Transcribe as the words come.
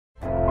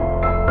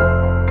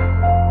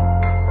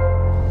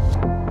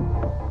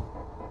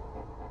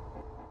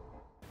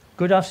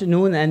Good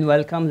afternoon and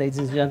welcome, ladies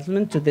and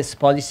gentlemen, to this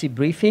policy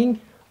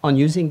briefing on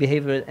using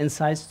behavioral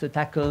insights to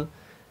tackle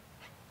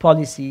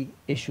policy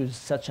issues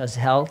such as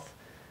health,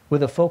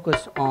 with a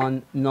focus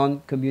on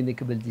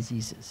non-communicable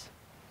diseases.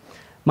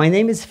 My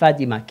name is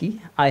Fadi Maki.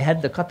 I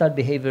head the Qatar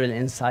Behavioral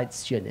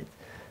Insights Unit.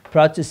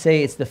 Proud to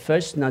say it's the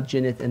first nudge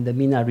unit in the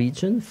MENA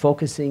region,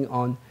 focusing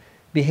on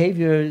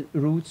behavioral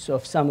roots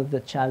of some of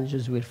the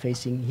challenges we're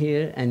facing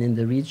here and in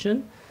the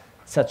region,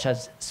 such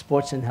as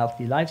sports and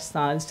healthy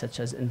lifestyles, such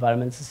as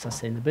environmental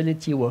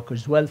sustainability,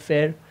 workers'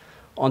 welfare,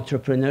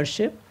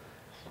 entrepreneurship,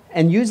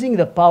 and using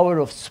the power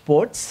of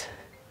sports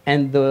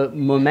and the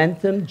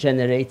momentum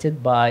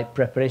generated by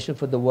preparation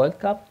for the World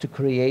Cup to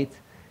create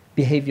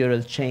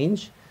behavioral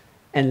change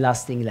and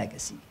lasting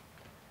legacy.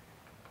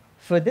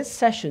 For this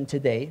session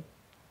today,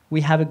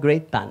 we have a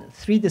great panel,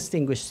 3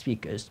 distinguished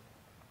speakers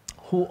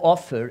who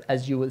offer,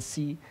 as you will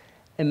see,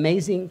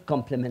 amazing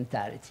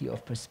complementarity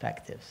of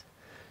perspectives.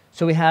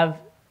 So we have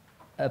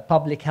a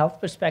public health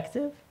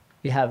perspective,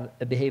 we have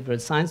a behavioral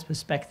science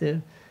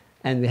perspective,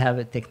 and we have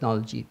a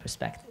technology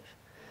perspective.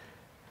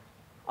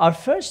 Our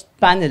first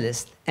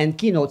panelist and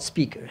keynote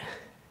speaker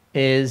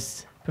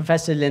is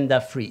Professor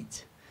Linda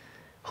Fried,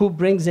 who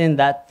brings in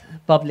that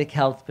public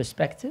health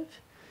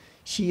perspective.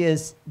 She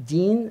is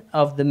Dean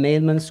of the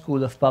Mailman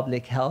School of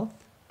Public Health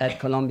at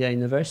Columbia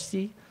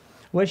University,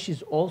 where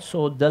she's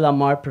also De La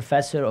Mare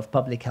Professor of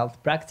Public Health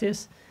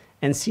Practice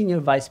and Senior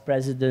Vice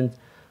President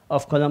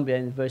of Columbia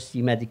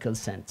University Medical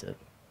Center.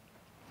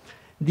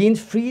 Dean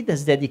Fried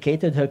has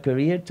dedicated her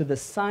career to the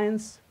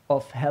science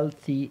of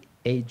healthy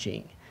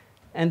aging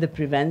and the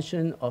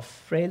prevention of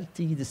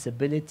frailty,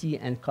 disability,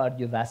 and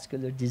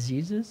cardiovascular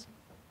diseases,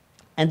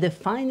 and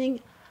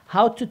defining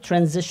how to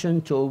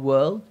transition to a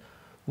world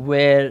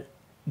where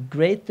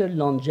greater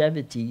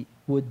longevity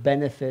would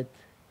benefit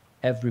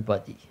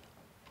everybody,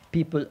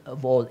 people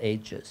of all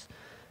ages,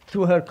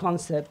 through her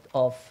concept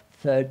of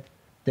third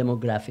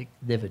demographic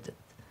dividend.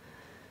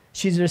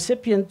 She's a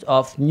recipient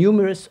of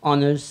numerous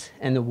honors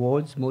and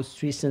awards,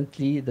 most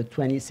recently the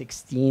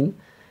 2016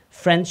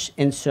 French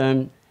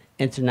INSERM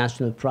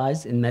International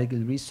Prize in Medical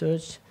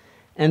Research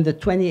and the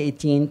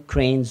 2018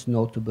 Crane's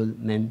Notable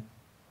Men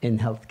in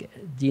Healthcare.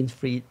 Dean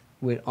Fried,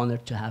 we're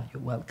honored to have you.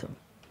 Welcome.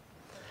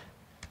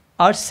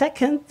 Our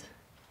second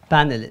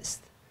panelist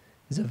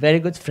is a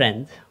very good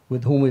friend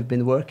with whom we've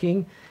been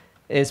working,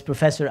 is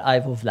Professor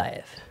Ivo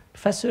Vlaev.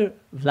 Professor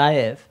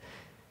Vlaev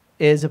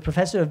is a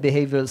professor of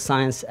behavioral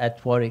science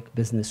at Warwick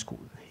Business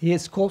School. He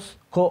is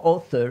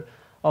co-author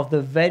of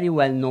the very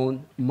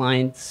well-known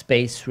Mind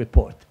Space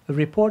report, a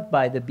report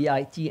by the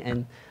BIT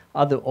and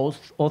other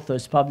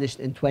authors published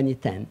in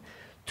 2010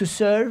 to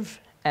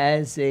serve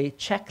as a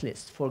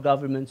checklist for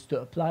governments to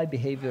apply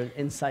behavioral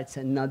insights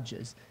and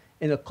nudges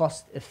in a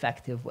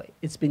cost-effective way.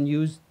 It's been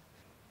used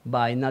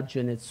by nudge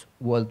units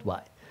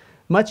worldwide.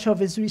 Much of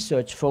his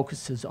research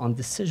focuses on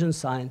decision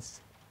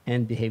science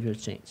and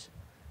behavioral change.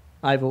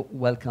 Ivo,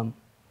 welcome.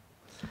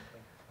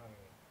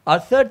 Our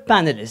third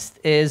panelist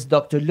is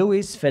Dr.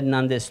 Luis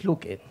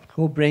Fernandez-Luque,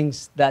 who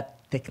brings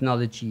that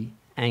technology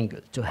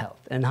angle to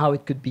health and how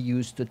it could be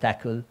used to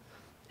tackle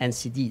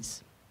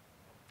NCDs.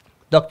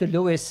 Dr.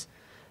 Luis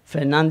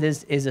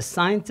Fernandez is a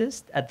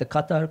scientist at the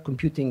Qatar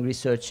Computing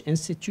Research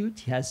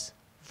Institute. He has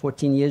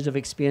 14 years of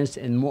experience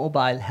in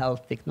mobile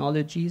health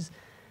technologies,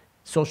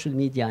 social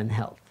media, and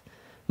health.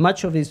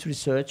 Much of his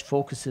research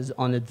focuses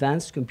on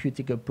advanced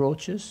computing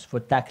approaches for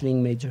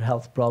tackling major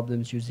health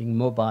problems using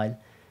mobile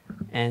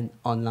and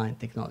online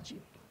technology.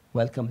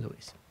 Welcome,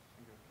 Luis.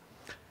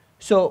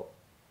 So,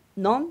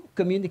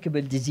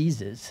 non-communicable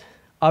diseases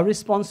are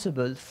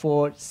responsible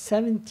for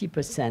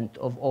 70%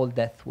 of all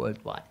death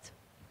worldwide.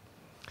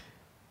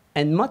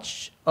 And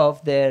much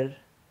of their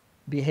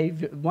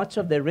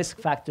risk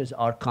factors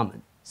are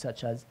common,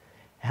 such as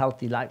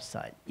healthy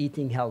lifestyle,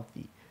 eating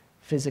healthy,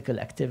 physical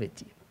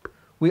activity.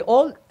 We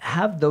all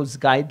have those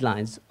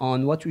guidelines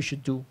on what we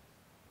should do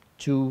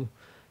to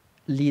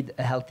lead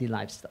a healthy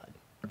lifestyle.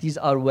 These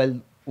are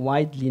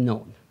widely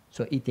known.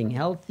 So eating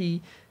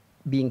healthy,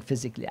 being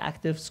physically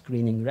active,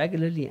 screening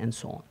regularly, and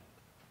so on.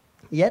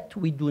 Yet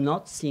we do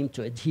not seem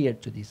to adhere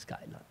to these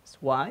guidelines.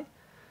 Why?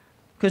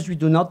 Because we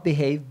do not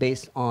behave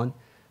based on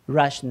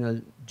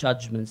rational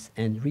judgments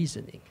and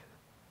reasoning.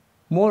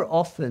 More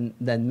often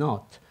than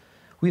not,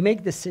 we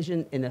make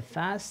decisions in a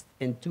fast,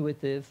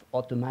 intuitive,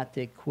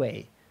 automatic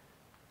way,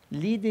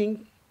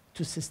 leading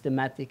to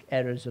systematic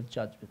errors of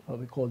judgment, what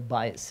we call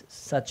biases,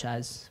 such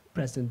as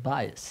present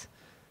bias,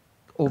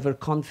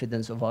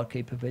 overconfidence of our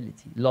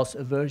capability, loss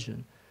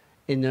aversion,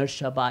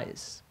 inertia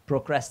bias,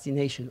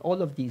 procrastination,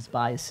 all of these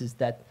biases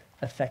that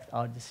affect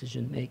our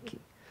decision making.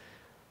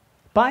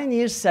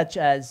 Pioneers such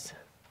as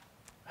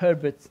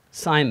Herbert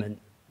Simon,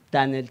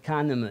 Daniel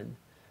Kahneman,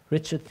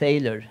 Richard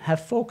Thaler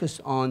have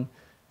focused on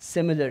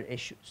similar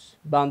issues: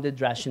 bounded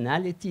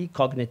rationality,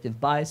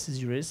 cognitive biases,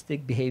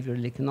 heuristic,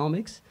 behavioral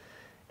economics,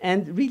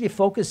 and really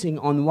focusing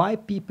on why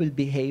people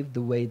behave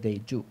the way they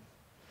do.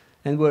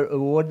 And were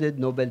awarded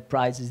Nobel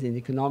Prizes in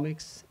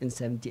economics in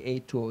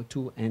 78,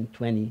 2002, and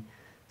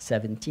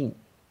 2017.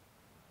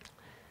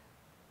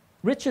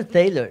 Richard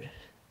Thaler,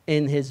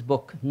 in his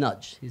book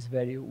Nudge, his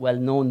very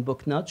well-known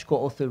book Nudge,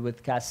 co-authored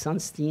with Cass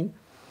Sunstein,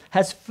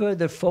 has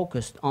further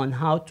focused on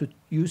how to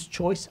use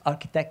choice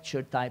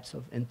architecture types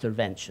of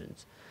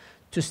interventions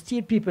to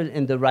steer people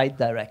in the right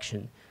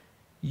direction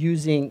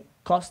using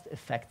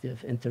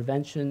cost-effective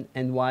intervention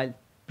and while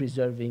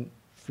preserving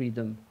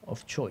freedom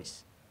of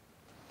choice.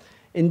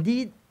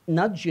 Indeed,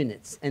 nudge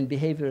units and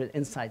behavioral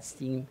insights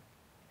team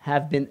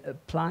have been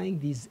applying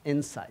these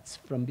insights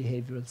from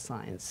behavioral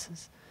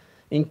sciences,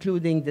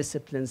 including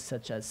disciplines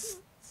such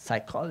as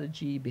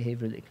psychology,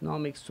 behavioral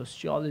economics,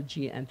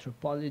 sociology,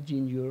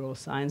 anthropology,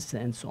 neuroscience,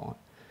 and so on.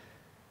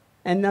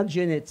 And nudge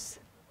units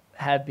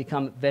have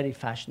become very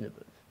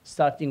fashionable,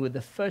 starting with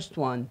the first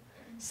one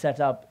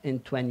set up in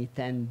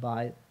 2010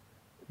 by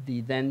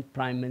the then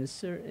Prime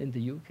Minister in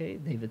the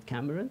UK, David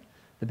Cameron,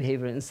 the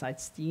Behavioral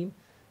Insights team.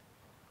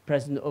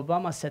 President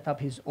Obama set up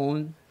his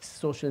own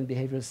social and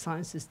behavioral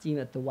sciences team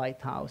at the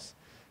White House.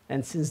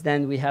 And since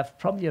then, we have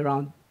probably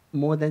around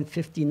more than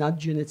 50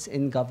 nudge units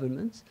in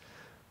governments.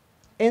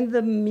 In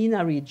the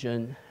MENA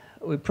region,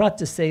 we're proud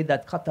to say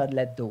that Qatar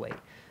led the way,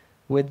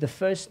 with the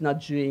first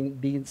nudge unit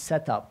being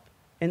set up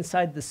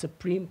inside the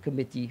Supreme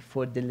Committee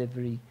for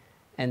Delivery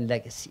and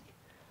Legacy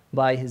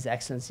by His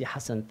Excellency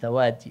Hassan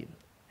Tawadi.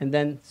 And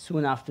then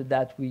soon after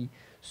that, we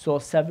saw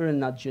several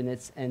nudge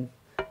units in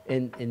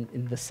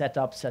the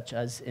setup, such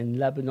as in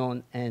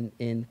Lebanon and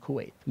in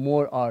Kuwait.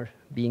 More are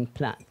being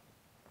planned.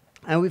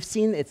 And we've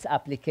seen its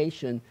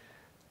application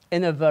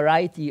in a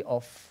variety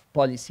of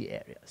policy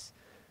areas,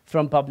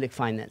 from public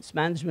finance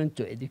management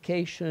to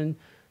education,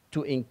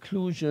 to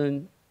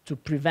inclusion, to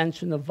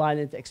prevention of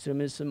violent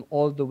extremism,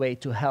 all the way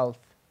to health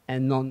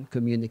and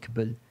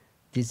non-communicable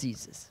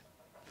diseases.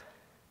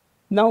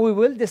 Now we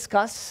will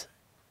discuss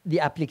the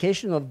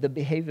application of the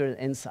behavioral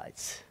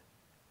insights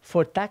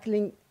for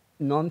tackling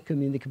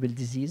non-communicable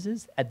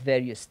diseases at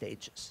various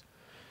stages.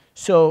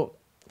 So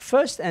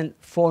first and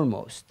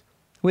foremost,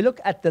 we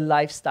look at the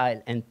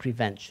lifestyle and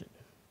prevention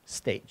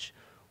stage,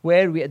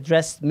 where we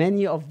address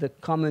many of the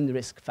common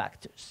risk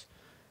factors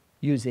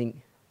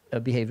using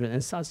behavioral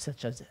insights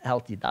such as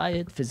healthy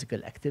diet,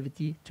 physical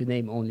activity, to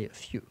name only a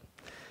few.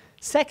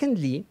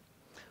 Secondly,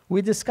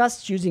 we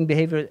discussed using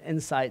behavioral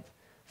insight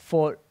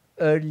for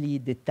early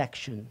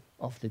detection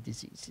of the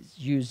diseases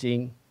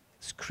using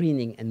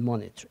screening and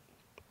monitoring.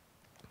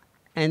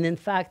 And in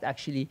fact,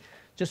 actually,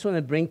 just want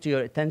to bring to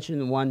your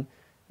attention one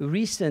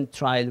recent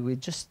trial we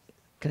just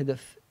kind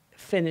of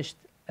finished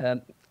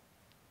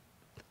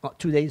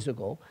 2 days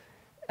ago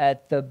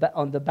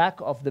on the back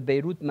of the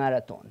Beirut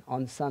Marathon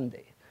on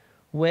Sunday,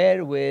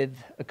 where with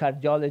a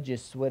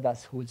cardiologist with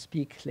us who will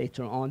speak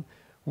later on,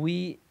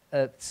 we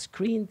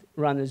screened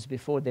runners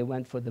before they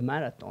went for the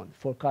marathon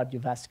for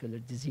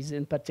cardiovascular disease,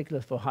 in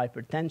particular for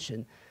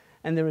hypertension,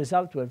 and the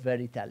results were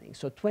very telling.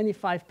 So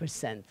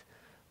 25%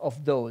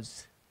 of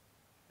those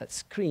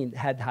screened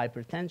had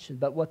hypertension,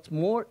 but what's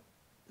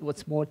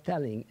more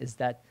telling is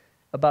that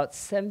about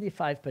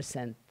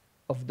 75%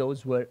 of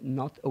those were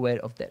not aware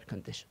of their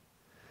condition.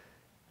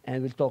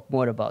 And we'll talk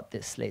more about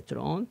this later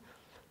on.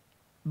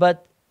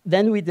 But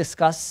then we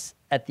discuss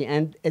at the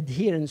end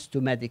adherence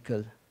to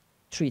medical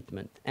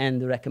treatment and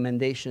the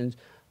recommendations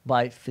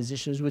by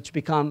physicians, which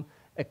become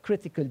a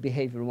critical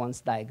behavior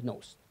once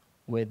diagnosed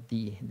with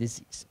the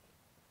disease.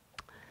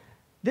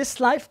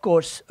 This life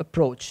course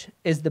approach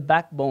is the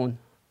backbone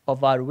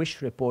of our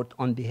WISH report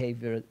on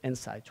behavioral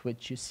insights,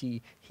 which you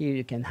see here.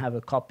 You can have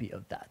a copy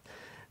of that.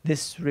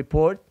 This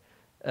report,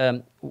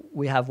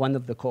 we have one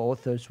of the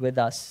co-authors with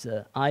us,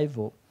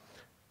 Ivo,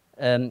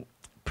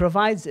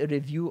 provides a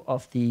review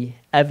of the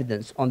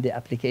evidence on the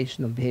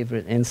application of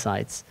behavioral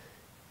insights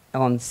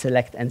on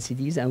select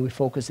NCDs, and we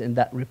focus in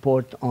that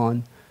report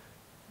on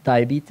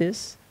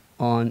diabetes,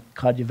 on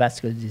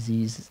cardiovascular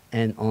disease,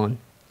 and on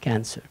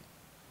cancer.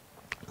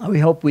 We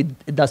hope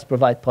it does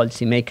provide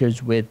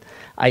policymakers with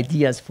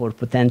ideas for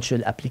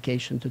potential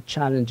application to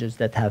challenges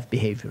that have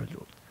behavioral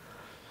root.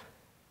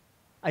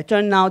 I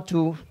turn now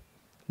to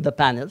the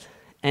panel,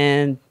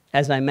 and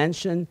as I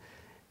mentioned,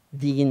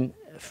 Dean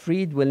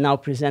Fried will now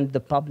present the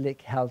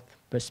public health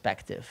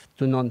perspective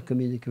to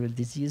non-communicable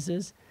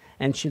diseases,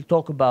 and she'll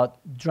talk about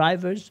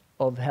drivers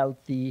of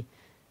healthy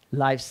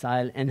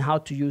lifestyle and how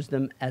to use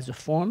them as a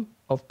form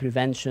of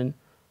prevention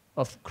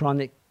of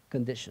chronic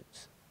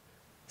conditions,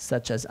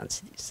 such as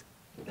NCDs.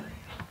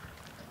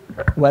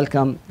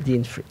 Welcome,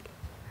 Dean Fried.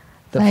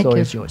 The floor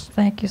is yours.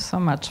 Thank you so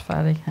much,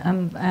 Fadi,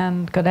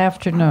 and good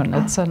afternoon.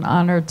 It's an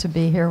honor to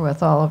be here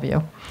with all of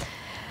you.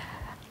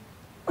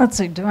 Let's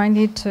see, do I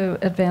need to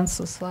advance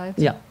the slides?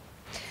 Yeah.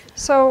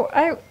 So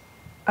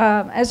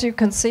as you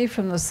can see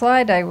from the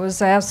slide, I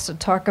was asked to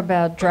talk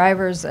about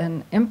drivers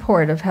and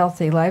import of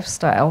healthy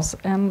lifestyles,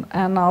 and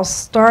I'll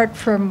start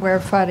from where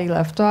Fadi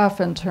left off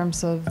in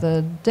terms of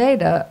the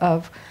data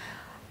of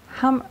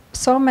how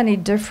so many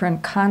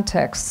different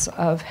contexts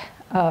of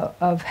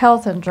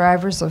health and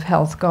drivers of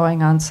health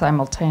going on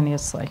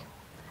simultaneously.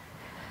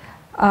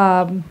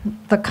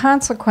 The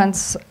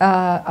consequence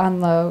on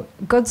the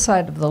good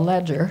side of the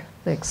ledger,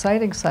 the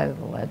exciting side of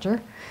the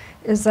ledger,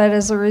 is that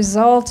as a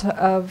result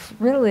of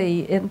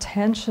really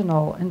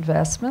intentional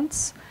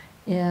investments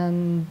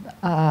in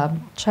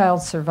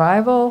child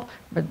survival,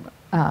 but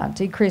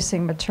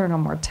decreasing maternal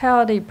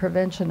mortality,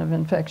 prevention of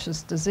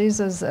infectious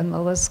diseases, and the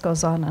list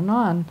goes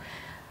on,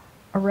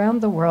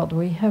 around the world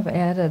we have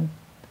added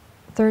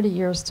 30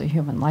 years to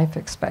human life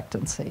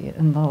expectancy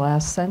in the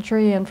last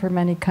century, and for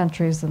many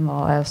countries in the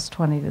last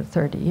 20 to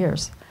 30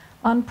 years.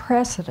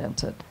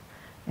 Unprecedented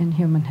in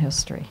human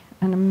history,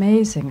 an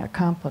amazing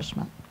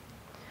accomplishment.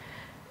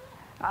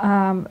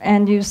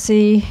 And you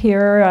see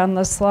here on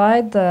the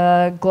slide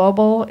the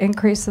global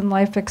increase in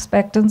life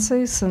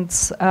expectancy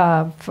since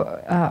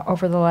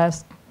over the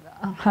last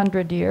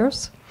 100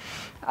 years,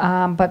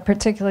 but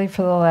particularly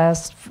for the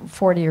last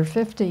 40 or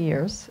 50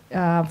 years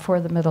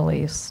for the Middle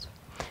East.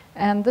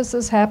 And this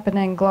is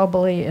happening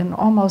globally in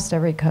almost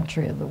every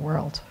country of the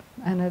world.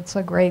 And it's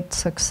a great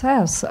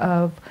success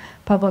of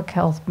public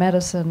health,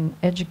 medicine,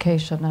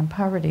 education, and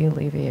poverty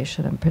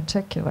alleviation in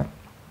particular.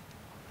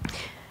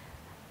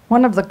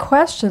 One of the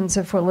questions,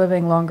 if we're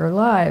living longer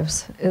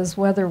lives, is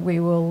whether we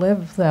will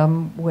live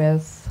them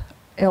with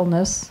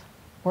illness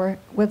or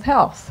with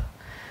health.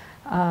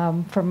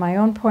 From my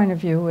own point of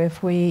view,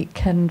 if we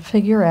can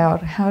figure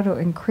out how to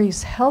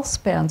increase health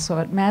span so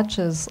it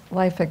matches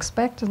life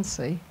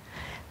expectancy,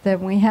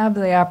 then we have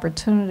the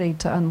opportunity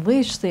to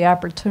unleash the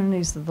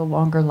opportunities of the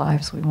longer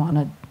lives we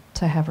wanted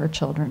to have our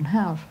children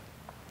have.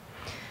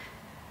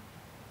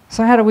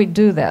 So how do we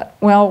do that?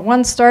 Well,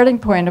 one starting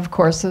point, of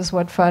course, is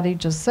what Fadi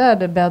just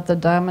said about the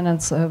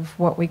dominance of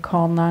what we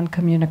call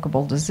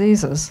non-communicable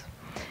diseases.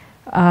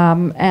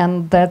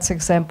 And that's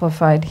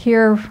exemplified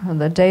here,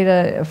 the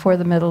data for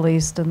the Middle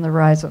East and the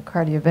rise of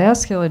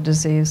cardiovascular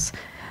disease,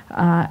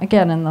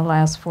 again, in the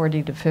last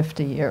 40 to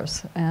 50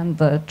 years. And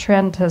the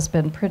trend has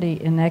been pretty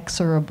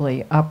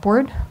inexorably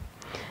upward.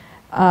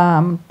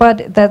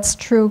 But that's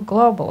true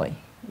globally.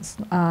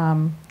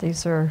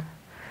 These are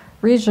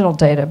regional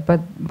data,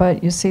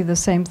 but you see the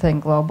same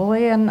thing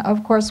globally. And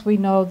of course, we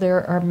know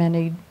there are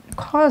many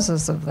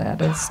causes of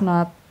that. It's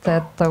not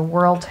that the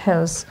world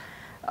has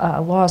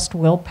lost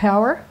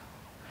willpower.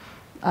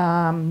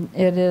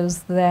 It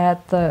is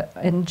that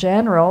in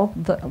general,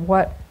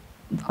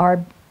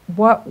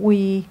 what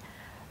we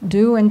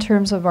do in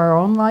terms of our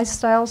own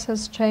lifestyles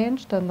has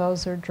changed, and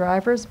those are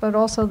drivers, but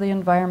also the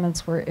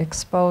environments we're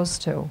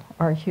exposed to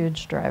are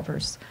huge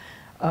drivers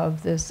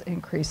of this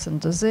increase in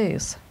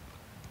disease.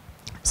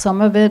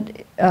 Some of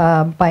it,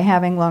 by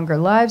having longer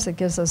lives, it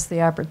gives us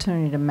the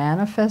opportunity to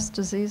manifest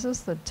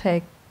diseases that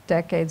take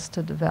decades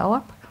to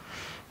develop.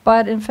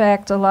 But in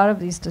fact, a lot of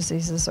these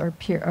diseases are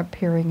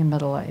appearing in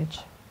middle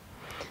age.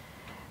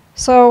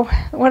 So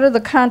what are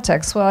the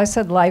contexts? Well, I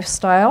said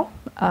lifestyle.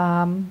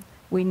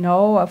 We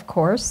know, of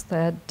course,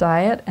 that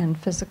diet and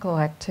physical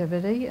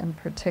activity, in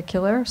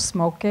particular,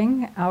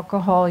 smoking,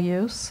 alcohol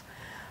use,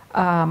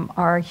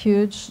 are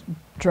huge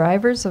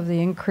drivers of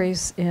the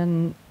increase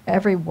in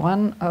every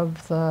one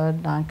of the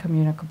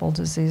non-communicable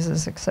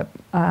diseases, except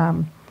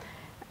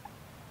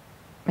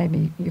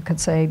maybe you could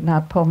say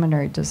not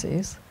pulmonary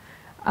disease.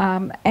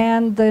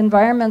 And the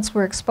environments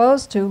we're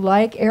exposed to,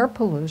 like air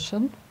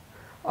pollution,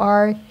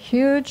 are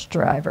huge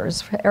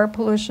drivers. Air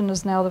pollution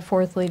is now the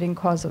 4th leading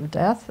cause of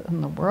death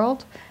in the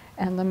world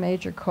and the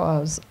major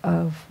cause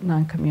of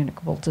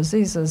non-communicable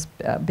diseases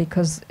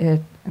because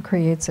it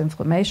creates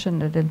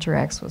inflammation, it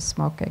interacts with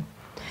smoking.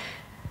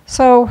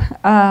 So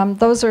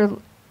those are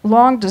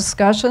long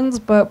discussions,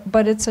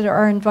 but it's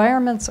our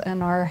environments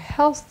and our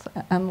health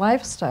and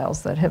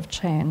lifestyles that have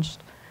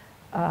changed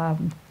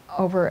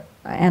over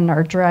and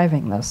are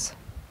driving this.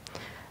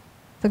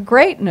 The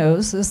great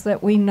news is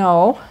that we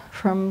know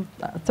from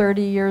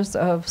 30 years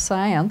of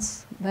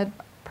science that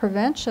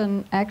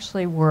prevention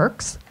actually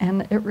works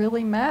and it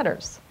really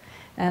matters.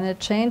 And it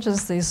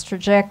changes these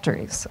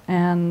trajectories.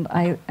 And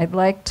I'd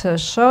like to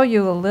show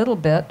you a little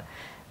bit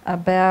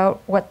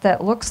about what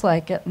that looks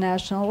like at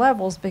national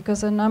levels,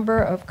 because a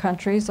number of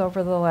countries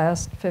over the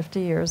last 50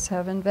 years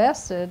have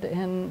invested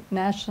in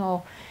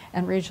national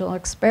and regional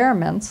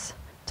experiments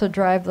to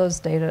drive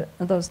those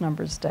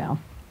numbers down.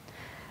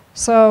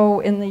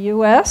 So in the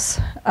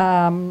US,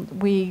 from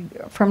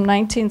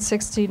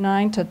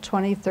 1969 to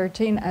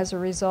 2013, as a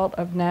result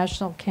of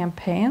national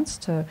campaigns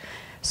to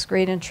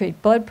screen and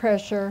treat blood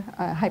pressure,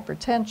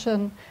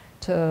 hypertension,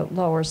 to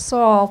lower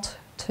salt,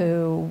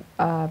 to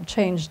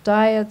change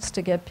diets,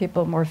 to get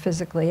people more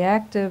physically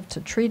active, to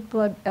treat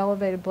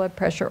elevated blood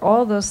pressure,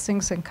 all those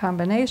things in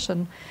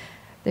combination,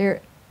 there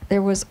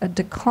was a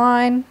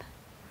decline,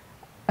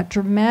 a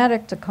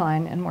dramatic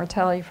decline in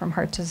mortality from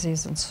heart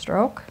disease and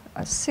stroke,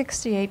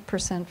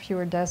 68%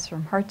 fewer deaths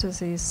from heart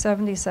disease,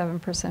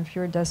 77%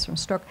 fewer deaths from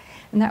stroke,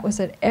 and that was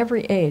at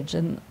every age,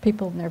 and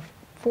people in their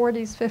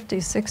 40s,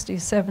 50s,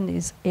 60s,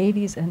 70s,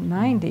 80s, and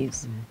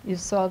 90s, you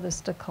saw this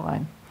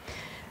decline.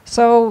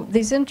 So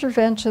these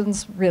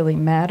interventions really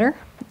matter.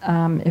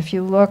 If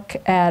you look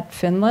at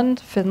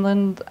Finland,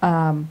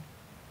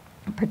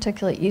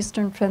 particularly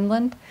Eastern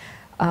Finland,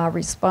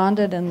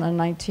 responded in the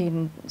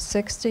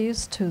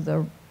 1960s to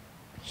the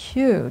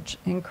huge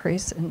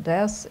increase in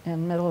deaths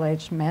in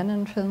middle-aged men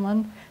in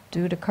Finland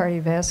due to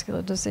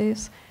cardiovascular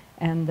disease,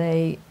 and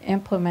they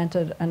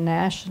implemented a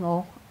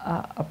national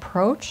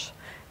approach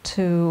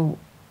to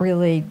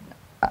really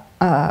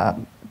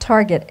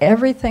target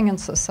everything in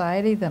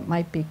society that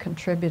might be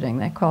contributing.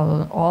 They call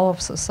it an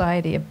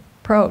all-of-society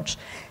approach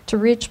to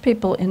reach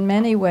people in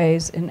many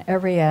ways in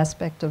every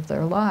aspect of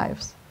their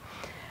lives.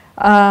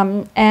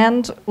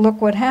 And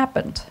look what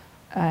happened.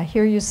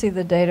 Here you see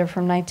the data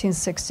from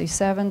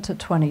 1967 to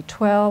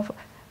 2012.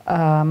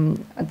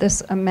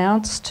 This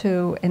amounts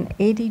to an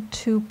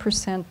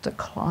 82%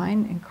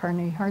 decline in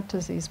coronary heart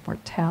disease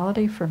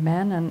mortality for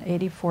men and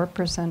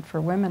 84% for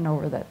women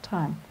over that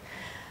time.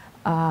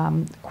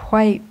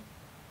 Quite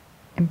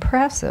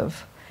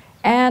impressive.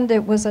 And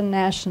it was a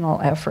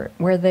national effort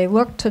where they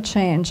looked to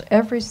change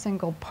every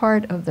single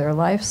part of their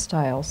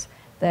lifestyles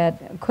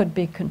that could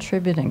be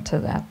contributing to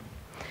that.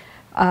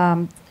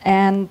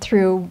 And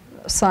through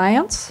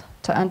science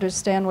to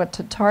understand what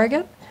to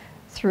target,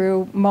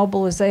 through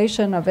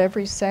mobilization of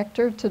every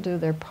sector to do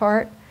their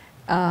part,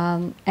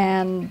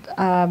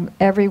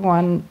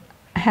 everyone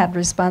had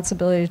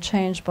responsibility to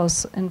change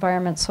both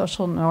environment,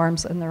 social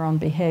norms, and their own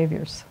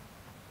behaviors.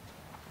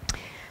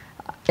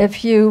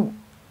 If you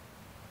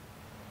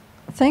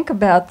think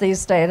about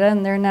these data,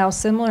 and there are now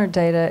similar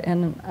data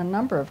in a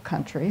number of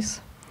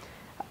countries,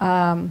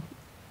 I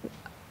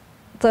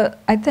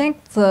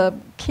think the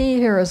key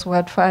here is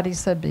what Fadi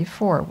said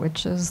before,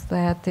 which is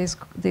that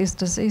these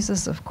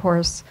diseases, of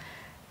course,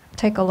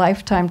 take a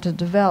lifetime to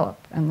develop,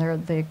 and they're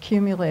the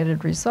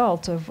accumulated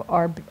result of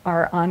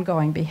our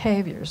ongoing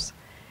behaviors.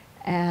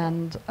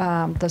 And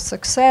the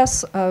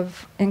success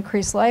of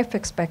increased life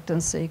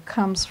expectancy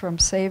comes from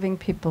saving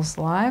people's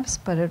lives,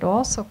 but it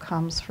also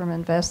comes from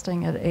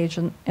investing at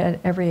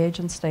every age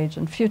and stage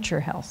in future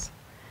health,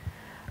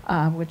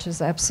 which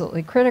is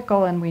absolutely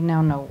critical and we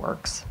now know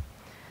works.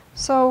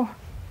 So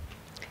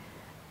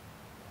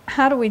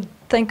how do we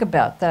think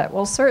about that?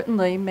 Well,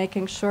 certainly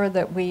making sure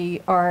that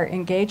we are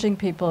engaging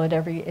people at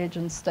every age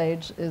and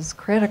stage is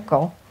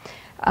critical.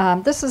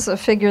 This is a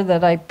figure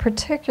that I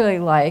particularly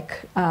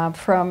like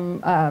from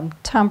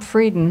Tom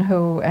Frieden,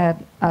 who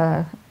at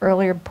an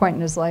earlier point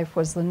in his life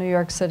was the New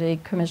York City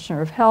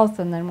Commissioner of Health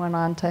and then went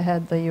on to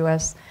head the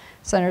U.S.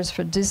 Centers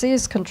for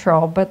Disease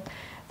Control. But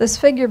this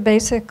figure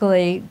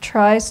basically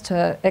tries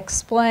to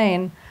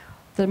explain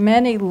the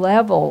many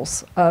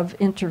levels of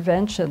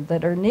intervention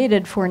that are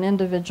needed for an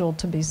individual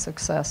to be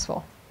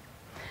successful.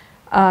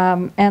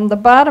 And the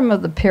bottom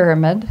of the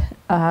pyramid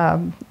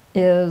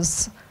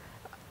is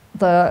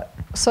the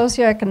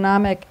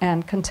socioeconomic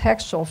and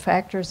contextual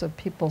factors of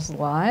people's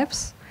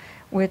lives,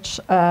 which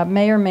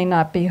may or may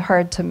not be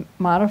hard to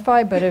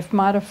modify, but if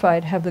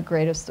modified, have the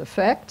greatest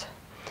effect.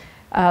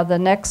 The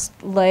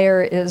next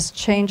layer is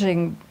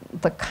changing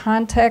the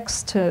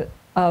context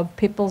of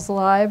people's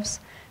lives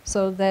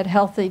so that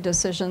healthy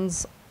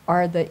decisions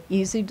are the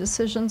easy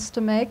decisions to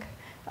make.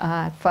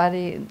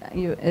 Fadi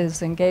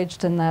is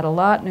engaged in that a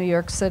lot. New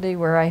York City,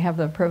 where I have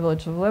the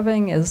privilege of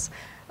living, is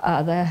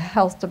the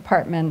health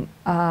department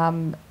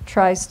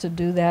tries to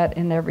do that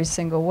in every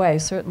single way.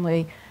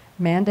 Certainly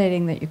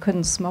mandating that you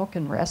couldn't smoke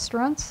in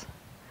restaurants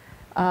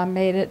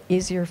made it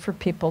easier for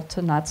people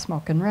to not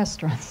smoke in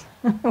restaurants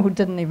who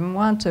didn't even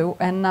want to,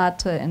 and not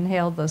to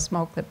inhale the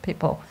smoke that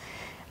people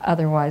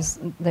otherwise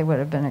they would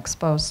have been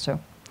exposed to.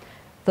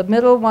 The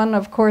middle one,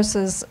 of course,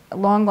 is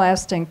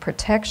long-lasting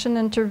protection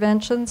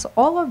interventions.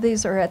 All of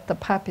these are at the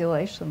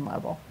population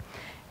level.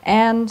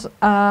 And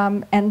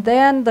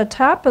then the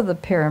top of the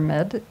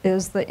pyramid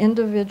is the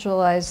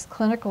individualized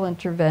clinical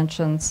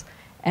interventions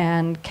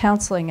and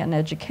counseling and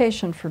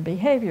education for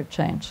behavior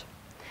change.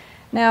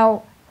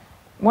 Now,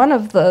 one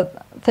of the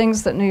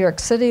things that New York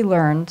City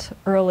learned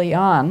early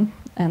on,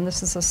 and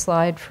this is a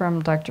slide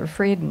from Dr.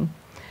 Frieden,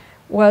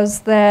 was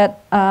that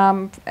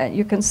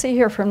you can see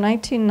here from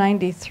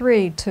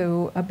 1993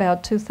 to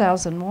about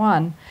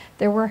 2001,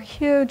 there were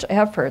huge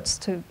efforts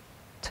to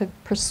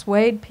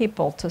persuade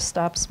people to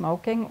stop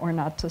smoking or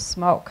not to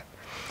smoke.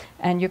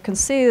 And you can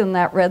see in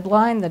that red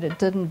line that it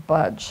didn't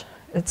budge.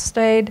 It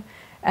stayed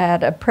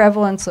at a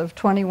prevalence of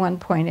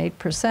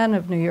 21.8%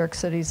 of New York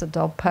City's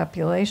adult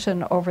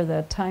population over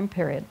that time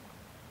period,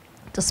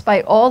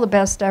 despite all the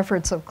best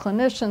efforts of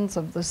clinicians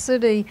of the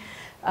city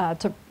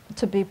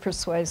to be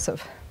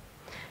persuasive.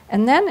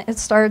 And then it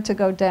started to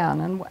go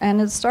down, and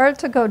it started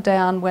to go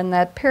down when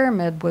that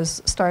pyramid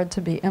started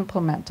to be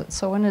implemented.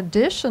 So in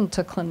addition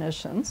to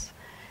clinicians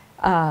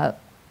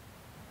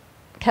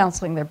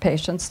counseling their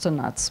patients to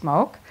not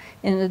smoke,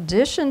 in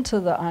addition to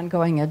the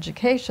ongoing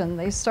education,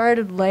 they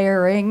started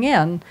layering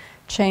in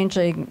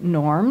changing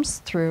norms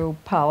through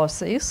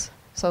policies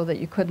so that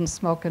you couldn't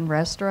smoke in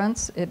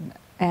restaurants,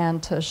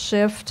 and to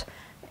shift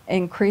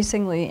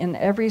increasingly in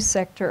every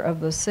sector of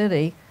the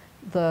city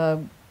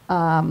the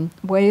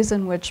ways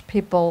in which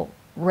people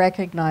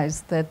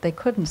recognized that they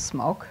couldn't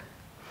smoke.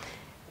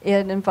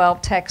 It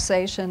involved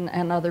taxation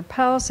and other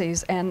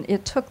policies, and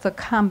it took the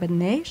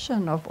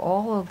combination of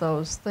all of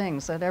those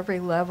things at every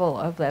level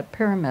of that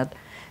pyramid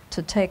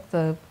to take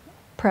the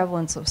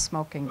prevalence of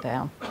smoking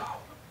down.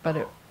 But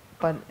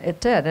it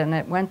did, and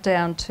it went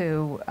down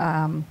to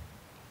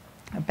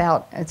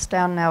it's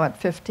down now at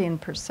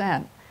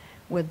 15%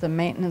 with the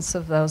maintenance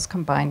of those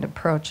combined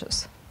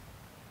approaches.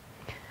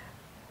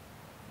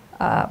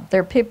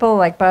 There are people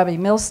like Bobby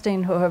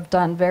Milstein who have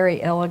done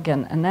very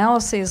elegant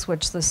analyses,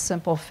 which this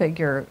simple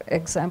figure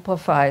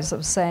exemplifies,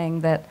 of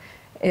saying that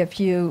if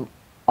you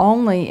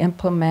only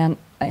implement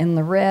in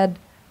the red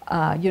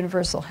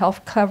universal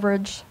health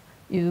coverage,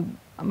 you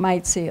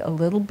might see a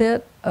little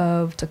bit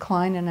of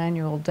decline in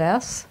annual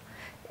deaths.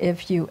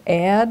 If you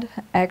add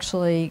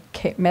actually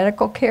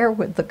medical care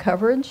with the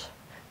coverage,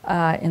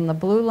 in the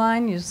blue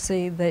line, you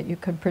see that you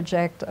could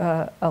project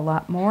a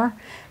lot more.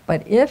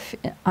 But if,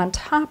 on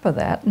top of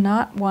that,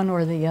 not one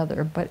or the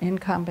other, but in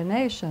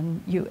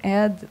combination, you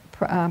add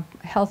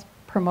health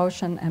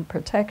promotion and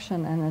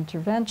protection and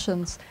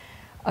interventions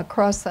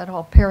across that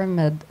whole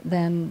pyramid,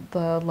 then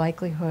the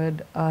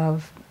likelihood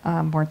of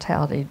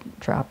mortality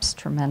drops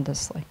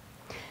tremendously.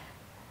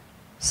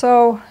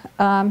 So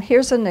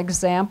here's an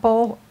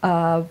example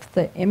of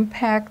the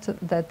impact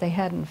that they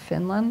had in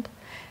Finland.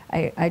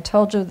 I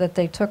told you that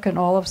they took an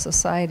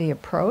all-of-society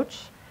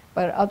approach,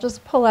 but I'll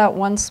just pull out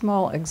one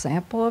small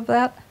example of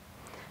that.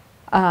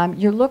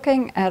 You're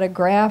looking at a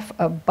graph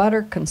of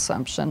butter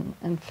consumption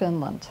in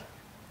Finland.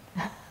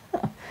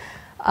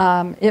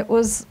 It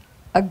was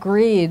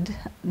agreed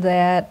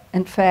that,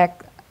 in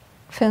fact,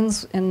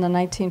 Finns in the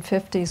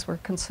 1950s were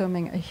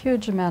consuming a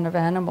huge amount of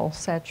animal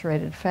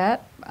saturated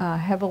fat,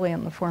 heavily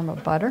in the form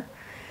of butter,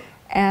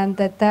 and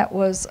that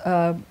was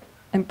an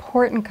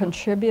important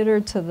contributor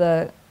to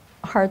the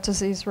heart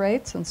disease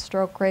rates and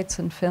stroke rates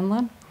in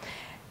Finland.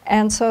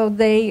 And so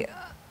they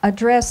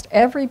addressed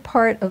every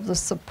part of the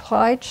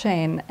supply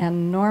chain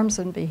and norms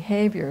and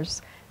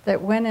behaviors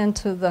that went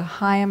into the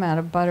high amount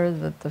of butter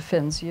that the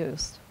Finns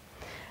used.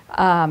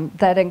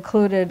 That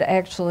included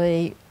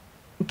actually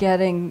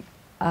getting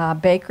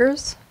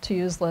bakers to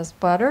use less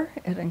butter.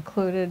 It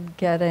included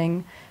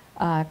getting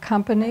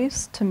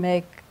companies to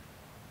make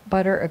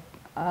butter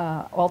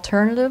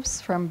alternatives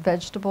from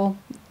vegetable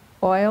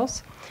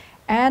oils.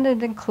 And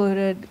it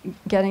included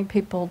getting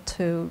people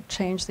to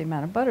change the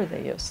amount of butter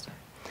they used.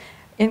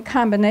 In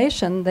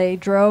combination, they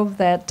drove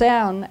that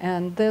down,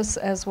 and this,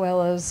 as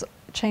well as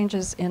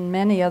changes in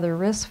many other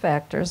risk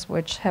factors,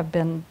 which have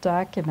been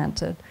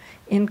documented,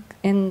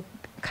 in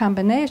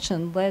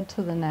combination led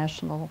to the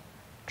national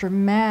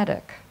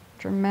dramatic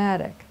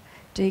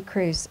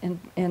decrease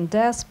in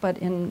deaths, but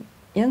in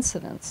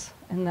incidence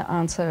in the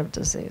onset of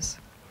disease.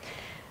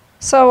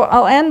 So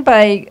I'll end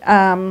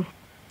by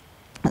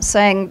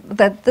saying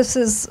that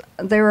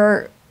there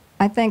are,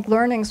 I think,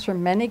 learnings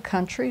from many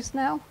countries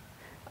now.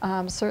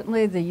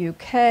 Certainly the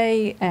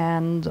UK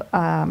and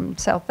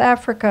South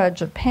Africa,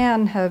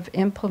 Japan have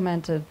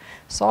implemented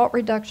salt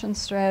reduction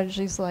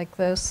strategies like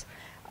this.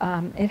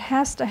 It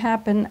has to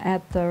happen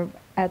at the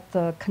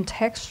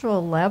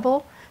contextual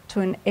level to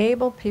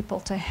enable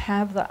people to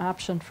have the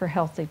option for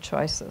healthy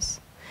choices.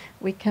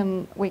 We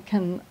can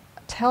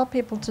tell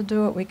people to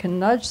do it, we can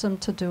nudge them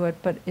to do it,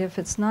 but if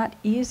it's not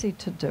easy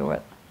to do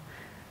it,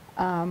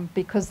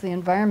 because the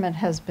environment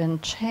has been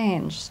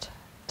changed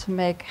to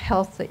make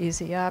health the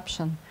easy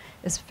option,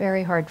 it's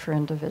very hard for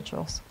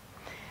individuals.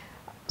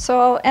 So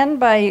I'll end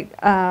by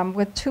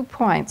with 2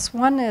 points.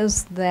 One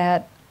is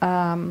that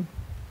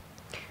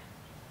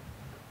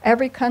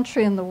every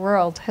country in the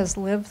world has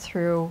lived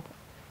through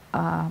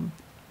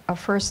a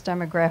first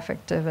demographic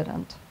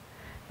dividend.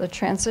 The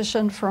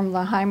transition from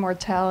the high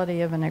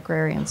mortality of an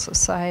agrarian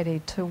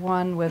society to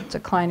one with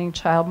declining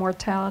child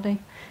mortality,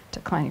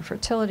 declining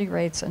fertility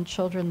rates, and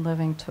children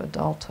living to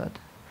adulthood.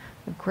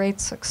 A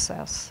great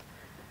success.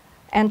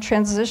 And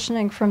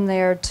transitioning from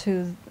there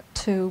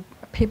to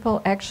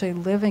people actually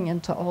living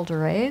into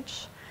older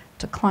age,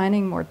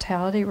 declining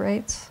mortality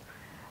rates.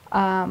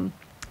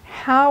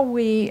 How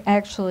we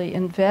actually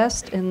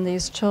invest in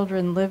these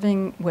children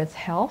living with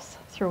health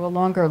through a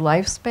longer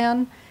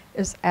lifespan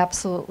is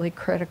absolutely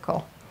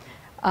critical.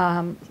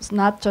 It's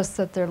not just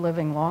that they're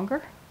living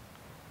longer,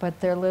 but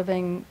they're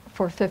living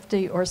for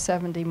 50 or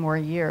 70 more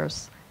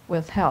years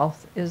with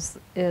health is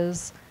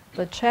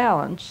the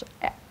challenge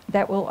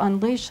that will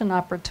unleash an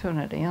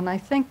opportunity. And I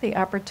think the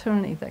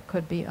opportunity that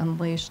could be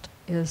unleashed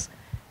is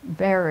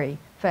very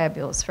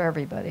fabulous for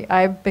everybody.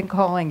 I've been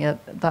calling it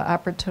the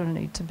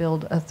opportunity to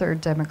build a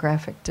third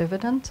demographic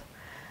dividend.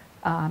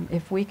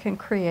 If we can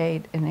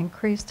create an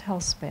increased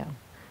health span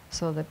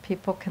so that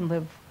people can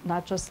live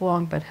not just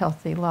long but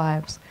healthy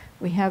lives,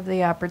 we have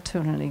the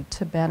opportunity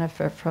to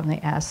benefit from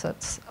the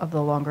assets of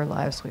the longer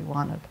lives we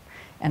wanted.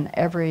 And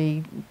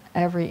every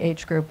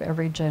age group,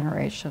 every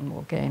generation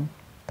will gain.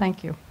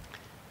 Thank you.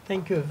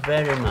 Thank you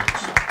very much.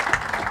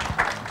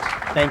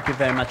 Thank you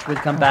very much. We'll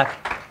come back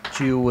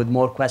to you with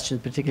more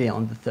questions, particularly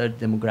on the third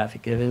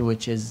demographic dividend,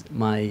 which is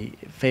my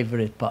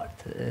favorite part.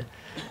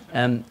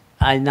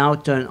 I now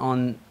turn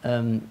on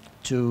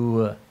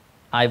to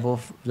Ivo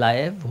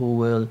Vlaev, who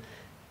will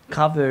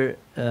cover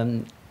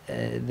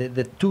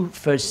the two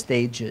first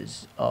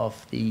stages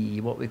of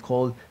what we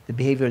call the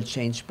behavioral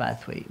change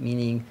pathway,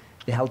 meaning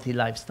the healthy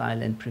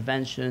lifestyle and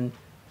prevention,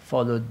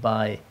 followed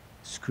by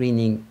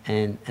screening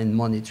and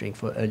monitoring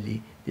for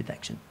early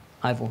detection.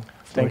 Ivo.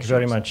 Thank you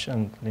very much,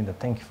 and Linda,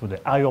 thank you for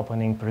the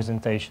eye-opening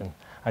presentation.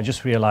 I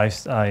just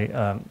realized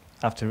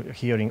after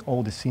hearing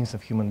all the scenes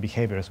of human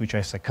behaviors which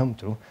I succumb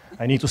to,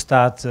 I need to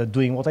start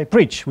doing what I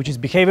preach, which is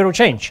behavioral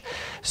change.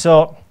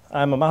 So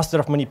I'm a master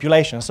of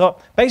manipulation. So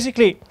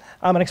basically,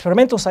 I'm an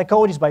experimental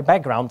psychologist by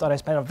background, and I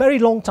spent a very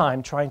long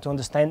time trying to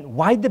understand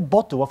why the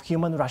bottle of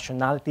human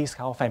rationality is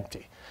half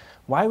empty.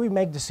 Why we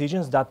make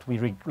decisions that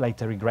we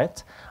later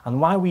regret, and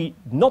why we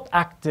not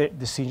act the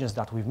decisions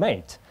that we've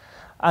made.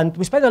 And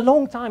we spent a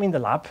long time in the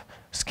lab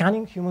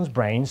scanning humans'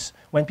 brains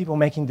when people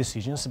making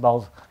decisions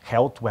about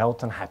health,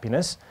 wealth, and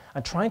happiness,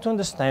 and trying to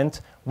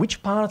understand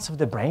which parts of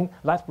the brain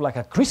light up like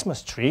a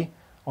Christmas tree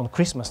on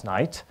Christmas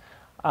night,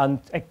 and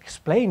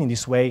explain in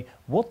this way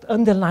what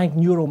underlying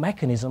neural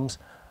mechanisms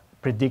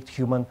predict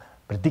human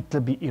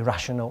predictably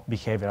irrational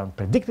behavior. And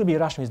predictably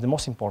irrational is the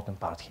most important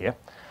part here.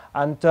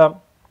 And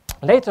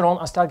later on,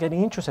 I start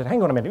getting interested.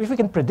 Hang on a minute. If we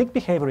can predict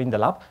behavior in the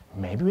lab,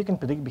 maybe we can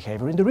predict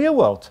behavior in the real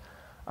world.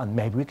 And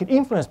maybe we can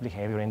influence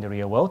behavior in the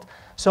real world.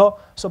 So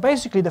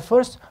basically, the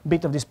first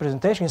bit of this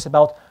presentation is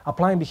about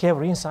applying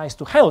behavioral insights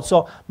to health.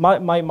 So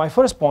my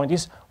first point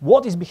is,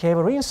 what is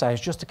behavioral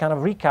insights? Just a kind of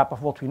recap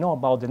of what we know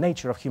about the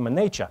nature of human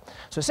nature.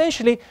 So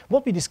essentially,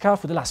 what we discovered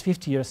for the last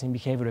 50 years in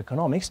behavioral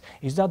economics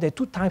is that there are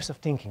two types of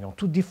thinking, or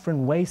two different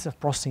ways of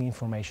processing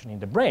information in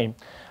the brain.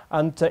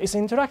 And it's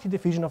an interactive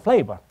division of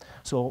labor.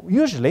 So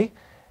usually,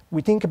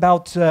 we think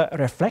about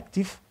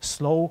reflective,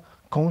 slow,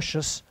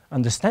 conscious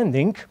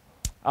understanding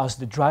as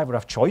the driver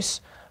of choice,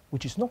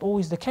 which is not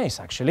always the case,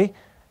 actually.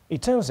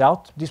 It turns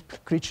out this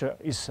creature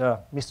is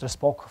Mr.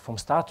 Spock from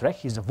Star Trek.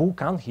 He's a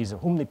Vulcan. He's a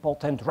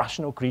omnipotent,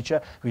 rational creature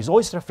who is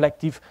always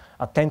reflective,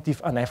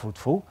 attentive, and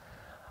effortful.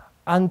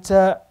 And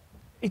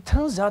it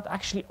turns out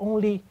actually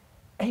only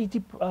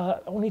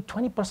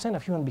 20%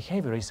 of human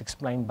behavior is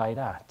explained by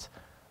that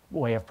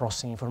way of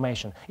processing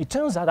information. It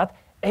turns out that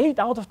 8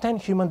 out of 10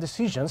 human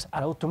decisions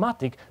are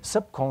automatic,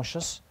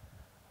 subconscious,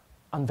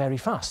 and very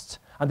fast.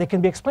 And they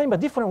can be explained by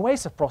different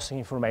ways of processing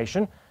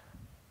information.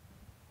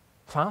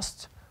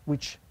 Fast,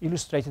 which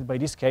illustrated by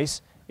this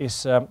case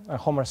is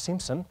Homer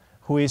Simpson,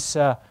 who is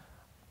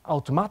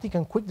automatic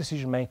and quick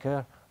decision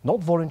maker,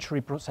 not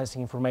voluntary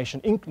processing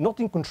information, not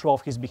in control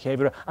of his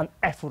behavior, an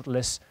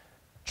effortless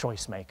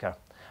choice maker.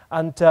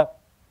 And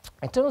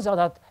it turns out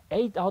that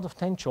 8 out of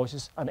 10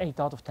 choices and 8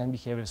 out of 10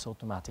 behavior is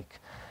automatic.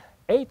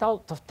 8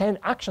 out of 10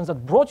 actions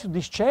that brought you to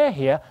this chair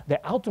here,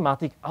 they're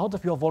automatic, out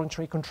of your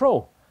voluntary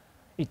control.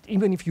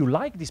 Even if you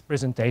like this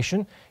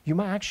presentation, you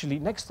might actually,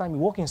 next time you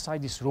walk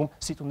inside this room,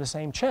 sit on the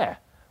same chair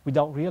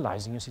without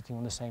realizing you're sitting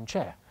on the same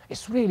chair.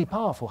 It's really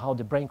powerful how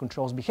the brain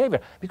controls behavior,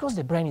 because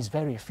the brain is a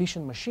very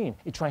efficient machine.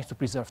 It tries to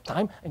preserve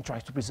time and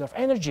tries to preserve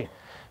energy.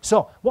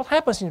 So what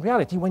happens in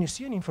reality when you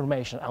see an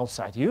information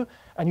outside you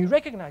and you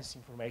recognize this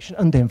information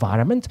and the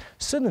environment,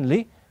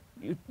 suddenly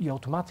you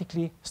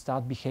automatically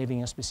start behaving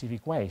in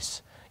specific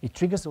ways. It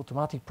triggers the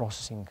automatic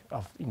processing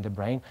in the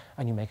brain,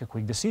 and you make a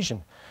quick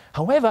decision.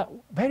 However,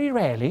 very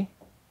rarely,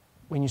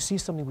 when you see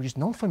something which is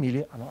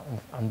non-familiar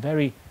and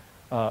very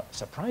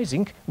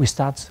surprising, we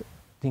start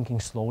thinking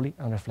slowly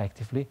and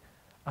reflectively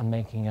and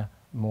making a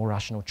more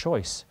rational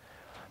choice.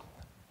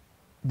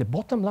 The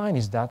bottom line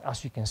is that,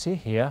 as you can see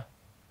here,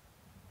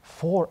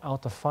 4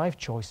 out of 5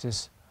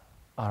 choices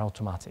are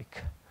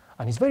automatic.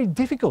 And it's very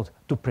difficult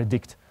to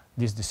predict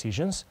these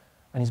decisions,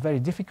 and it's very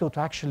difficult to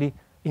actually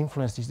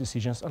influence these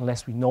decisions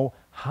unless we know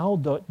how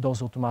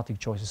those automatic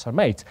choices are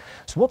made.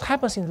 So what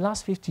happens in the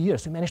last 50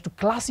 years? We managed to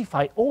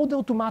classify all the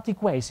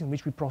automatic ways in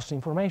which we process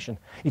information.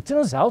 It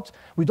turns out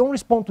we don't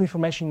respond to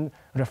information in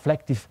a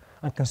reflective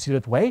and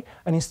considered way,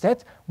 and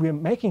instead we are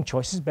making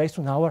choices based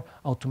on our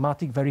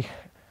automatic, very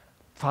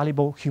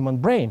fallible human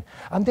brain.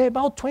 And there are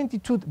about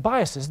 22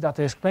 biases that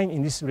are explained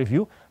in this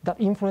review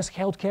that influence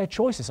healthcare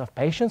choices of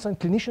patients and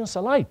clinicians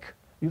alike.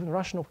 Even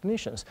rational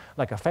clinicians,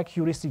 like effect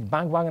heuristic,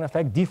 bandwagon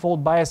effect,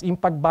 default bias,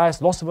 impact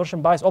bias, loss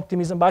aversion bias,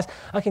 optimism bias.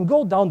 I can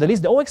go down the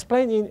list. They're all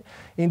explained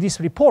in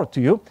this report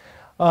to you.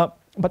 But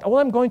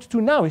what I'm going to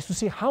do now is to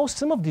see how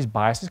some of these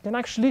biases can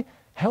actually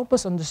help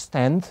us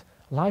understand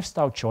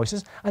lifestyle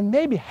choices and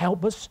maybe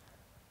help us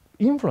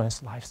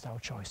influence lifestyle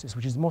choices,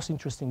 which is the most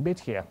interesting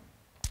bit here.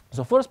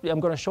 So first, I'm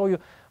going to show you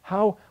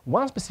how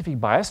one specific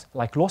bias,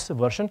 like loss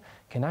aversion,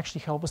 can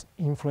actually help us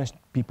influence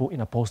people in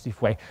a positive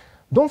way.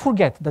 Don't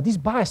forget that these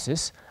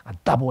biases are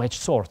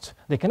double-edged swords.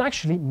 They can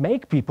actually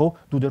make people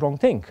do the wrong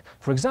thing.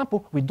 For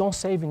example, we don't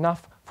save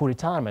enough for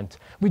retirement.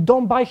 We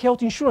don't buy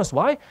health insurance.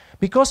 Why?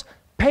 Because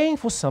paying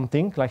for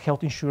something like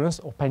health insurance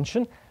or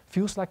pension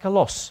feels like a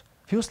loss.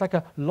 Feels like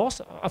a loss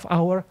of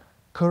our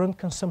current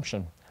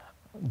consumption.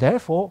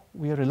 Therefore,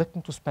 we are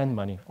reluctant to spend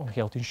money on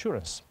health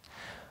insurance.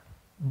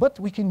 But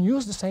we can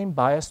use the same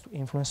bias to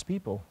influence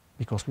people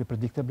because we're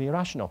predictably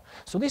irrational.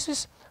 So this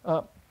is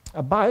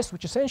a bias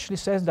which essentially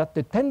says that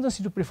the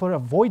tendency to prefer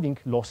avoiding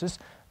losses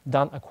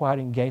than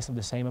acquiring gains of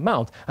the same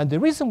amount. And the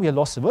reason we are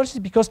loss averse is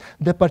because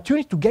the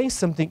opportunity to gain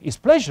something is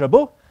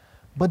pleasurable,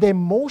 but the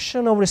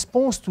emotional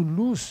response to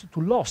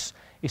loss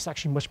is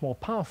actually much more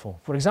powerful.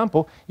 For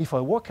example, if I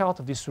walk out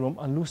of this room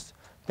and lose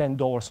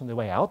 $10 on the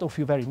way out, I'll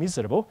feel very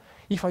miserable.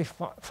 If I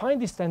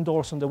find these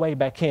 $10 on the way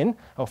back in,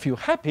 I'll feel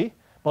happy,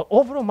 but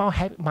overall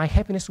my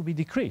happiness will be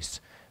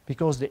decreased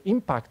because the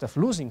impact of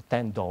losing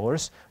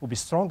 $10 will be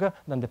stronger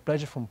than the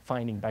pleasure from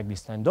finding back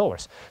these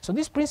 $10. So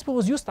this principle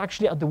was used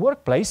actually at the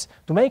workplace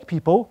to make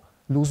people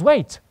lose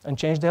weight and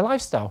change their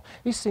lifestyle.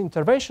 This is an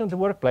intervention at the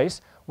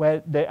workplace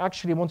where they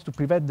actually wanted to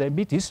prevent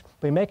diabetes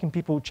by making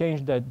people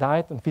change their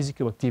diet and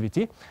physical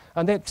activity.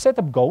 And they set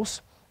up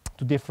goals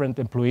to different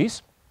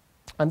employees.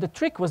 And the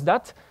trick was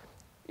that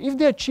if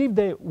they achieve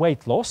their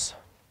weight loss,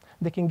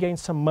 they can gain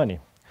some money.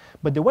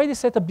 But the way they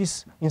set up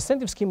this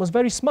incentive scheme was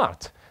very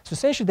smart. So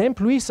essentially, the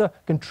employees are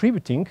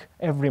contributing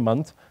every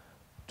month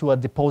to a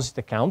deposit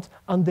account,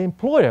 and the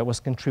employer was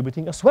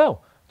contributing as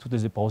well to the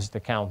deposit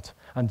account.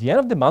 And at the end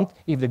of the month,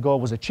 if the goal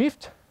was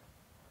achieved,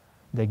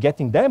 they're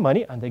getting their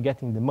money and they're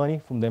getting the money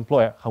from the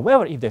employer.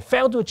 However, if they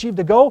fail to achieve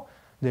the goal,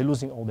 they're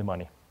losing all the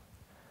money.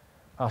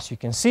 As you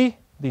can see,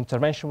 the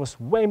intervention was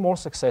way more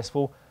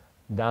successful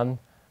than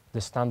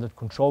the standard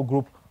control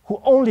group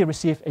who only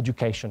received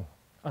education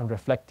and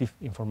reflective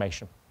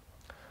information.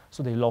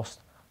 So they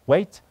lost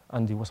weight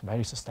and it was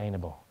very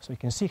sustainable. So you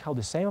can see how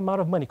the same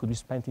amount of money could be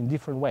spent in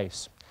different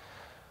ways.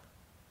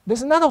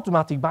 There's another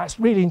automatic bias,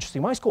 really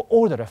interesting one. It's called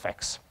order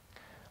effects.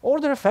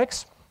 Order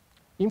effects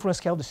influence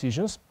health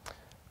decisions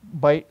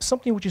by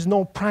something which is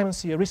known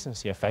primacy or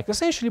recency effect.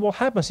 Essentially what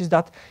happens is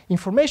that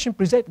information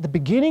presented at the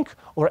beginning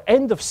or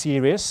end of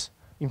series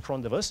in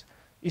front of us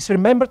is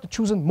remembered or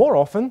chosen more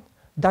often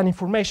than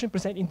information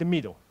presented in the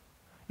middle.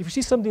 If you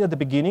see something at the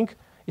beginning,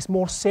 it's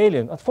more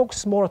salient and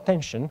focuses more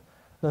attention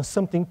than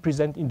something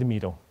presented in the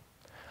middle.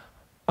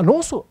 And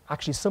also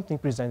actually something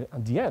presented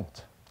at the end.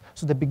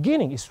 So the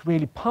beginning is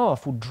really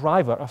powerful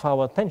driver of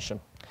our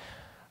attention.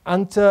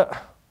 And there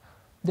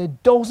are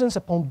dozens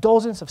upon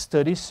dozens of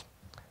studies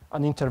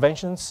and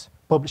interventions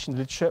published in the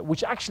literature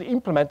which actually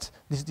implement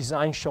this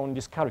design shown in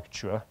this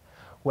caricature,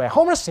 where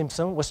Homer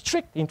Simpson was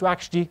tricked into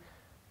actually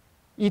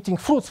eating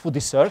fruits for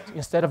dessert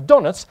instead of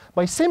donuts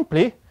by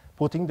simply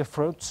putting the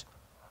fruits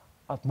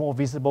at more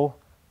visible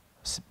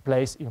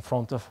place in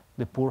front of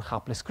the poor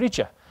hapless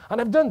creature.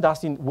 And I've done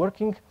that in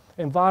working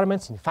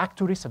environments, in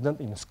factories, I've done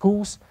it in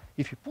schools.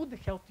 If you put the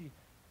healthy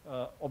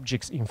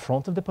objects in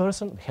front of the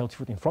person, the healthy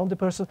food in front of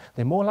the person,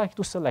 they're more likely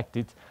to select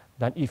it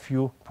than if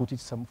you put it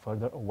some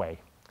further away.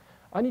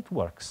 And it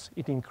works.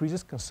 It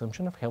increases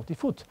consumption of healthy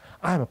food.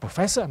 I'm a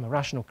professor, I'm a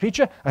rational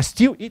creature, I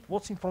still eat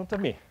what's in front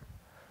of me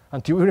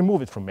until you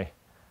remove it from me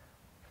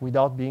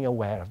without being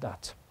aware of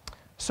that.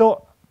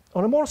 So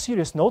on a more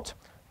serious note,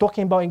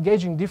 talking about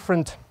engaging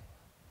different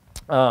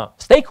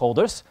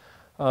stakeholders,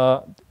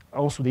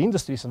 also the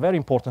industry is a very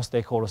important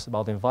stakeholders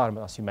about the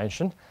environment, as you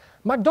mentioned.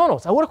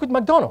 McDonald's, I work with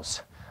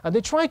McDonald's, and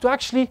they try to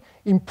actually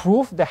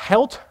improve the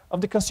health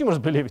of the consumers,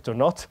 believe it or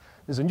not.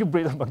 There's a new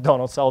breed of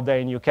McDonald's out there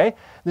in the UK.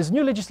 There's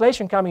new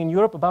legislation coming in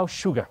Europe about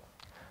sugar.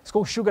 It's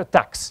called sugar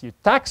tax. You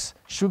tax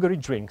sugary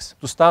drinks.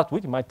 To start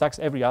with, you might tax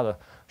every other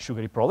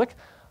sugary product.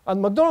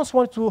 And McDonald's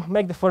wanted to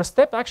make the first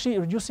step, actually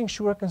reducing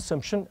sugar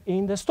consumption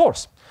in the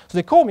stores. So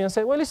they called me and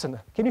said, well, listen,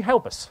 can you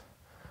help us?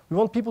 We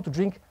want people to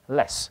drink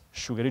less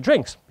sugary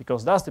drinks,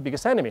 because that's the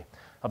biggest enemy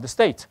of the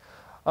state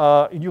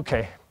in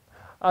UK.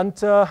 And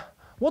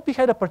what we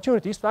had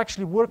opportunities to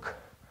actually work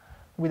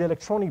with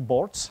electronic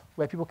boards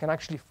where people can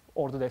actually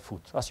order their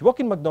food. As you walk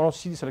in McDonald's,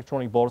 you see these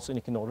electronic boards and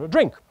you can order a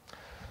drink.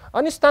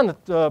 And the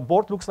standard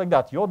board looks like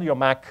that. You order your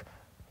Mac,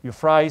 your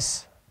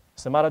fries,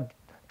 some other,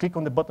 click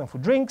on the button for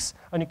drinks,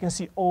 and you can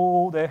see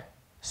all the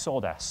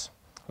sodas,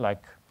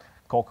 like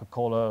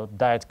Coca-Cola,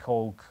 Diet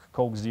Coke,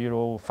 Coke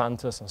Zero,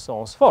 Fantas, and so on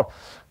and so forth.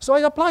 So I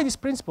apply this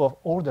principle of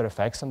order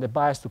effects and the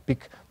bias to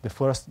pick the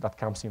first that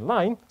comes in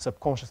line,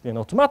 subconsciously and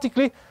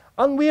automatically,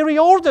 and we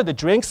reorder the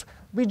drinks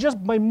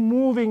just by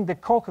moving the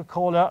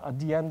Coca-Cola at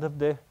the end of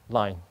the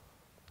line.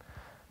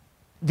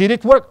 Did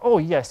it work? Oh,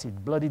 yes,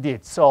 it bloody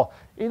did. So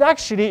it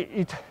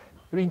actually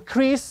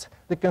increased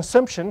the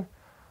consumption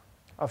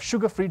of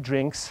sugar-free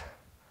drinks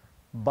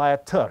by a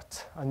third,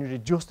 and you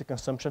reduce the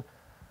consumption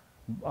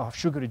of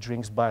sugary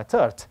drinks by a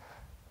third.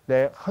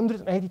 There are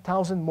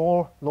 180,000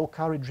 more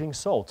low-calorie drinks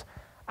sold.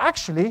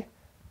 Actually,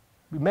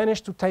 we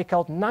managed to take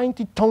out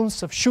 90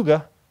 tons of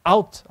sugar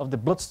out of the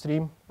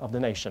bloodstream of the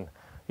nation.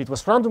 It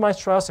was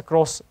randomized trials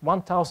across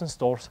 1,000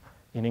 stores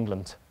in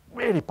England.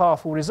 Really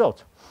powerful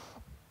result.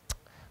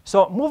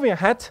 So moving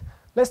ahead,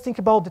 let's think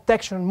about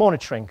detection and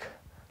monitoring.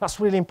 That's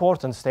a really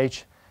important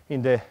stage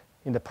in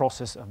the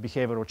process of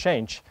behavioral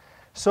change.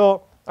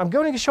 So I'm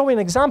going to show you an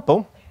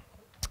example.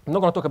 I'm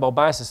not going to talk about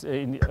biases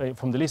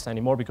from the list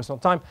anymore because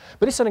of time,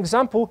 but it's an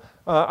example.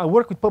 I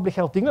work with Public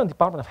Health England,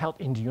 Department of Health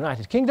in the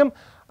United Kingdom,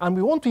 and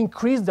we want to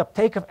increase the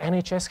uptake of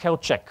NHS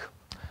health check.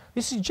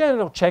 This is a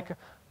general check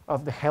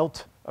of the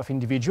health of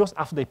individuals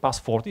after they pass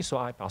 40, so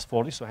I passed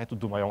 40, so I had to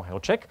do my own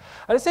health check.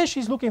 And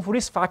essentially, she's looking for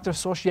risk factors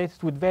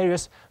associated with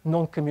various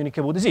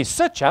non-communicable diseases,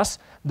 such as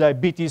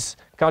diabetes,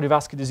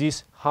 cardiovascular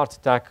disease, heart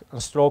attack,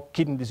 and stroke,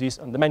 kidney disease,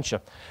 and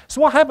dementia.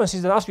 So what happens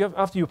is that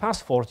after you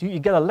pass 40, you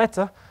get a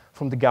letter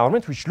from the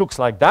government, which looks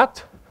like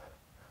that.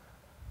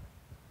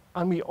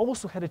 And we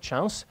also had a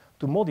chance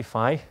to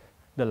modify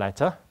the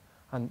letter,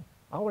 and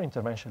our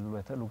intervention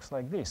letter looks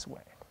like this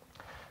way.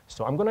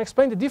 So I'm going to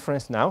explain the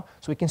difference now,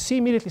 so we can see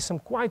immediately some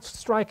quite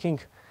striking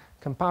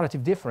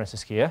comparative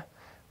differences here.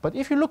 But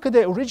if you look at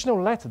the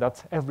original letter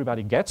that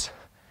everybody gets,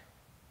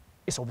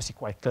 it's obviously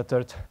quite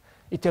cluttered.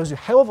 It tells you a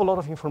hell of a lot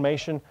of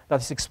information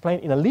that is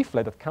explained in a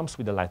leaflet that comes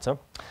with the letter.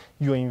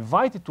 You are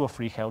invited to a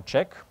free health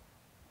check.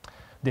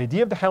 The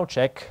idea of the health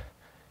check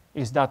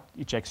is that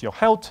it checks your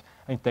health,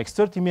 and it takes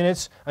 30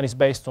 minutes, and it's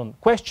based on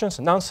questions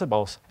and answers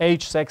about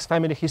age, sex,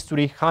 family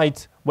history,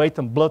 height, weight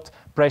and blood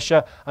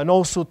pressure, and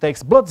also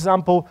takes blood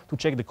sample to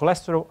check the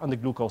cholesterol and the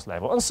glucose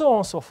level, and so on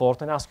and so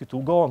forth, and ask you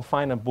to go and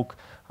find and book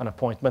an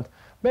appointment.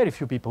 Very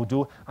few people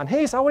do. And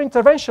here's our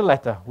intervention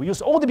letter. We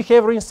use all the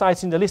behavioral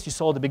insights in the list you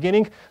saw at the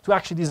beginning to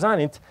actually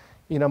design it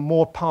in a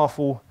more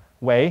powerful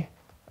way.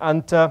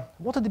 And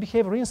what are the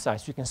behavioral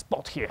insights you can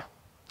spot here?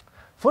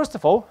 First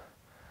of all,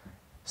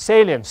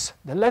 salience.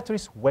 The letter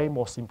is way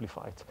more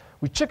simplified.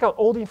 We check out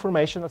all the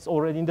information that's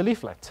already in the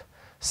leaflet.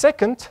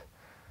 Second,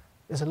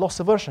 there's a loss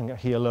aversion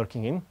here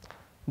lurking in.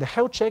 The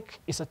health check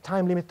is a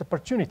time-limited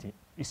opportunity.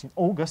 It's in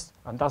August,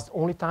 and that's the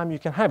only time you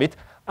can have it.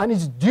 And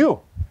it's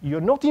due. You're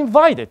not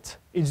invited.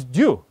 It's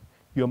due.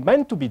 You're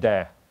meant to be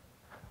there.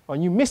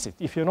 And you miss it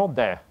if you're not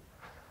there.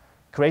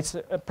 Creates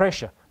a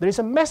pressure. There is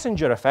a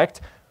messenger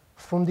effect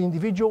from the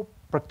individual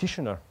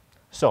practitioner.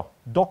 So,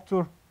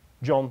 Dr.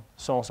 John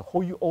so-and-so,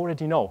 who you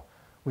already know.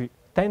 We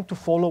tend to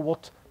follow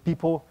what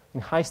people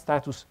in high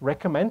status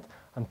recommend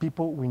and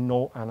people we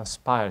know and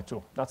aspire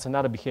to. That's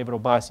another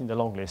behavioral bias in the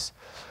long list.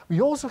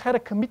 We also had a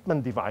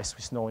commitment device,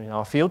 which is known in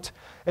our field.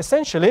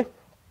 Essentially,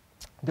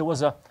 there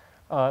was a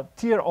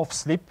tier of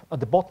slip at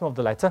the bottom of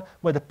the letter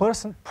where the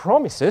person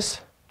promises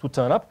to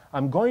turn up.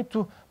 I'm going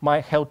to my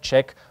health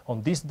check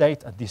on this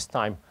date at this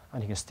time,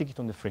 and you can stick it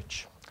on the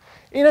fridge.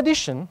 In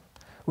addition,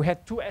 we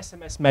had 2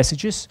 SMS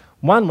messages.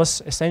 One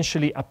was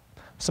essentially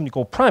something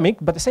called priming,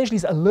 but essentially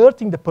is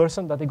alerting the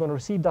person that they're going to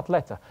receive that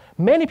letter.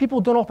 Many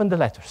people don't open the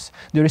letters.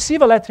 They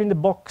receive a letter in the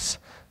box,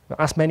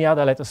 as many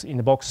other letters in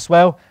the box as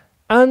well,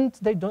 and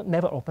they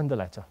never open the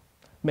letter.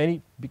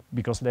 Many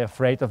because they're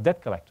afraid of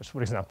debt collectors,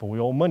 for example. We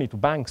owe money to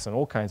banks and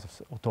all kinds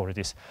of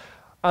authorities.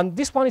 And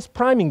this one is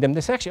priming them. They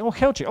say, actually, oh,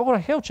 health check. Oh, a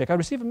health check. I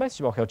received a message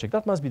about health check.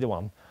 That must be the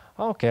one.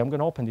 Okay, I'm going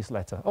to open this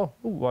letter. Oh,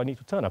 ooh, I need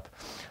to turn up.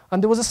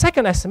 And there was a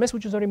second SMS,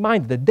 which was a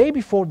reminder. The day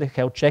before the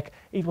health check,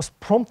 it was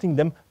prompting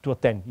them to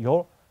attend.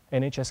 Your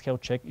NHS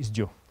health check is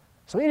due.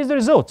 So here is the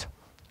result.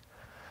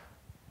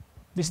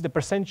 This is the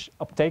percentage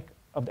uptake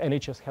of the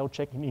NHS health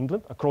check in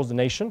England across the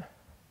nation.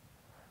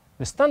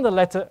 The standard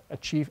letter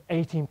achieved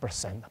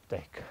 18%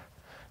 uptake.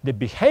 The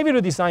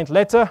behavioral designed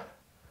letter,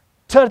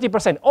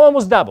 30%,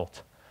 almost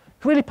doubled.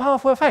 Really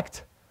powerful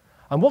effect.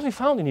 And what we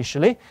found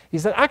initially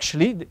is that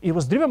actually it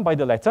was driven by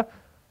the letter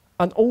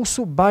and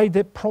also by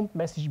the prompt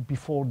message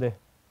before the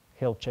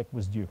health check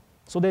was due.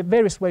 So there are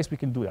various ways we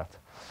can do that.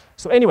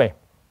 So anyway,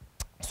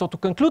 so to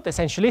conclude,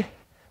 essentially,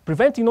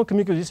 preventing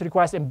non-communicable disease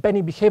requires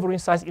embedding behavioral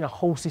insights in a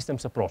whole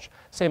systems approach,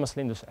 same as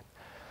Linda said.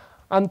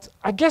 And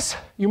I guess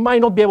you might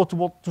not be able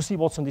to see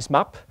what's on this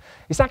map.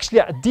 It's actually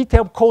a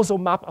detailed causal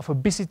map of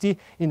obesity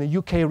in the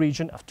UK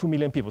region of 2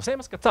 million people,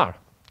 same as Qatar.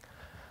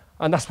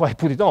 And that's why I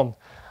put it on.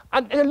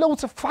 And there are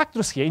loads of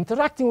factors here,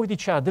 interacting with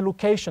each other, the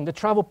location, the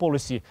travel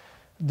policy,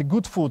 the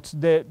good food,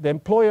 the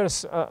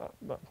employer's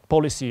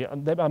policy,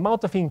 and the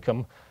amount of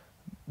income,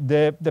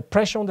 the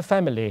pressure on the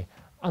family,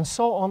 and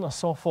so on and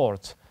so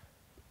forth.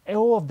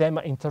 All of them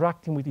are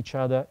interacting with each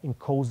other in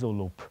causal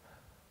loop.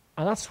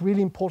 And that's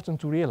really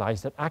important to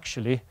realize that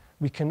actually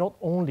we cannot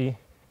only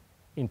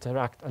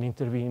interact and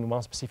intervene in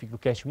one specific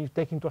location. We need to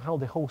take into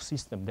account the whole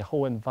system, the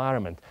whole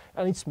environment,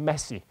 and it's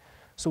messy.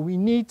 So we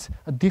need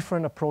a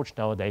different approach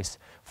nowadays.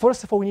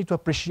 First of all, we need to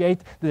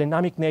appreciate the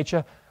dynamic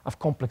nature of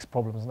complex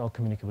problems in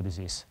non-communicable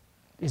disease.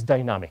 It's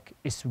dynamic,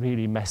 it's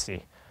really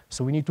messy.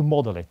 So we need to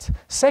model it.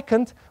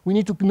 Second, we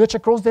need to nurture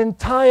across the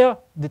entire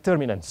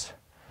determinants.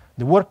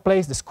 The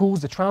workplace, the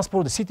schools, the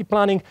transport, the city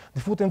planning, the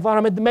food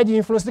environment, the media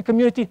influence, the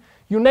community,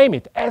 you name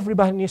it.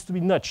 Everybody needs to be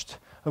nudged,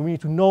 and we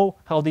need to know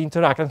how they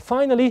interact. And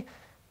finally,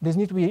 there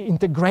needs to be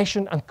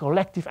integration and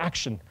collective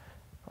action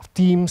of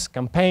teams,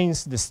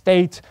 campaigns, the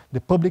state, the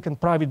public and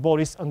private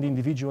bodies, and the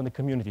individual and the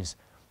communities.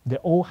 They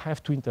all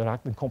have to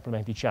interact and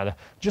complement each other.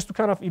 Just to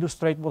kind of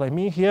illustrate what I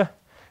mean here,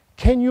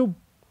 can you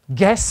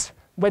guess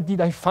where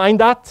did I find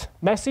that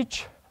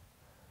message?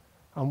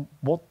 And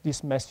what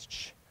this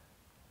message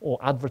or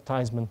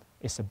advertisement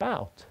is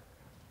about?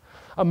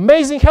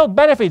 Amazing health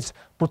benefits.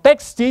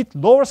 Protects teeth,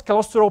 lowers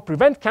cholesterol,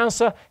 prevents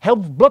cancer,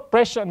 helps blood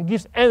pressure, and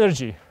gives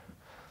energy.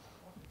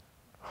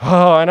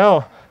 Oh, I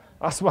know.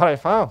 That's what I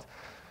found.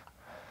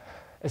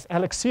 It's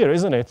elixir,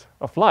 isn't it,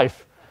 of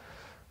life?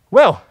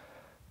 Well,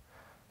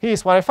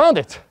 Here's where I found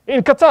it,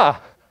 in Qatar.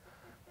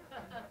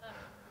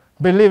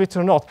 Believe it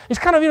or not. It's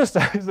kind of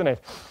interesting, isn't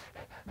it?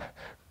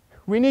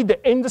 We need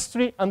the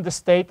industry and the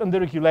state and the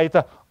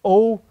regulator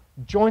all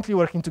jointly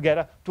working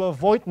together to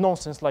avoid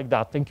nonsense like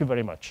that. Thank you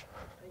very much.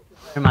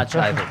 Thank you very much,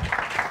 Ivan.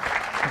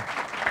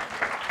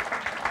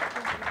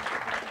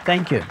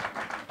 Thank you.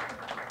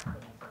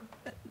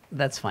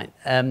 That's fine.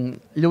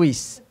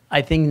 Luis,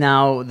 I think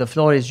now the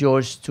floor is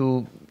yours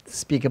to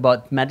speak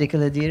about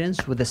medical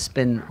adherence with a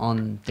spin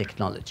on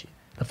technology.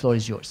 The floor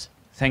is yours.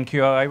 Thank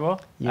you, Ivo.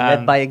 You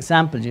led by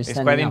example. You're it's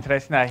standing quite up.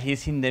 interesting that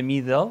he's in the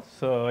middle,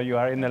 so you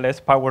are in a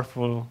less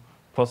powerful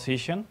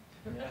position.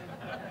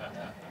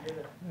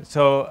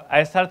 So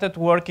I started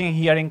working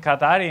here in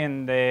Qatar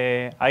in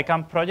the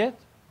ICANN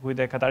project with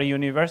the Qatar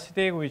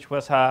University, which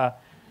was a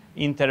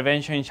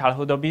intervention in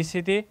childhood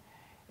obesity.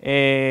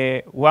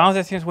 One of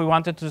the things we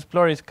wanted to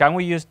explore is, can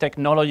we use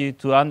technology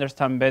to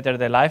understand better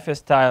the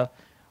lifestyle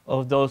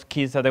of those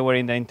kids that they were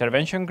in the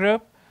intervention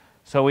group?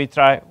 So we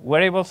try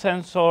wearable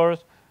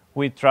sensors,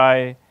 we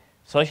try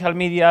social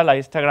media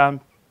like Instagram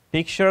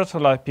pictures so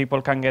like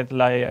people can get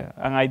like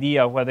an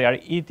idea of what they are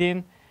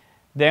eating.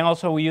 Then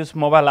also we use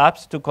mobile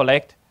apps to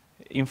collect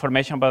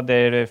information about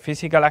their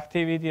physical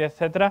activity,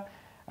 etc.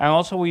 And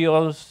also we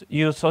also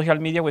use social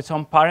media with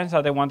some parents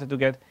that they wanted to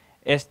get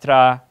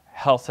extra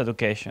health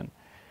education.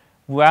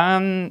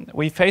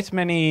 We faced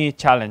many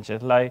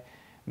challenges, like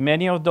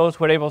many of those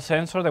wearable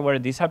sensors that were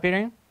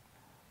disappearing,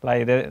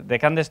 like they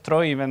can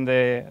destroy even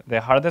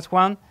the hardest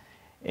one.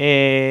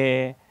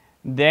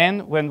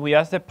 Then when we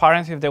asked the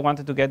parents if they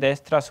wanted to get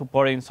extra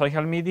support in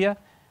social media,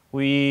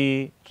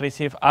 we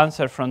received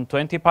answers from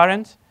 20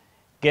 parents.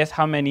 Guess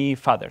how many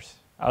fathers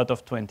out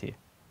of 20?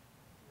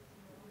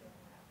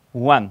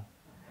 1.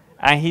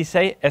 And he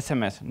said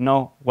SMS,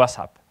 no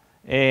WhatsApp.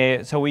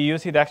 So we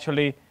use it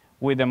actually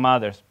with the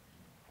mothers.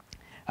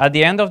 At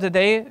the end of the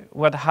day,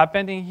 what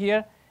happened in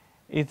here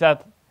is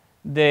that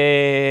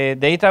the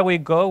data we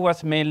got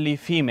was mainly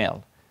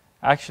female.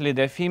 Actually,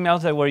 the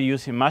females that were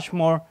using much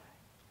more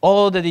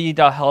all the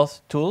digital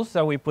health tools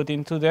that we put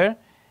into there.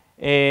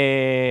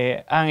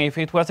 And if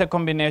it was a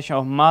combination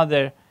of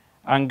mother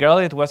and girl,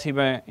 it was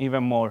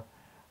even more.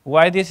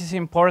 Why this is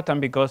important?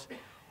 Because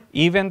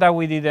even though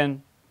we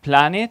didn't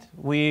plan it,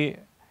 we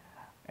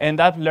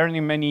end up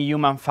learning many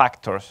human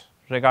factors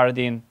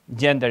regarding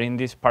gender in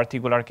this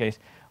particular case.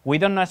 We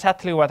don't know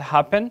exactly what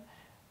happened,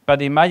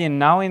 but imagine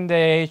now in the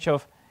age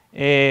of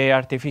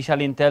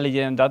artificial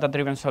intelligence,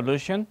 data-driven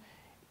solution,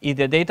 if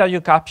the data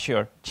you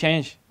capture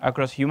change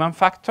across human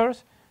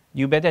factors,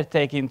 you better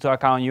take into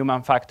account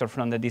human factor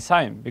from the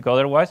design, because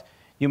otherwise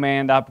you may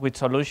end up with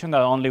solution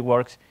that only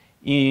works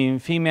in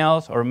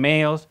females or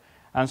males.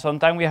 And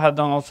sometimes we have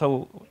done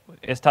also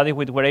a study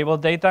with wearable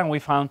data, and we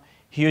found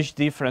huge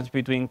difference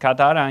between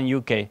Qatar and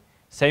UK.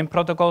 Same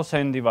protocol,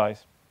 same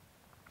device.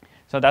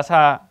 So that's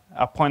a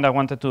point I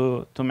wanted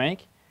to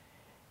make.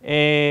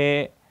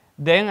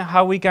 Then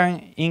how we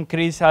can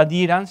increase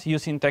adherence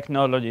using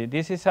technology.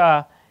 This is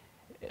a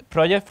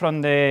project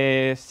from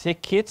the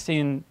sick kids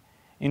in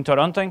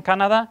Toronto in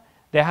Canada.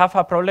 They have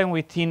a problem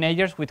with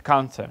teenagers with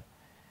cancer.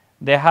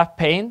 They have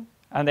pain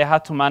and they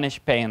have to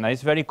manage pain.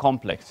 It's very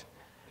complex.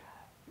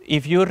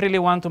 If you really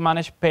want to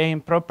manage pain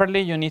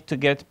properly, you need to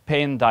get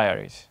pain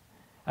diaries.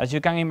 As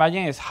you can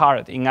imagine, it's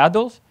hard. In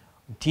adults,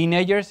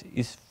 teenagers,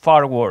 it's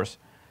far worse.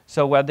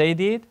 So what they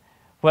did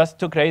was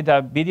to create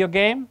a video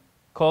game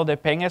called the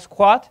Pain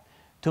Squad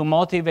to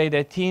motivate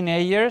the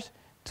teenagers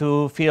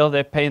to fill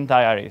the pain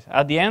diaries.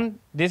 At the end,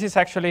 this is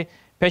actually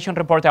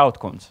patient-reported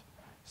outcomes.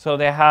 So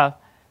they have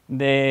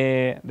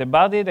the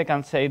body, they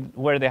can say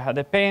where they had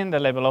the pain, the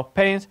level of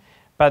pains,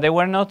 but they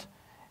were not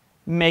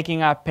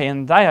making a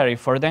pain diary.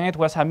 For them, it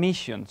was a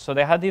mission. So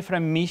they had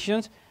different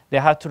missions. They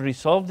had to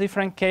resolve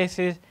different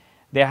cases.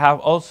 They have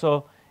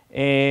also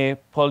a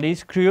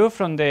police crew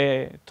from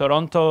the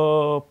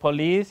Toronto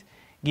police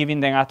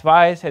giving them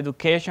advice,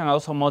 education,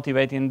 also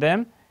motivating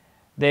them.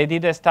 They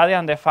did a study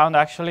and they found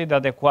actually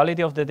that the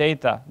quality of the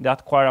data they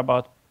acquired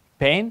about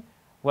pain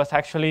was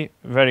actually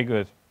very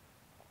good.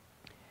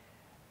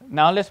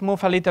 Now let's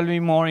move a little bit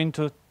more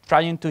into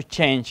trying to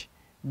change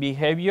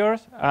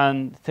behaviors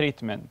and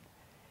treatment.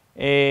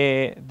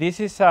 This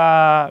is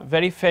a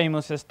very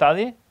famous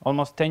study,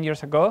 almost 10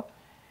 years ago.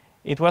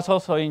 It was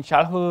also in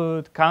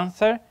childhood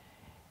cancer.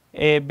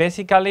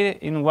 Basically,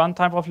 in one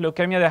type of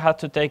leukemia, they had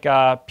to take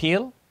a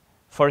pill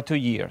for 2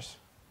 years.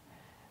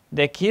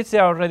 The kids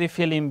are already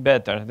feeling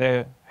better.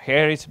 The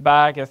hair is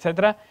back,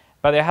 etc.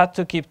 But they had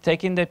to keep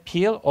taking the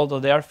pill, although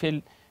they are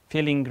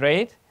feeling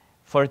great,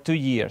 for 2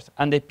 years.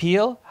 And the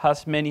pill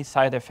has many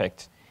side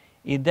effects.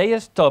 If they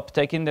stop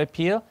taking the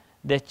pill,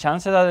 the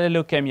chances that the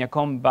leukemia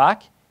come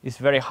back is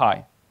very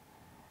high.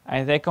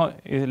 And if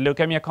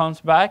leukemia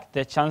comes back,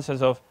 the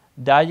chances of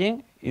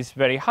dying is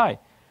very high.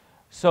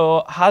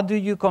 So how do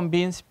you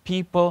convince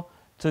people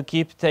to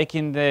keep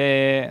taking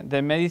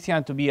the medicine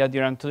and to be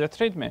adherent to the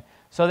treatment?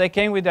 So they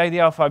came with the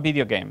idea of a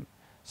video game.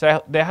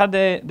 So they had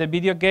the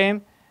video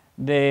game,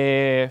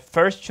 the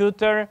first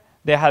shooter,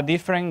 they had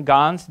different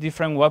guns,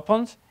 different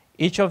weapons.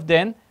 Each of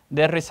them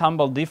they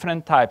resemble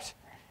different types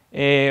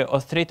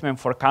of treatment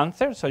for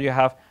cancer. So you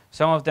have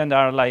some of them that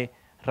are like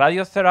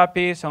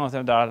radiotherapy, some of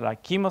them that are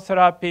like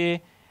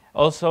chemotherapy.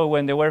 Also,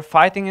 when they were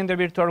fighting in the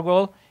virtual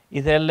world,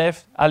 if they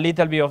left a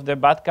little bit of the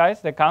bad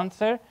guys, the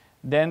cancer,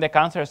 then the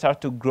cancer starts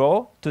to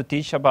grow, to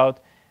teach about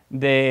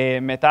the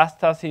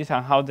metastasis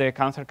and how the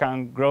cancer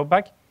can grow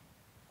back.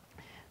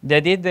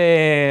 They did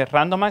the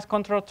randomized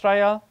control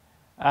trial,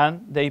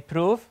 and they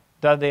proved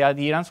that the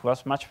adherence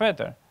was much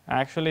better.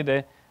 Actually,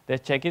 they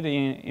checked it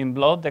in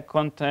blood, the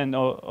content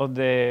of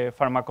the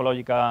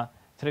pharmacological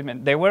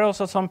treatment. There were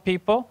also some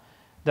people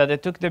that they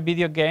took the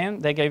video game,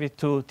 they gave it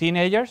to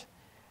teenagers,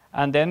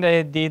 and then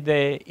they did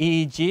the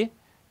EEG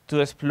to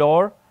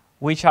explore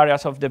which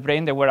areas of the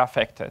brain they were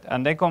affected.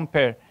 And they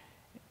compare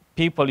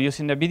people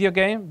using the video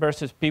game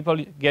versus people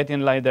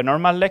getting like the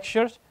normal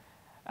lectures.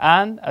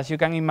 And as you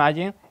can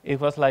imagine,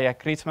 it was like a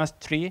Christmas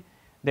tree,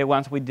 the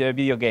ones with the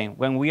video game.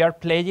 When we are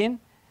playing,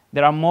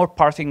 there are more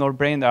parts in our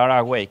brain that are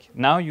awake.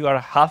 Now you are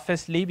half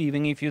asleep,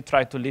 even if you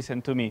try to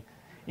listen to me.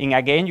 In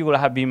a game, you will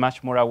have been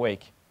much more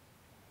awake.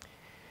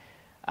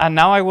 And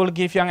now I will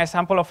give you an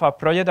example of a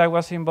project I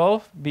was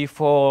involved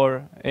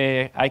before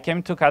I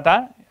came to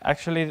Qatar.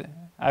 Actually,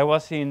 I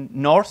was in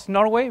North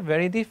Norway,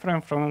 very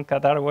different from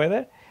Qatar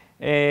weather.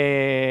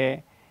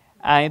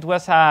 And it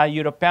was a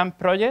European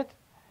project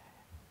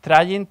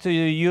trying to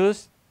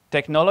use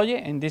technology,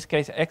 in this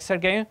case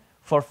exergame,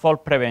 for fall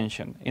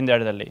prevention in the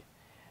elderly.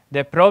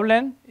 The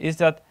problem is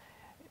that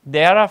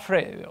they are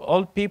afraid,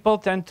 old people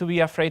tend to be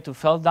afraid to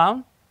fall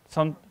down,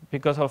 some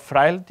because of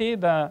frailty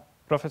that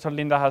Professor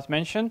Linda has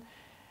mentioned.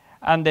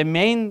 And the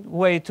main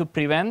way to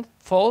prevent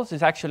falls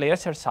is actually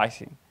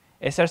exercising.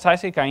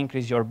 Exercising can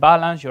increase your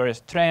balance, your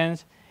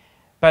strength,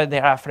 but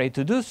they are afraid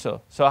to do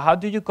so. So how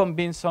do you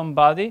convince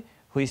somebody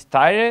who is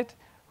tired,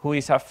 who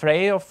is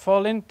afraid of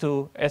falling,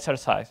 to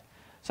exercise?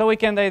 So we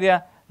came to the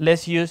idea,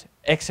 let's use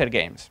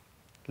exergames.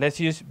 Let's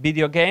use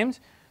video games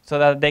so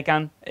that they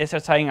can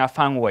exercise in a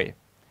fun way.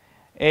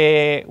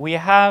 We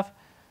had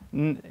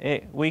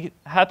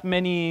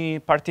many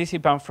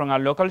participants from a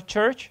local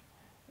church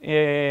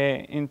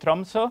in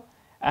Tromsø,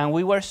 and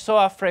we were so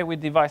afraid with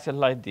devices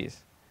like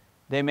this.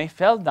 They may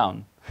fall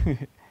down,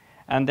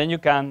 and then you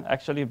can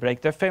actually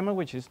break the femur,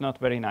 which is not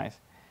very nice.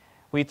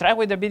 We tried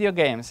with the video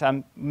games,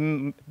 and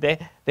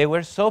they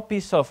were so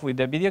pissed off with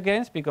the video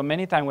games because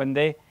many times when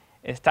they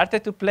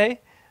started to play,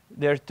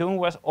 their turn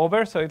was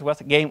over, so it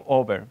was game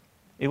over.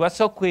 It was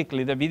so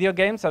quickly, the video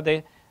games, that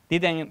they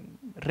didn't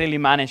really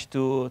manage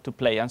to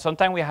play. And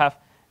sometimes we have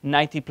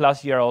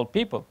 90-plus-year-old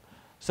people.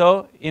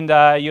 So in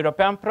the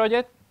European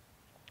project,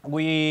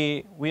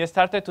 we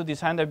started to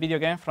design the video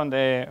game from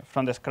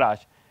the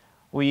scratch.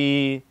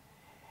 We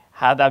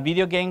had a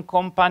video game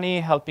company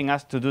helping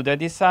us to do the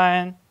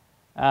design.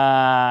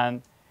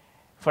 And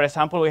for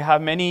example, we have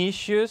many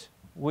issues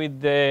with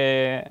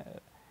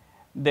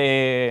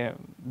they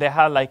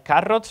have like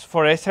carrots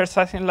for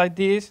exercising like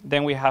this.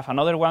 Then we have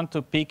another one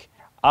to pick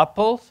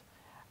apples.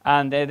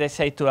 And they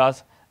say to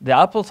us, the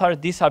apples are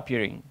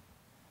disappearing.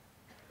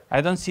 I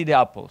don't see the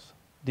apples.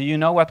 Do you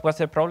know what was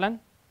the problem?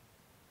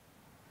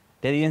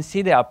 They didn't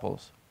see the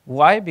apples.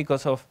 Why?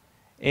 Because of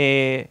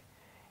a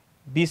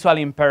visual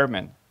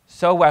impairment.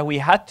 So what we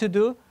had to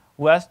do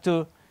was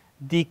to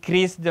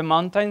decrease the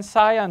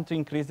mountainside and to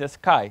increase the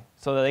sky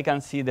so that they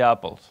can see the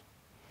apples.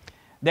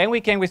 Then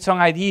we came with some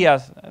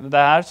ideas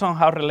that are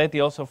somehow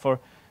related also for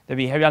the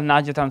behavioral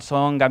nudges and so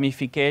on,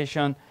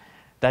 gamification,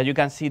 that you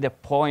can see the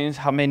points,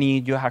 how many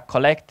you have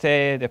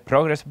collected, the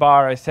progress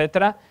bar,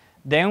 etc.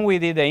 Then we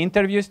did the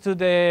interviews to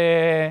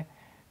the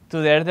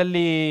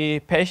elderly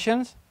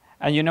patients,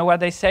 and you know what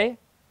they say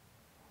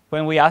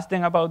when we ask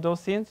them about those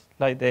things,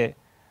 like the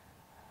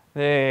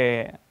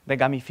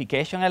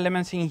gamification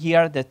elements in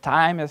here, the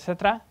time,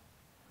 etc.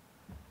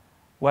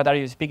 What are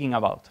you speaking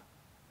about?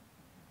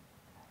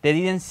 They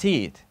didn't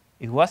see it.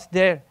 It was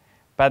there,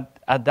 but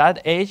at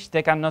that age,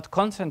 they cannot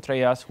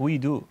concentrate as we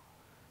do.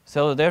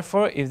 So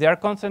therefore, if they are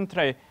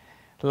concentrated,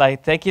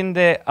 like taking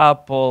the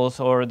apples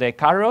or the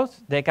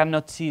carrots, they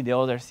cannot see the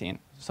other thing.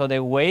 So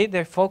the way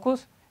they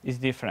focus is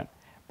different.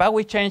 But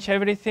we changed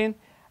everything,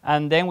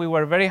 and then we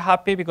were very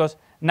happy because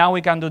now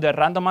we can do the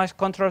randomized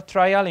control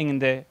trial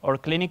in our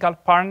clinical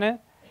partner,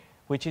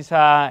 which is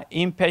an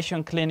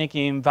inpatient clinic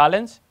in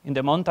Valence, in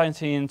the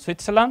mountains in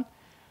Switzerland.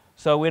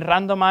 So we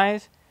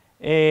randomized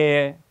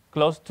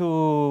close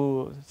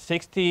to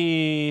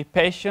 60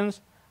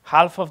 patients,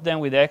 half of them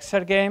with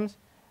exergames,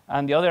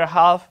 and the other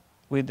half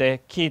with the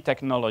key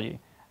technology,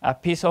 a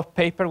piece of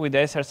paper with the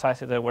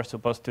exercises they were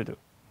supposed to do.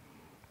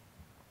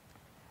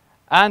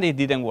 And it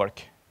didn't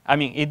work. I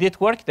mean, it did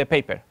work, the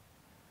paper,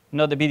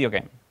 not the video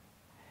game.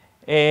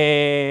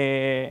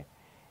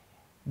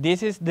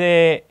 This is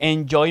the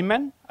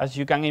enjoyment, as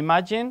you can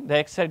imagine. The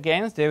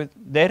exergames,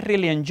 they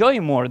really enjoy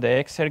more the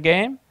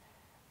exergame,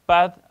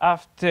 but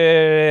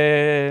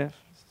after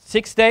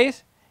 6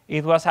 days,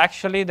 it was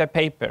actually the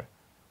paper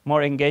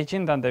more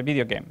engaging than the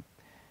video game.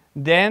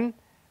 Then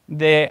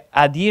the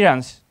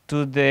adherence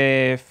to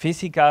the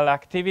physical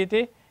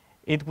activity,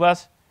 it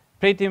was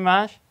pretty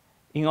much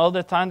in all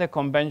the time the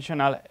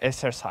conventional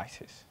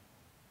exercises.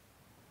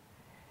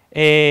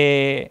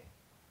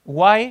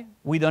 Why?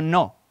 We don't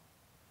know.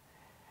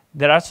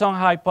 There are some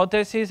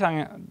hypotheses,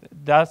 and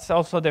that's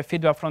also the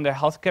feedback from the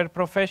healthcare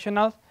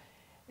professionals.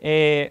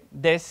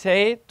 They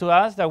say to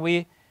us that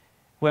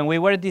when we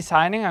were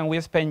designing, and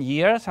we spent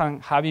years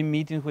and having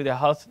meetings with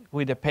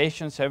the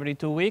patients every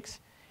 2 weeks,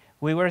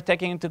 we were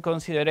taking into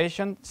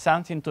consideration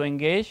something to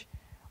engage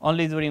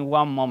only during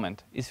one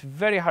moment. It's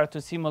very hard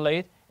to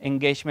simulate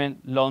engagement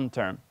long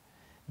term.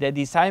 The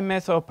design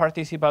method,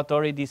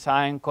 participatory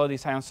design,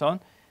 co-design, and so on,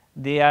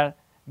 they are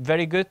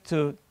very good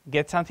to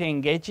get something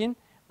engaging,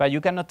 but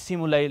you cannot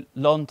simulate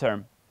long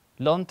term.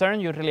 Long term,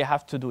 you really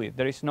have to do it.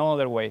 There is no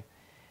other way.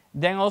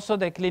 Then also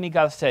the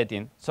clinical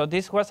setting. So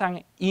this was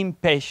an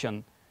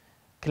inpatient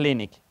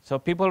clinic. So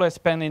people were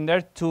spending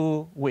there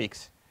 2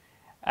 weeks.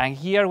 And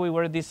here we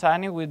were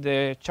designing with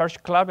the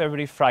church club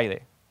every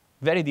Friday.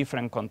 Very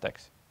different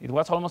context. It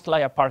was almost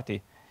like a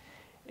party.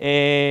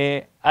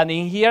 And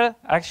in here,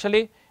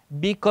 actually,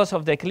 because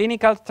of the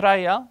clinical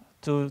trial,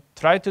 to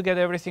try to get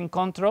everything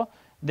controlled,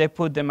 they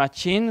put the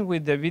machine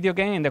with the video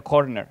game in the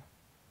corner.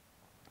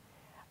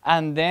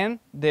 And then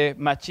the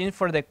machine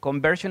for the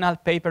conventional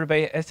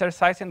paper-based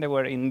exercising, they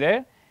were in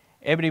there.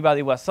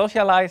 Everybody was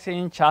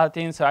socializing,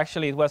 chatting, so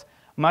actually it was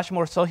much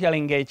more social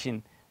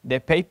engaging, the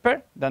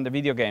paper than the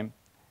video game.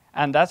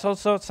 And that's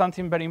also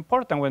something very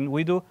important when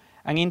we do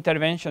an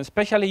intervention,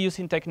 especially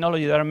using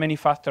technology. There are many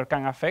factors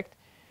can affect.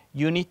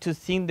 You need to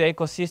think the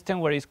ecosystem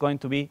where it's going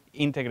to be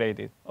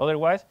integrated.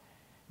 Otherwise,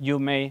 you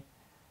may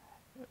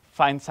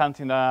find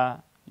something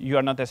that you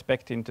are not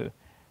expecting to.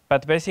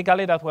 But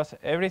basically, that was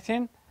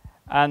everything.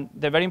 And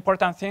the very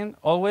important thing,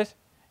 always,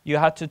 you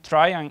have to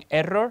try and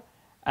error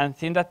and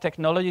think that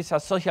technology is a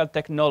social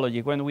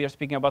technology when we are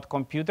speaking about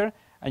computer,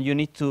 and you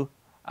need to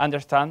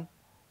understand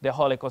the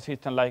whole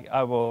ecosystem like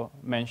Abo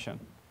mentioned,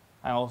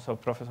 and also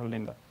Professor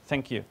Linda.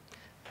 Thank you.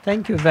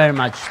 Thank you very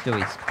much,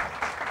 Luis.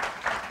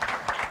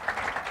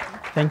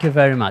 Thank you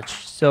very much.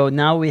 So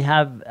now we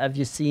have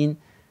you seen,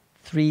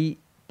 3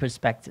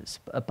 perspectives: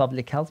 a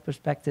public health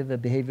perspective, a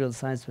behavioral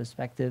science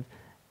perspective,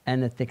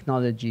 and a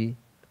technology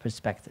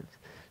perspective.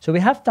 So we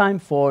have time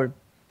for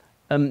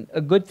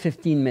a good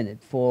 15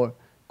 minutes for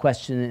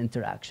question and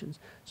interactions.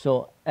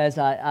 So as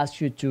I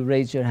ask you to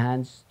raise your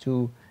hands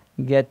to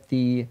get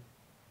the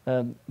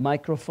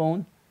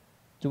microphone,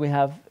 do we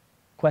have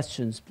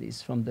questions,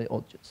 please, from the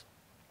audience?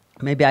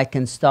 Maybe I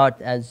can start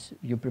as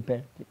you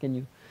prepare. Can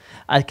you?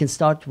 I can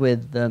start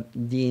with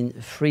Dean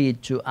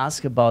Fried to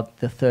ask about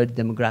the third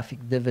demographic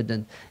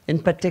dividend, in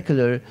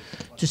particular,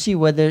 to see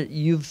whether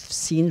you've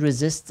seen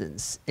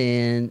resistance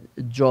in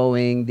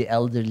drawing the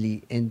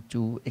elderly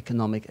into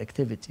economic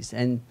activities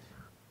and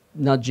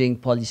nudging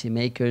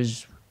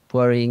policymakers,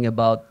 worrying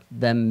about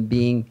them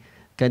being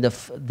kind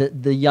of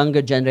the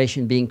younger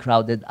generation being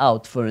crowded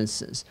out, for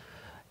instance.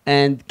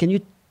 And can you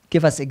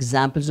give us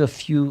examples of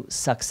few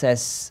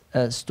success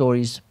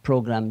stories,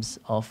 programs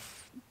of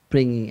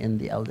bringing in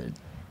the elderly?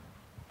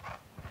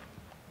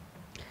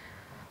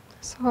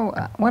 So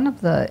one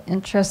of the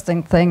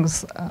interesting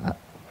things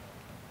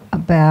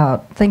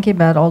about thinking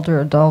about older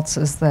adults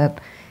is that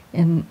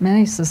in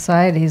many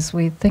societies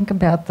we think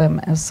about them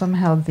as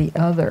somehow the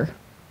other.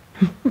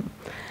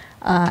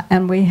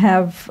 And we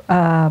have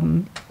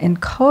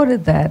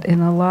encoded that in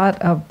a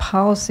lot of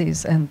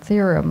policies and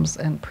theorems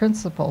and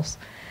principles,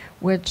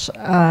 which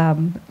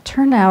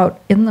turn out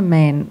in the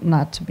main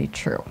not to be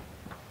true.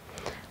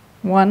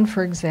 One,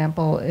 for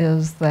example,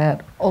 is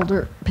that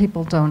older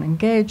people don't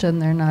engage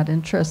and they're not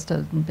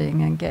interested in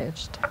being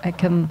engaged. I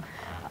can,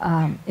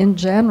 in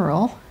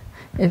general,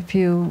 if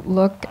you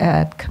look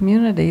at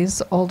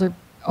communities, older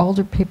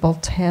people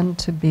tend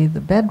to be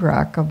the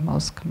bedrock of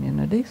most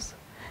communities.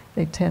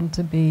 They tend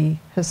to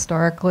be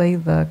historically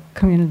the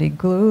community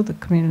glue, the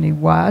community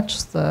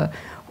watch, the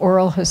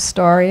oral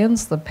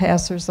historians, the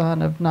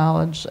passers-on of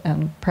knowledge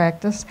and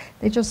practice.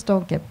 They just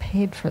don't get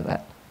paid for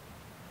that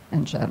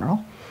in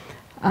general.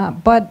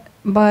 But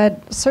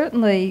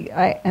certainly,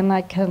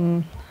 I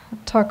can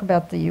talk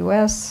about the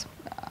U.S.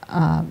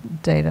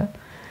 Data.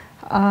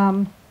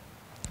 One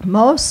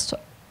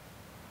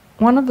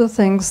of the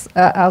things,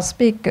 I'll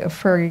speak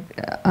from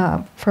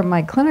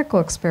my clinical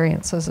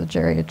experience as a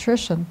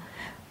geriatrician,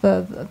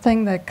 the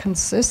thing that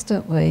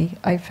consistently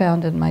I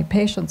found in my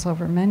patients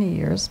over many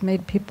years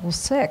made people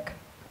sick,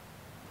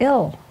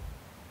 ill,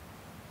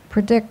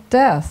 predict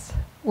death,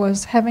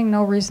 was having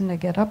no reason to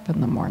get up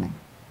in the morning.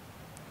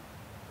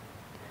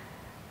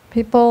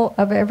 People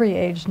of every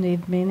age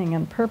need meaning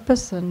and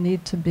purpose and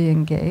need to be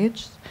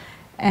engaged.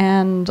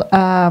 And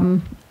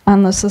on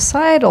the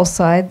societal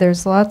side,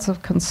 there's lots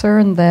of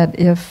concern that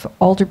if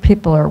older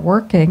people are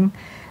working,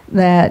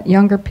 that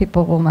younger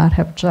people will not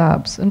have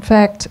jobs. In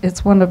fact,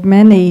 it's one of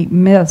many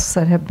myths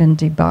that have been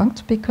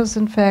debunked, because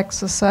in fact,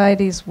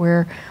 societies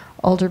where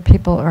older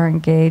people are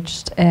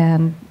engaged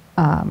and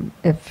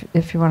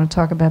if you want to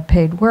talk about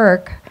paid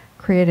work,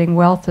 creating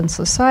wealth in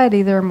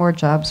society, there are more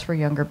jobs for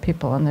younger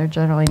people, and they're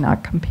generally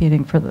not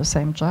competing for the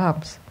same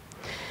jobs.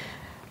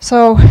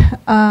 So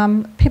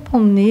people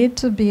need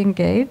to be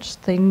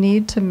engaged, they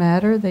need to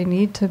matter, they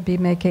need to be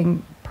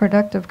making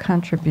productive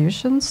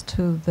contributions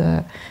to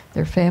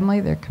their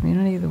family, their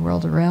community, the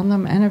world around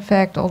them. And in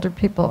fact, older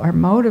people are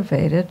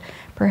motivated,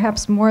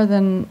 perhaps more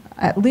than,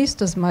 at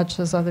least as much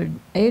as other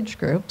age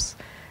groups,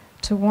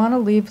 to want to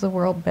leave the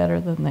world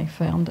better than they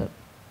found it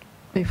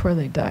before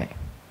they die.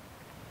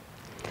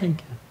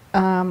 Thank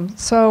you.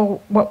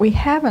 So what we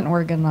haven't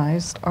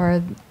organized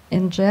are,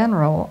 in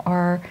general,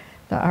 are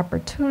the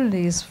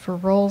opportunities for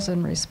roles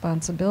and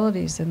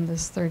responsibilities in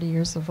this 30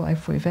 years of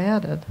life we've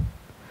added.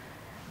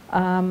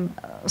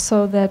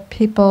 So that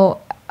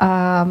people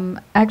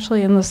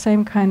actually in the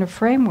same kind of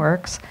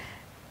frameworks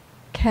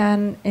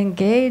can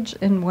engage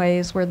in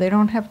ways where they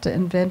don't have to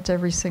invent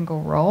every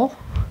single role,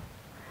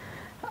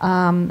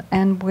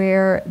 and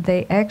where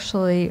they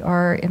actually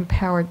are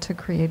empowered to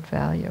create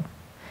value.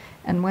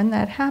 And when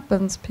that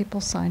happens, people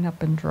sign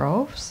up in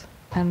droves,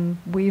 and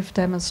we've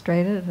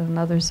demonstrated and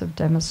others have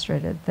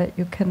demonstrated that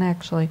you can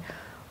actually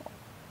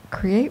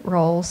create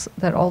roles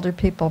that older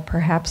people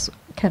perhaps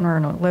can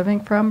earn a living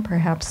from,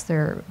 perhaps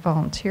they're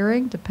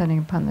volunteering, depending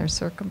upon their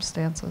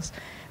circumstances,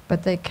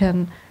 but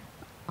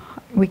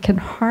we can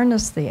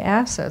harness the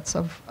assets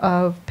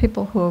of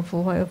people who have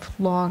lived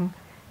long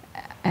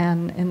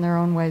and in their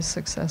own ways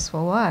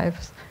successful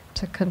lives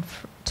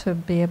to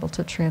be able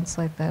to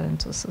translate that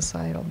into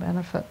societal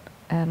benefit.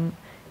 And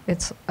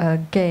it's a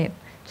gain.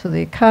 To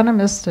the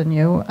economist in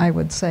you, I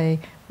would say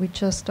we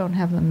just don't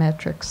have the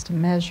metrics to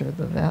measure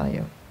the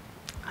value.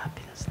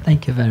 Happiness.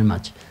 Thank you very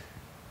much.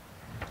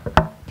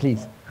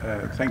 Please.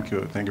 Thank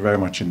you. Thank you very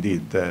much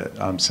indeed.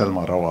 I'm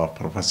Selma Rawa,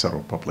 Professor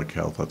of Public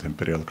Health at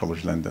Imperial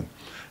College London.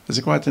 It's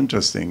quite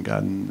interesting,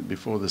 and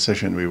before the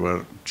session we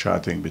were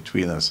chatting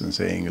between us and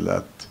saying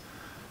that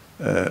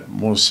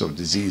most of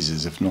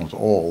diseases, if not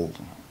all,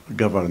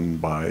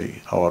 governed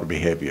by our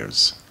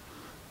behaviors,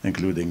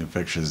 including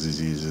infectious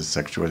diseases,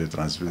 sexually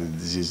transmitted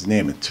disease,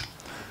 name it.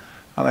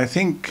 And I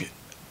think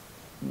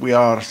we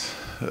are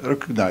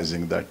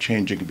recognizing that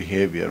changing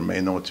behavior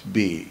may not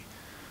be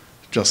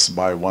just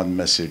by one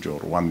message or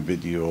one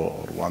video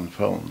or one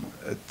phone.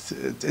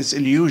 It's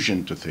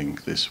illusion to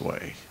think this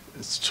way.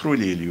 It's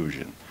truly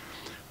illusion.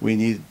 We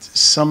need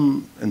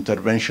some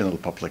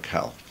interventional public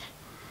health.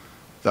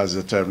 That's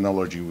the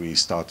terminology we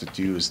started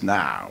to use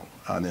now.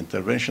 And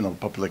interventional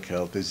public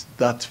health is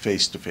that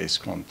face-to-face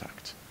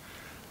contact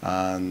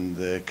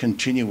and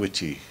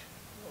continuity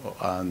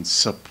and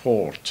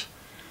support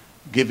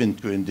given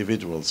to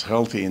individuals,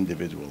 healthy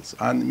individuals,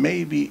 and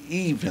maybe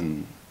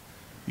even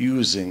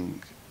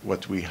using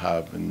what we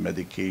have in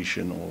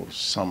medication or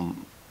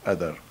some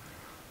other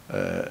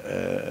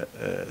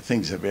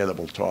things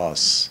available to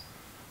us,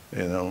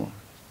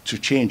 to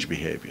change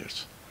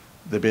behaviors.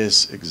 The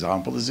best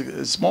example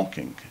is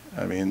smoking.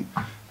 I mean,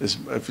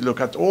 if you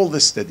look at all the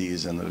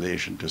studies in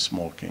relation to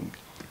smoking,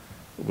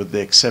 with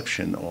the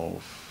exception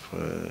of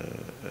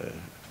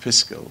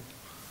fiscal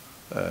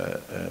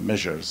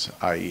measures,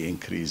 i.e.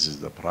 increases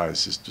the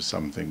prices to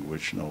something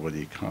which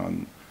nobody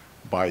can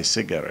buy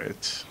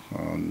cigarette,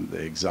 and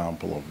the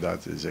example of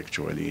that is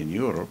actually in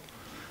Europe.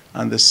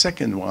 And the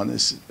second one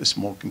is a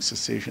smoking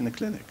cessation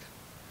clinic,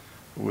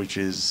 which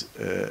is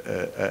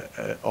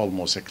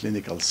almost a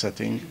clinical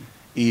setting,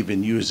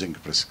 even using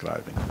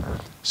prescribing.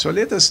 So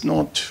let us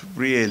not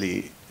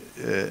really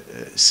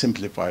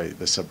simplify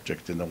the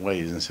subject in a way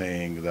in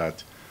saying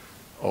that,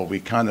 oh, we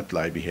can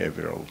apply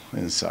behavioral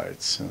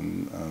insights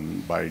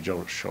and by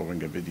just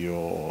showing a video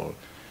or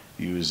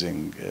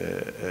using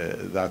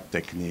that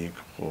technique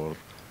or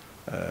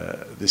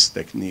this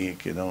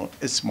technique,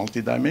 it's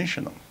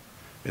multidimensional.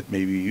 It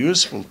may be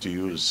useful to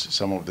use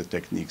some of the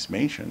techniques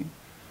mentioned,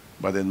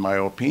 but in my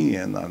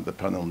opinion, and the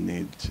panel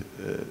need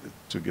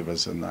to give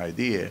us an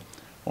idea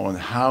on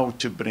how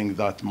to bring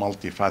that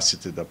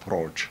multifaceted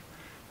approach,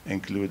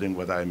 including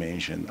what I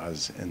mentioned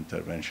as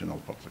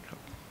interventional public health.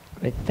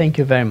 Great. Thank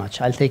you very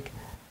much. I'll take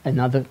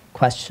another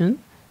question.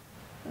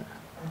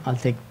 I'll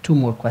take two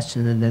more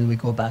questions and then we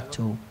go back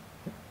to...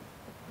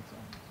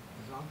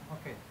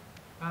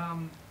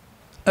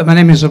 My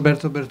name is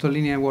Roberto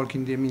Bertolini. I work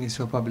in the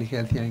Ministry of Public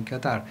Health here in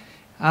Qatar.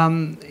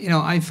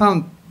 I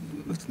found,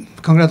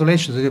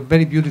 congratulations, a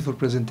very beautiful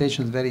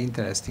presentation, very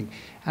interesting.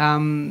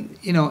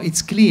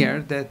 It's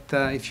clear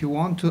that if you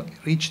want to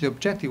reach the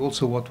objective,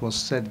 also what was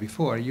said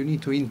before, you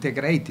need to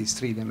integrate these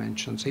three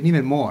dimensions and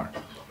even more.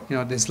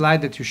 The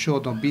slide that you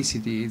showed on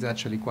obesity is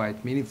actually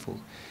quite meaningful.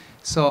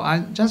 So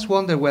I just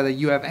wonder whether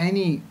you have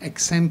any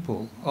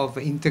example of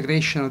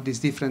integration of these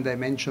different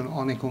dimensions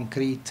on a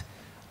concrete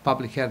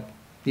public health,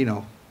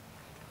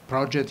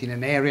 project in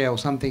an area or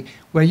something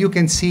where you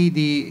can see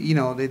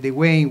the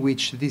way in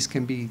which this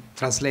can be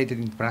translated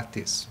in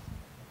practice.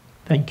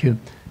 Thank you.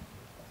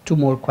 Two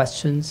more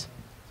questions.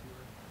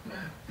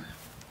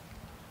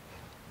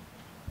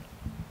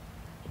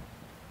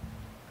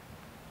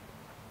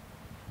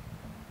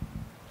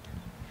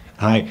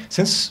 Hi.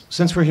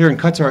 Since we're here in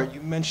Qatar, you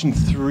mentioned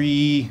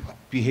 3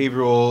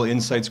 behavioral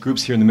insights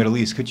groups here in the Middle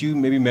East. Could you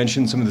maybe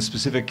mention some of the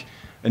specific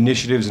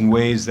initiatives and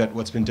ways that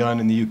what's been done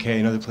in the UK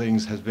and other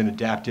places has been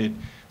adapted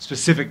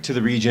specific to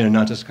the region and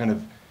not just kind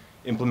of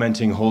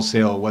implementing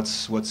wholesale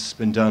what's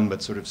been done,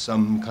 but sort of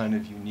some kind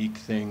of unique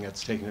thing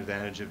that's taken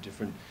advantage of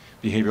different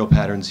behavioral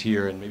patterns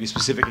here, and maybe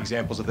specific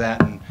examples of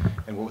that and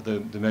what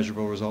the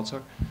measurable results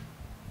are?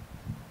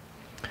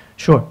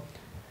 Sure.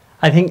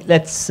 I think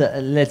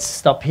let's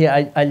stop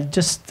here. I'll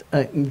just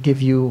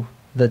give you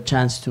the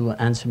chance to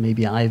answer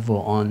maybe Ivo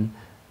on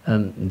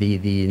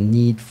the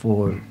need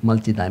for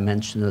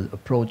multidimensional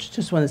approach.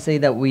 Just want to say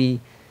that we,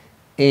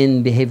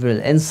 in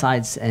behavioral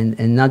insights and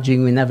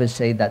nudging, we never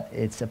say that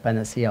it's a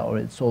panacea or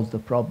it solves the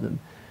problem.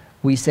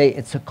 We say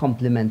it's a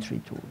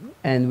complementary tool.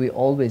 And we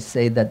always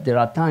say that there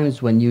are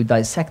times when you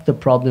dissect the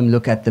problem,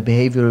 look at the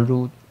behavioral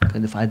root,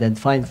 kind of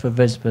identify it from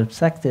various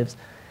perspectives,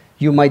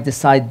 you might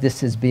decide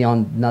this is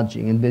beyond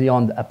nudging and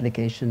beyond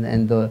application,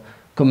 and the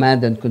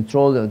command and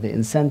control or the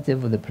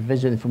incentive or the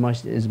provision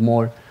information is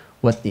more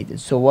what needed.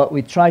 So what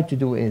we try to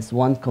do is,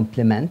 one,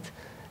 complement,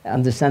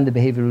 understand the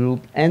behavioral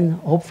loop, and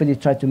hopefully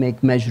try to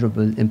make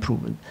measurable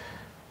improvement.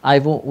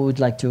 Ivo would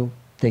like to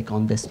take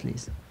on this,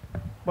 please.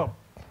 Well,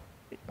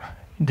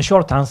 the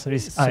short answer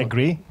is I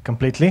agree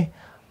completely.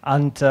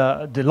 And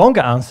the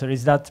longer answer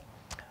is that,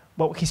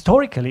 well,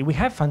 historically, we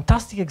have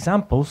fantastic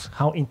examples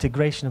how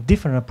integration of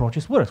different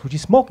approaches works, which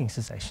is smoking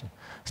cessation.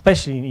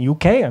 Especially in the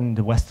UK and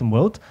the Western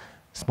world,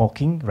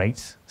 smoking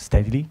rates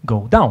steadily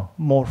go down,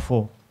 more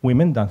for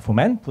women than for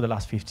men for the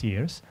last 50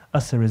 years,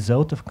 as a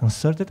result of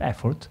concerted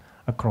effort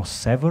across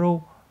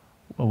several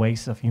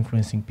ways of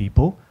influencing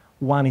people.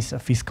 One is a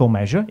fiscal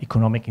measure,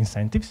 economic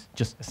incentives,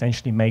 just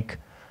essentially make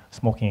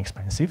smoking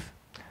expensive.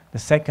 The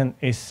second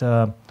is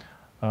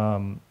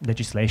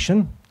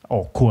legislation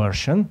or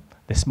coercion,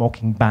 the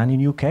smoking ban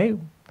in UK,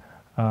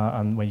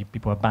 and when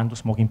people are banned to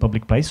smoke in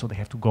public place, so they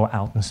have to go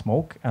out and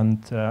smoke,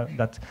 and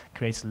that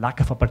creates lack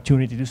of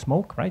opportunity to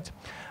smoke, right?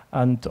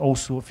 And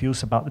also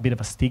feels about a bit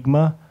of a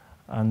stigma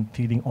and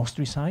feeling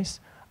ostracized.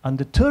 And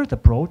the third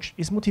approach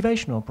is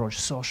motivational approach,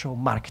 social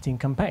marketing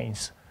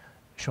campaigns,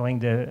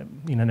 showing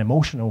in an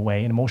emotional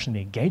way, an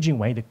emotionally engaging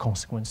way, the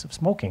consequence of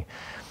smoking.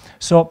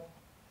 So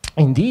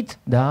indeed,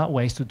 there are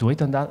ways to do it,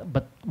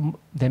 but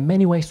there are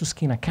many ways to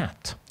skin a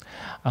cat.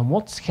 And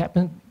what's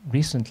happened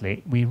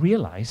recently, we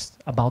realized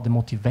about the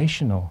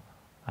motivational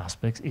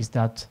aspects is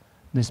that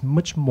there's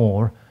much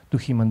more to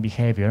human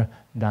behavior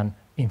than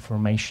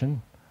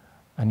information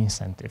and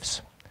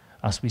incentives.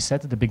 As we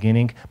said at the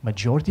beginning,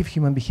 majority of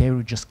human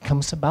behavior just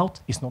comes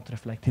about, is not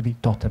reflectively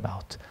thought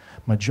about.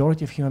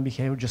 Majority of human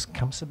behavior just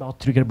comes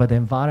about, triggered by the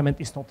environment,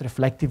 is not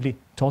reflectively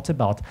thought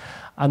about.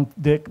 And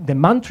the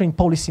mantra in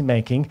policy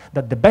making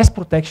that the best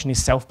protection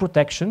is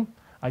self-protection,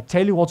 I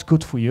tell you what's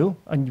good for you,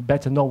 and you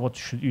better know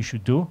what you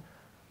should do,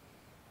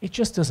 it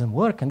just doesn't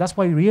work. And that's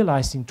why we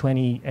realized in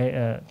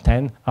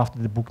 2010, after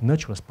the book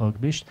Nudge was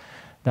published,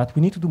 that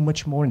we need to do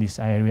much more in this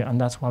area, and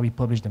that's why we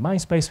published the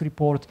Mindspace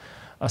report.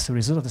 As a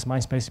result of this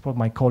Mindspace report,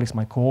 my colleagues,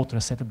 my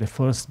co-authors, set up the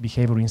first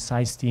behavioral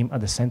insights team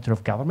at the center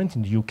of government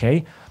in the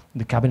UK,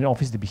 the Cabinet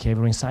Office, the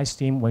behavioral insights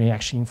team, where we're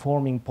actually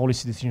informing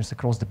policy decisions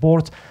across the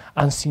board.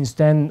 And since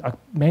then,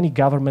 many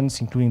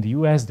governments, including the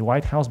US, the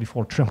White House,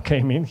 before Trump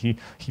came in, he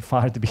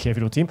fired the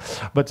behavioral team,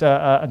 but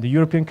the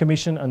European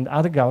Commission and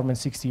other governments,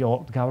 60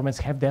 odd governments,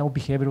 have their own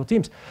behavioral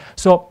teams.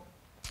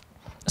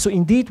 So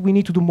indeed, we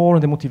need to do more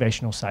on the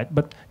motivational side.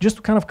 But just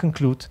to kind of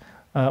conclude,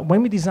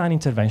 when we design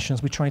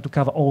interventions, we try to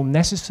cover all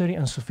necessary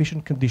and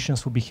sufficient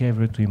conditions for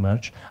behavior to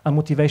emerge. And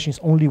motivation is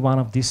only one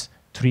of these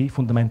three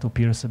fundamental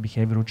pillars of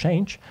behavioral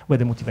change, where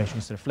the motivation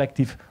is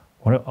reflective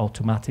or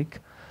automatic.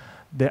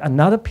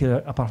 Another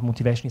pillar, apart from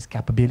motivation, is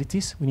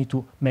capabilities. We need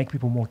to make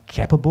people more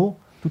capable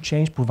to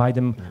change, provide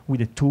them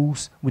with the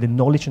tools, with the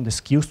knowledge and the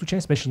skills to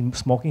change, especially in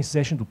smoking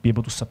cessation, to be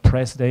able to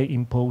suppress their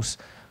impulse,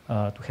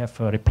 to have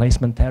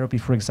replacement therapy,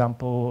 for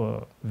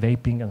example,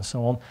 vaping and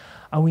so on.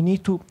 And we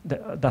need to,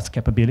 that's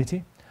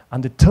capability.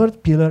 And the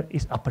third pillar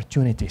is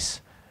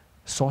opportunities,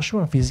 social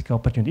and physical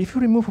opportunity. If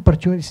you remove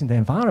opportunities in the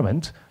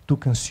environment to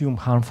consume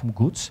harmful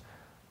goods,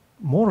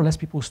 more or less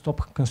people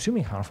stop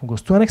consuming harmful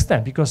goods to an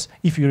extent, because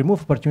if you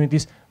remove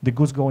opportunities, the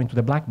goods go into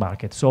the black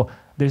market. So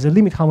there's a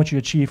limit how much you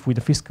achieve with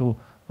the fiscal,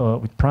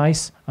 with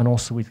price, and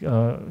also with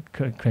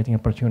creating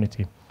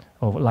opportunity,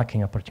 or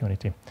lacking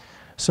opportunity.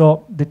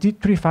 So the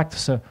three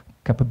factors are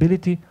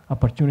capability,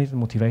 opportunity, and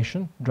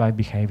motivation drive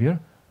behavior,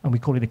 and we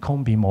call it the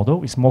COMBI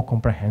model. It's more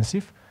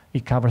comprehensive.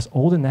 It covers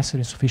all the necessary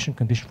and sufficient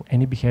conditions for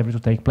any behavior to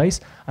take place,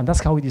 and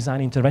that's how we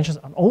design interventions.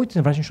 And all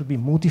interventions should be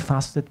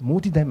multifaceted,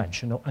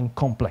 multidimensional, and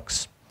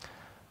complex,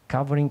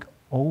 covering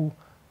all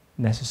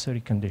necessary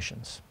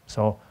conditions.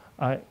 So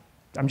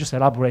I'm just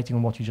elaborating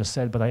on what you just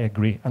said, but I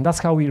agree. And that's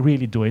how we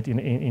really do it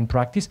in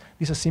practice.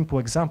 These are simple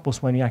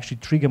examples when we actually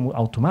trigger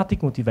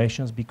automatic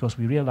motivations, because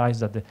we realize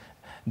that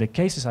the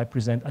cases I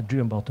present are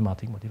driven by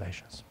automatic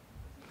motivations.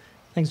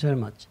 Thanks very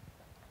much.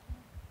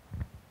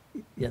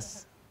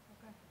 Yes.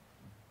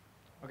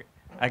 Okay.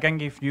 I can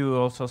give you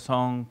also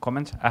some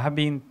comments. I have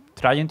been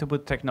trying to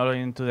put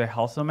technology into the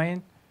health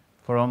domain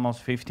for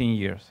almost 15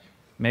 years.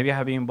 Maybe I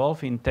have been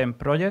involved in 10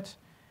 projects,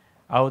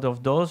 out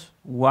of those,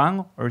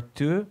 1 or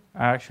 2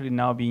 are actually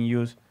now being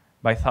used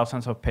by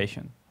thousands of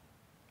patients.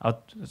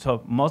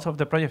 So most of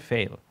the projects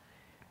fail.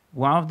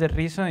 One of the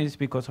reasons is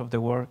because of the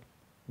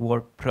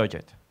work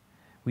project.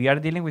 We are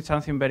dealing with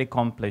something very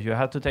complex. You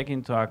have to take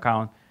into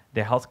account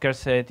the healthcare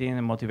setting,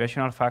 the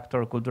motivational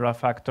factor, cultural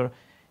factor.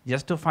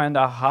 Just to find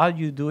out how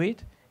you do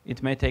it,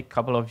 it may take a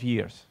couple of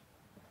years.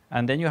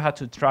 And then you have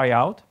to try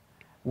out.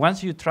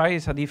 Once you try,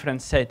 it's a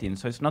different setting,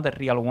 so it's not a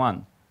real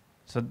one.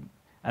 So,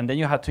 and then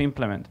you have to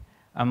implement.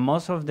 And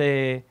most of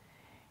the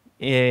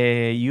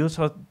use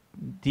of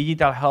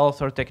digital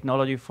health or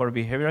technology for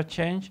behavioral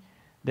change,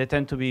 they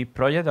tend to be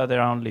projects that are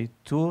only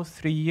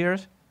 2-3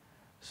 years.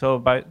 So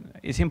but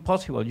it's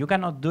impossible. You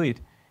cannot do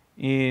it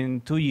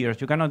in 2 years.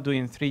 You cannot do it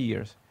in 3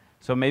 years.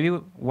 So maybe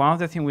one of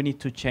the things we need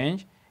to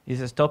change is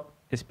to stop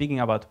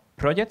speaking about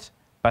projects,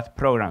 but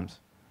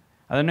programs.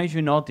 I don't know if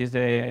you noticed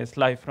the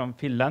slide from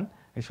Finland.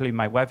 Actually,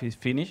 my wife is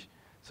Finnish,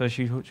 so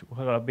she would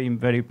have been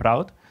very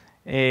proud.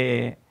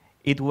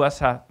 It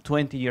was a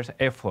 20 years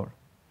effort.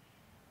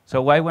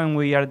 So why, when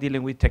we are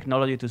dealing with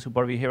technology to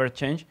support behavior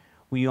change,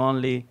 we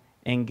only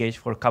engage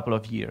for a couple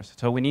of years?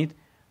 So we need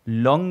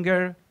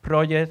longer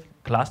project,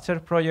 cluster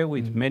project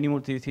with many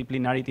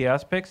multidisciplinarity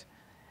aspects,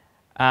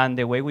 and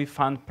the way we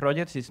fund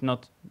projects is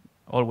not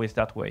always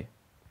that way.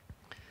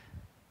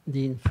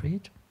 Dean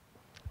Fried?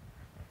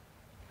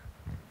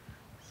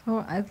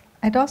 So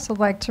I'd also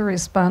like to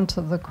respond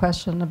to the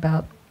question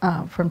about,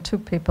 from 2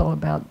 people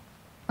about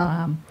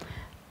how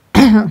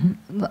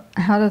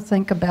to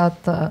think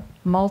about the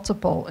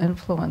multiple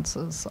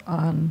influences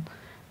on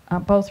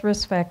both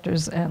risk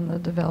factors and the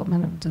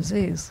development of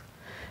disease.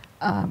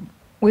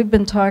 We've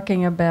been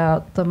talking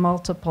about the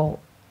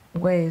multiple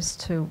ways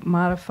to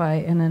modify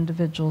an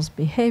individual's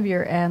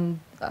behavior and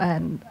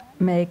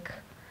make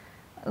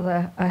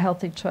a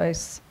healthy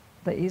choice,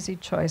 the easy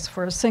choice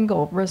for a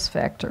single risk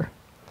factor.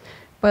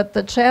 But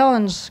the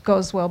challenge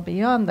goes well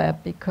beyond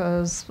that,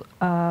 because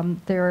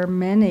there are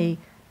many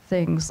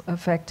things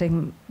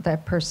affecting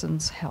that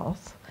person's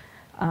health.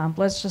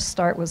 Let's just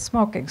start with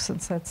smoking,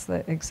 since that's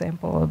the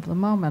example of the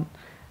moment.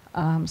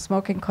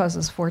 Smoking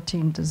causes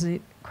 14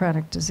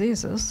 chronic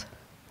diseases.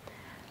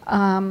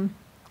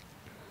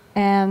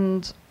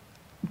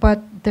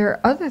 But there are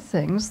other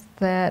things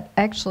that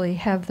actually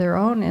have their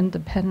own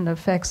independent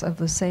effects of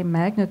the same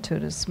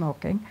magnitude as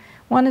smoking.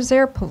 One is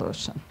air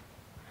pollution.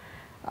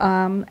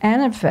 And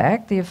in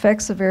fact, the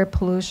effects of air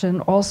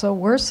pollution also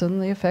worsen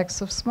the effects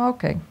of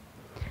smoking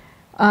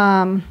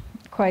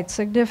quite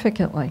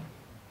significantly.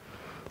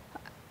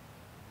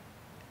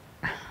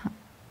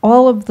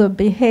 All of the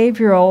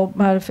behavioral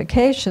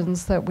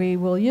modifications that we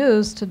will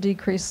use to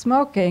decrease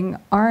smoking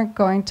aren't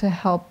going to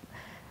help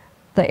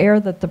the air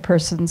that the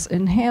person's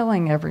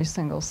inhaling every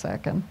single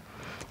second.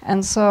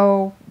 And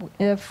so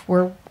if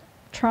we're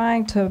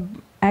trying to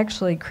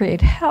actually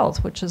create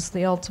health, which is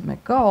the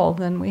ultimate goal,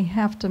 then we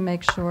have to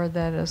make sure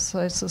that at a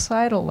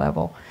societal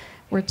level,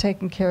 we're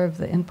taking care of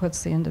the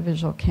inputs the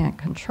individual can't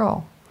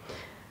control.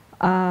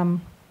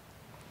 And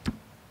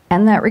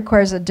that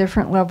requires a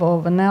different level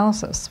of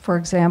analysis. For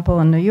example,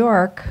 in New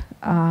York,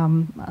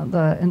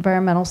 the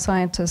environmental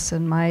scientists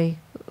in my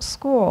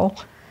school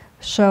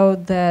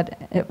showed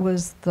that it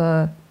was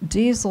the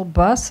diesel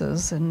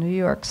buses in New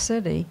York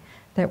City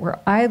that were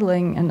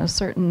idling in a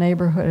certain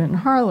neighborhood in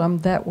Harlem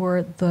that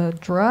were the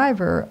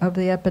driver of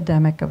the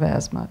epidemic of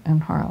asthma in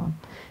Harlem.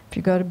 If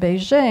you go to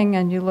Beijing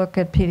and you look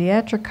at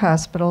pediatric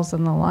hospitals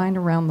and the line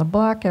around the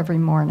block every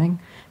morning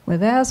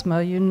with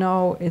asthma, you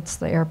know it's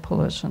the air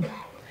pollution.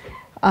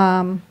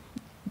 So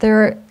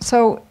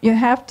you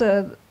have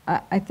to,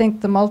 I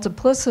think the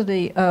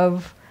multiplicity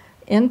of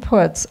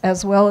inputs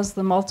as well as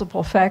the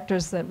multiple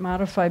factors that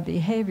modify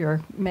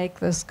behavior make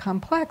this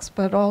complex,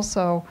 but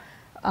also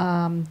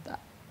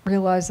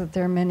realize that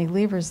there are many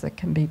levers that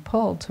can be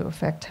pulled to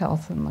affect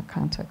health in the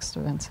context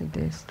of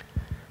NCDs.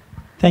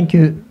 Thank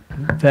you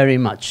very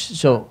much.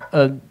 So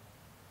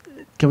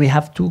can we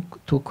have two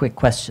quick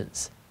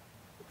questions?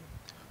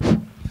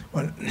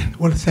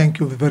 Well,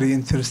 thank you. Very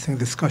interesting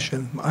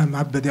discussion. I'm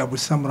Abdi Abu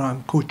Samra.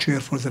 I'm co-chair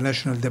for the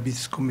National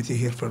Diabetes Committee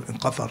here in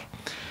Qatar.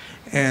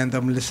 And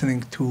I'm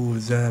listening to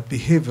the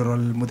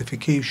behavioral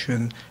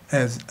modification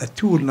as a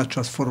tool, not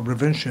just for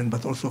prevention,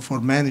 but also for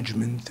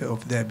management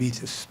of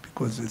diabetes,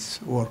 because it's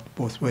worked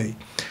both ways.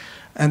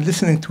 And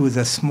listening to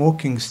the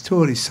smoking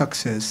story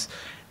success,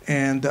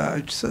 and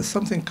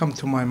something come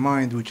to my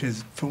mind, which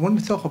is, for when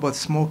we talk about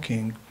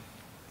smoking,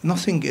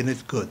 nothing in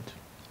it good.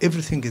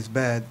 Everything is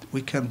bad.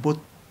 We can put,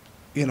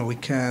 we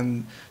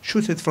can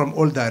shoot it from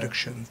all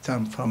directions,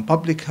 from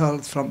public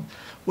health,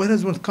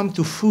 whereas when it comes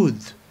to food,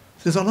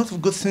 there's a lot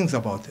of good things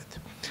about it.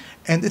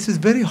 And it is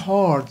very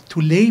hard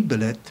to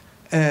label it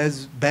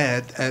as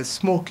bad as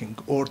smoking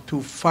or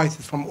to fight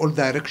it from all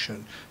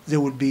directions. There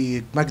will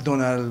be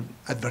McDonald's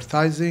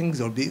advertising,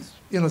 there will be,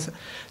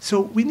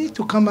 so we need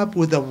to come up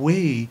with a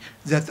way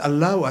that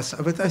allow us,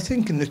 but I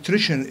think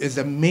nutrition is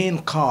the main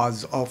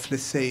cause of,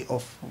 let's say,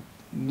 of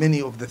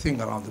many of the things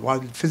around.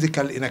 While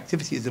physical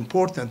inactivity is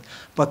important,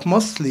 but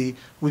mostly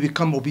we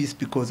become obese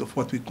because of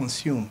what we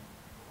consume.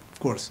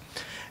 course.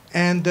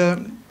 And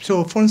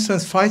so, for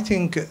instance,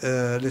 fighting,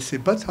 let's say,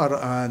 butter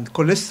and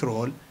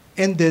cholesterol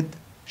ended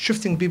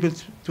shifting people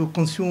to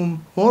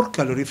consume more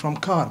calorie from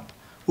carb,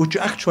 which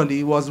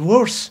actually was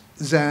worse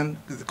than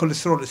the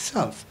cholesterol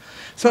itself.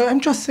 So I'm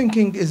just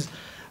thinking is,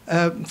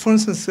 for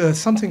instance,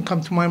 something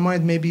come to my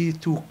mind, maybe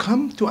to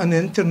come to an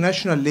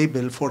international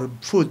label for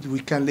food.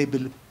 We can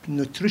label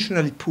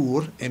nutritionally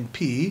poor,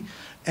 MP,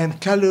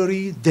 and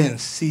calorie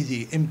dense,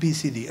 CD,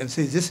 MPCD, and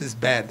say this is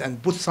bad, and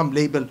put some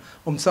label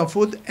on some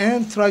food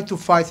and try to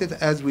fight it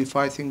as we're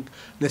fighting,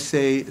 let's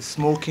say,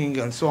 smoking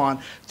and so on,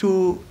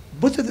 to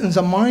put it in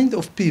the mind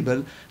of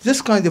people,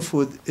 this kind of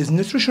food is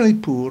nutritionally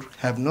poor,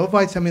 have no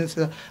vitamins,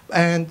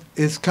 and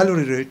is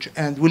calorie rich,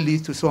 and will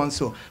lead to so and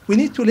so. We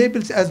need to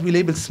label it as we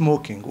label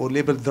smoking or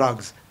label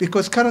drugs,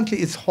 because currently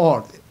it's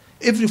hard.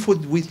 Every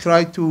food we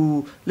try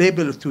to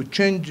label to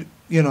change,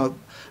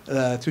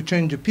 to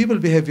change people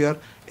behavior,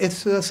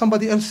 it's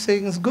somebody else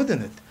saying is good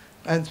in it.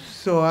 And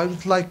so I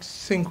would like to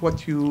think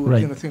what you,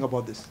 think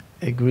about this.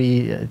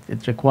 Agree.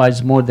 It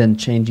requires more than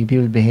changing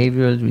people's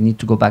behavior. We need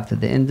to go back to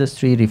the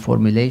industry,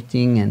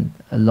 reformulating, and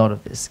a lot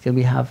of this. Can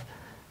we have?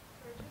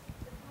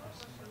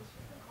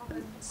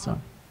 Sorry.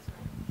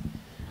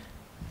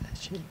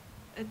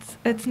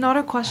 It's not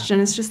a question,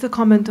 it's just a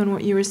comment on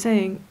what you were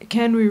saying.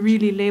 Can we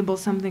really label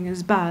something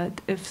as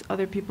bad if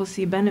other people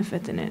see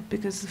benefit in it?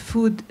 Because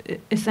food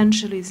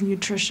essentially is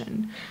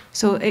nutrition.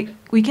 So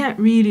we can't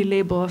really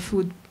label a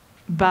food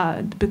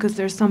bad because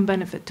there's some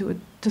benefit to it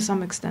to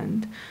some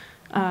extent.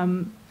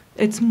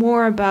 It's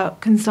more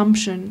about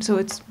consumption, so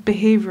it's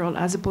behavioral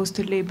as opposed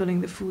to labeling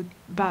the food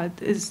bad.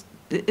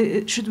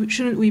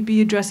 Shouldn't we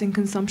be addressing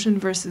consumption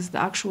versus the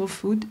actual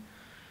food?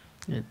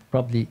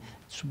 Probably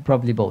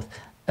both.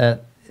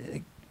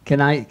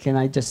 Can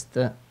I just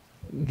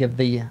give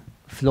the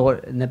floor,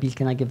 Nabil?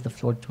 Can I give the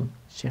floor to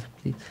Sheikh,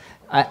 please?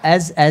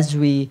 As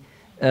we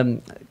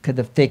kind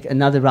of take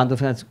another round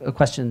of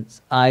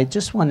questions, I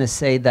just want to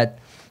say that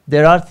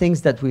there are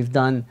things that we've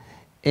done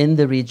in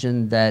the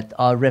region that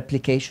are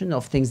replication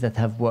of things that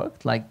have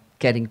worked, like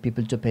getting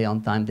people to pay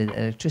on time their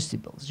electricity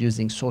bills,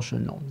 using social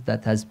norms.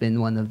 That has been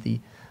one of the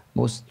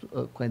most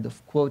kind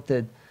of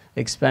quoted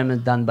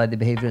experiments done by the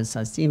behavioral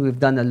science team. We've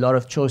done a lot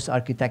of choice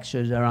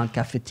architectures around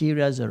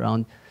cafeterias,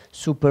 around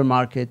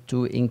supermarket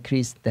to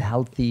increase the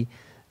healthy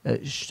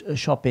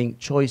shopping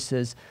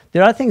choices.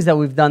 There are things that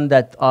we've done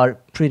that are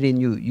pretty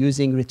new,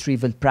 using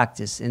retrieval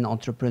practice in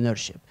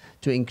entrepreneurship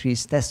to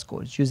increase test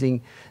scores,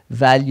 using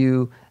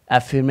value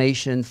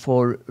affirmation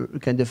for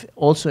kind of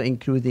also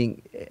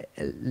including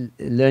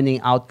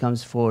learning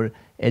outcomes for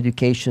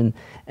education,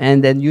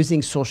 and then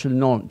using social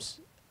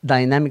norms,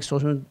 dynamic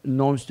social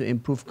norms to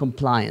improve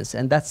compliance.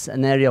 And that's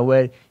an area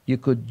where you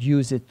could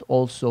use it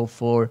also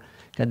for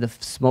kind of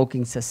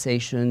smoking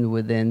cessation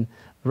within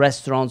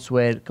restaurants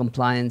where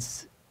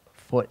compliance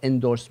for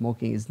indoor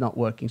smoking is not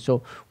working.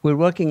 So we're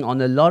working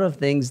on a lot of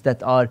things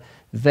that are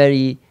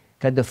very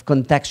kind of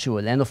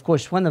contextual. And of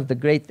course, one of the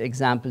great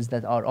examples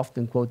that are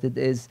often quoted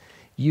is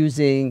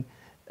using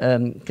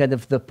kind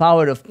of the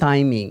power of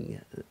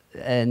timing.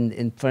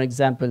 And for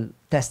example,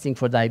 testing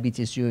for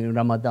diabetes during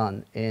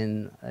Ramadan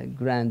in a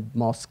grand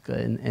mosque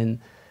in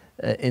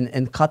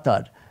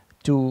Qatar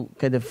to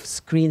kind of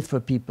screen for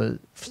people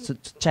to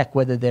check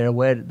whether they're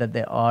aware that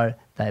they are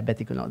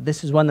diabetic or not.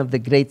 This is one of the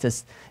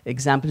greatest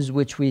examples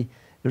which we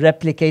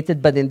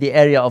replicated, but in the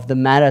area of the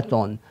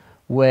marathon,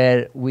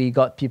 where we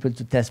got people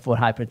to test for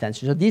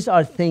hypertension. So these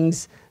are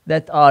things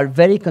that are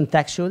very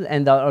contextual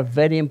and that are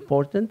very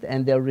important,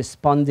 and they're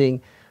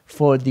responding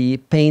for the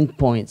pain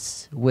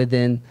points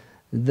within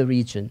the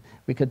region.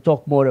 We could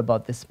talk more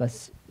about this,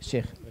 but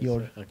Sheikh,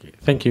 okay.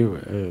 Thank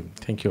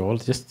you all.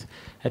 Just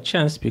a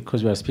chance,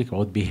 because we are speaking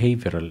about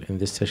behavioral in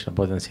this session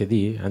about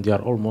NCD, and you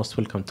are almost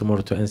welcome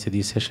tomorrow to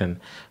NCD session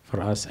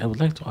for us. I would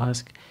like to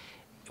ask,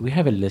 we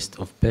have a list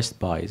of best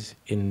buys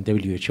in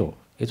WHO.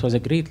 It was a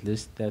great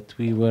list that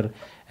we were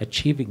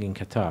achieving in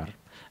Qatar,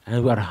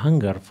 and we are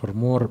hunger for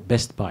more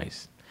best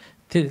buys.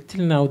 Till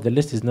now, the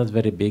list is not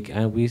very big,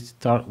 and we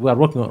are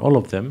working on all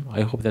of them.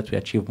 I hope that we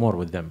achieve more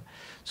with them.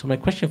 So my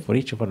question for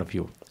each one of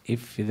you,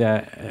 if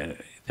the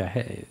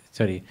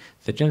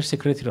General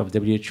Secretary of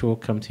WHO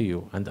come to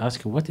you and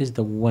ask you what is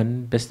the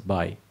one best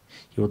buy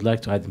you would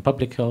like to add in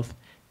public health,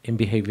 in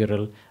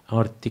behavioral,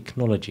 or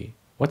technology,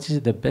 what is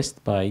the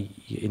best buy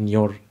in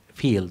your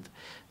field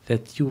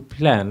that you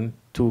plan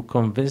to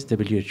convince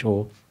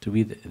WHO to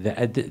be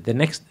the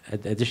next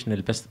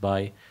additional best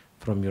buy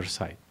from your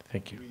side?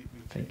 Thank you.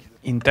 Thank you.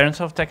 In terms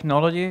of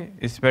technology,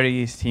 it's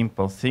very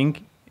simple.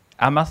 Think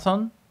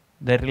Amazon.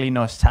 They really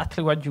know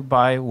exactly what you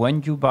buy,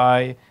 when you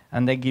buy,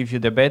 and they give you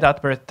the best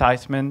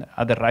advertisement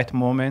at the right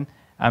moment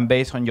and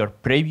based on your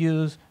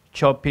previous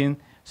shopping.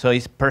 So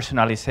it's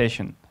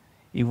personalization.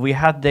 If we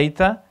have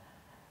data,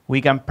 we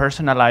can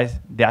personalize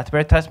the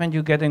advertisement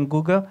you get in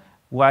Google,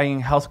 while in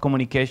health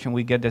communication,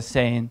 we get the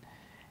same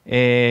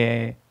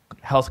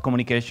health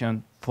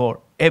communication for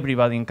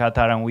everybody in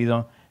Qatar, and we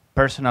don't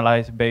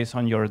personalize based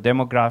on your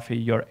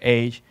demographic, your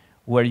age,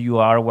 where you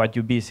are, what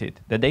you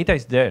visit. The data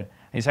is there.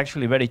 It's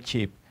actually very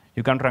cheap.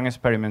 You can run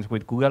experiments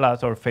with Google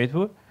Ads or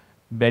Facebook,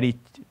 very,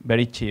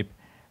 very cheap.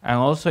 And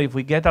also, if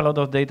we get a lot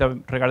of data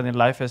regarding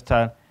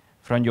lifestyle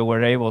from your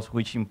wearables,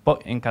 which in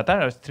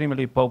Qatar are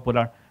extremely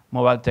popular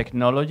mobile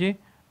technology,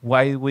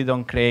 why we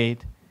don't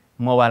create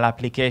mobile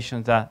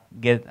applications that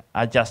get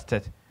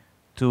adjusted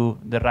to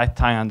the right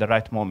time and the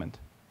right moment?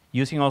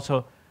 Using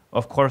also,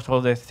 of course,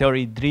 all the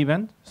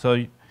theory-driven, so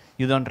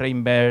you don't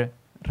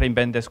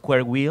reinvent the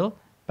square wheel,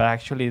 but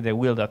actually the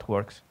wheel that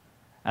works.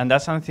 And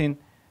that's something,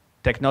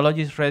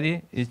 technology is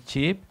ready, it's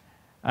cheap,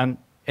 and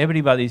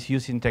everybody is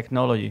using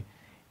technology.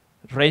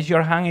 Raise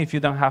your hand if you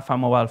don't have a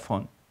mobile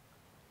phone.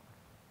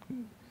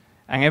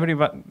 And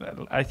everybody,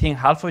 I think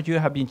half of you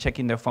have been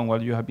checking the phone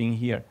while you have been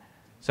here.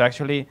 So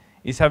actually,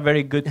 it's a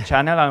very good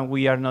channel, and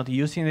we are not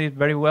using it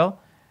very well.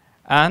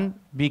 And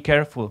be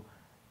careful.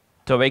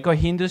 Tobacco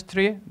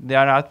industry, they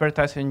are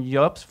advertising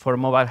jobs for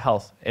mobile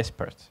health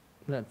experts.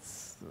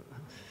 That's...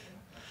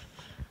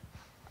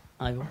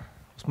 Ivo?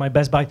 It's my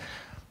best bite.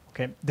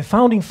 Okay. The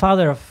founding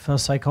father of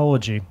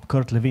psychology,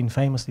 Kurt Lewin,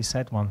 famously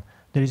said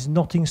there is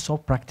nothing so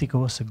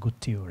practical as a good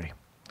theory.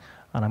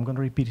 And I'm going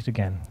to repeat it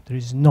again. There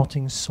is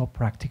nothing so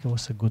practical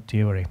as a good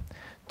theory.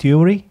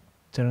 Theory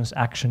turns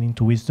action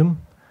into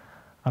wisdom,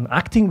 and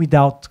acting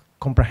without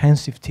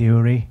comprehensive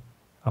theory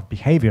of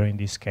behavior in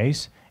this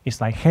case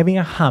is like having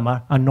a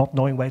hammer and not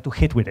knowing where to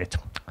hit with it.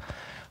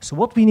 So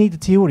what we need the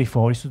theory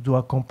for is to do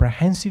a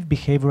comprehensive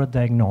behavioral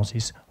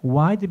diagnosis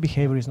why the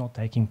behavior is not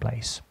taking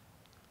place.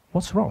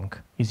 What's wrong?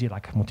 Is it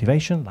lack of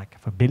motivation, lack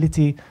of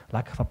ability,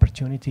 lack of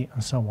opportunity,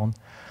 and so on?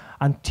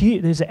 And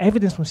there's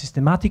evidence from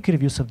systematic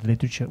reviews of the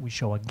literature we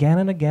show again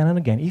and again and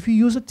again. If you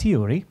use a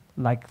theory,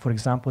 like for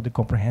example the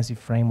comprehensive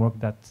framework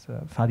that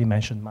Fadi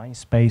mentioned, mind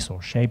space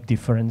or shape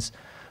difference,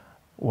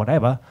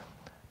 whatever,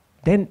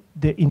 then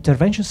the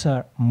interventions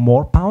are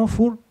more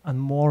powerful and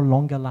more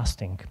longer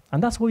lasting.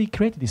 And that's why we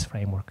created this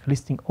framework,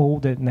 listing all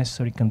the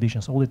necessary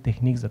conditions, all the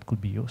techniques that could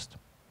be used.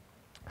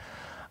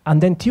 And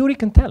then theory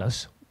can tell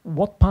us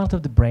what part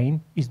of the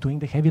brain is doing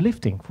the heavy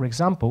lifting. For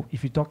example,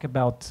 if you talk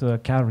about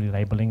calorie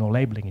labeling or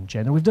labeling in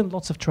general, we've done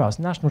lots of trials.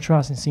 National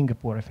trials in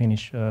Singapore, I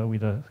finished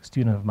with a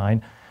student of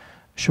mine,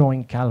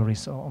 showing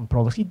calories on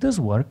products. It does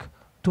work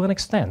to an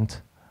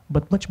extent,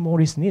 but much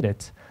more is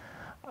needed.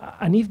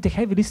 And if the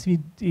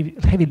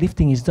heavy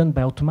lifting is done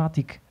by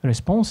automatic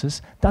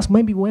responses, that's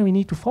maybe where we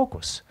need to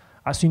focus.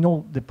 As you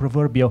know, the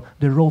proverbial,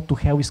 the road to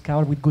hell is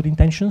covered with good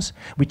intentions.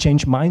 We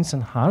change minds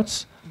and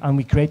hearts, and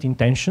we create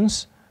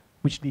intentions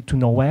which lead to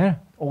nowhere,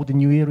 all the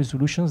New Year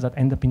resolutions that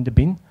end up in the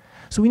bin.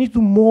 So we need to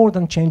do more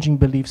than changing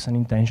beliefs and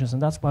intentions,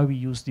 and that's why we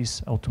use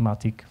these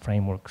automatic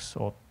frameworks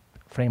or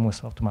frameworks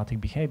of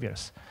automatic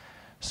behaviors.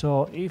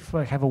 So if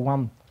I have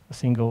one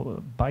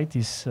single bite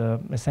is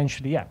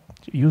essentially,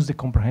 use the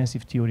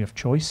comprehensive theory of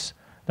choice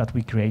that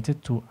we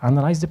created to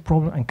analyze the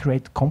problem and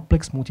create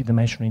complex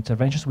multidimensional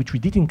interventions, which we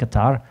did in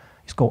Qatar.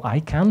 It's called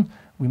ICANN.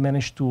 We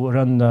managed to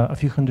run a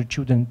few hundred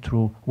children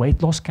through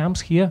weight loss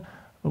camps here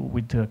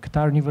with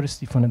Qatar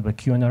University funded by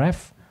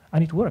QNRF,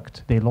 and it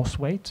worked. They lost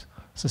weight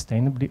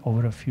sustainably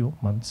over a few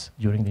months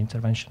during the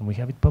intervention. We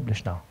have it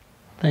published now.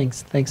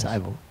 Thanks,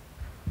 Ivo.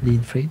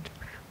 Leadfried?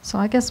 So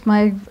I guess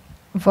my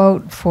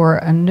vote for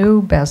a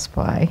new Best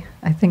Buy,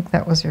 I think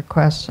that was your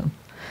question,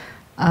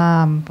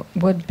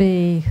 would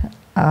be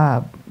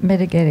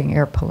mitigating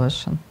air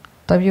pollution.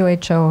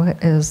 WHO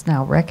is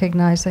now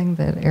recognizing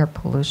that air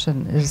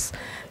pollution is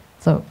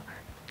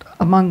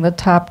among the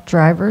top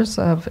drivers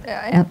of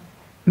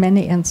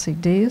many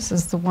NCDs,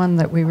 is the one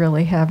that we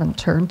really haven't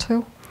turned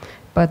to.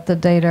 But the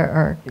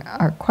data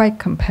are quite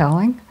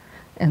compelling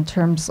in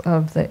terms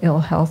of the ill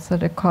health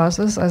that it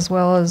causes, as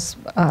well as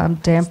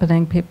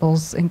dampening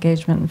people's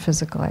engagement in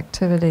physical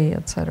activity,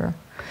 etc.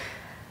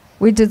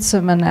 We did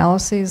some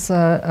analyses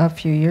a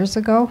few years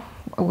ago,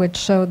 which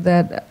showed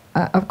that,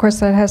 of course,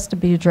 that has to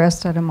be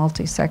addressed at a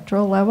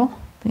multi-sectoral level.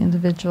 The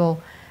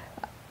individual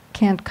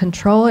can't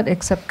control it,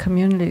 except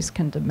communities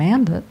can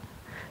demand it.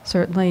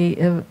 Certainly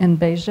in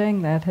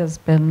Beijing, that has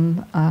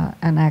been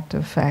an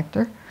active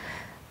factor.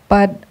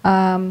 But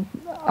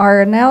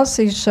our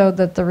analyses showed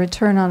that the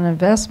return on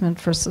investment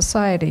for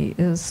society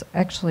is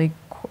actually,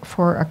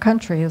 for a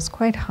country, is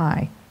quite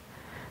high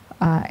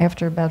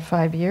after about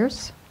 5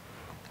 years.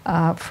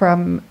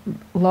 From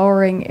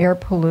lowering air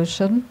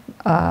pollution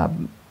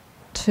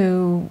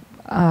to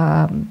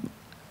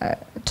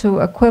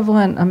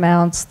equivalent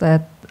amounts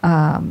that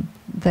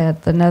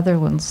the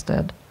Netherlands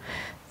did.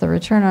 The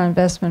return on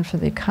investment for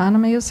the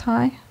economy is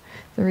high.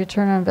 The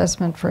return on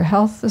investment for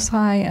health is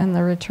high, and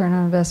the return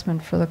on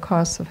investment for the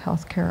costs of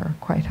healthcare are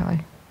quite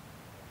high.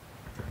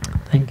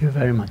 Thank you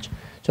very much.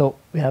 So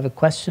we have a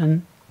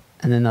question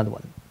and another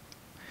one.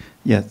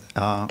 Yes.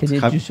 Can you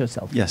introduce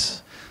yourself?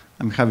 Yes.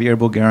 I'm Javier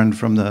Bogaran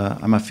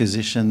I'm a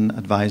physician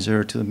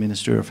advisor to the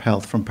Ministry of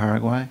Health from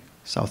Paraguay,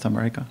 South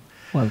America.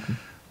 Welcome.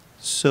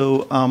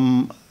 So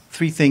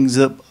 3 things.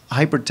 The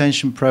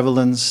hypertension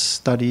prevalence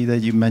study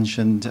that you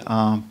mentioned,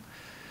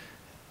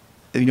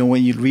 you know,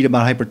 when you read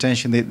about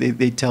hypertension,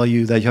 they tell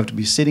you that you have to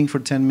be sitting for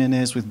 10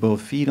 minutes with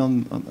both feet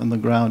on the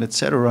ground,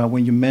 etc.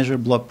 When you measure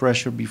blood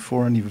pressure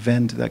before an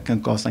event that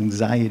can cause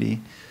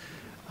anxiety,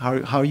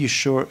 how are you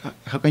sure?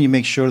 How can you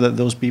make sure that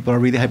those people are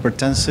really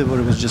hypertensive, or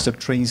it was just a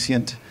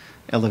transient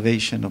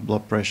elevation of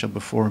blood pressure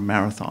before a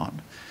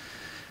marathon?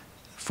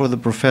 For the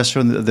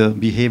professor, the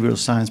behavioral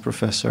science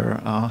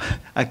professor,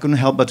 I couldn't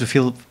help but to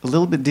feel a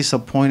little bit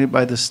disappointed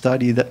by the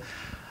study that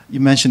you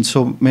mentioned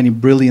so many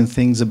brilliant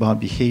things about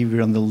behavior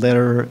and the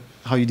letter,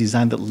 how you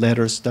designed the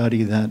letter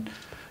study that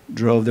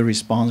drove the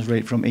response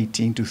rate from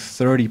 18 to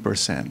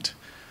 30%.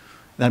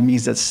 That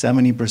means that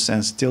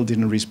 70% still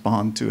didn't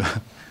respond to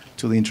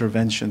the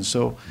intervention.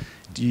 So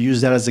do you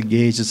use that as a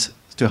gauge as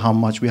to how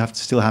much we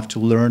still have to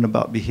learn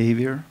about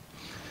behavior?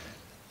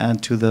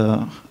 And to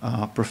the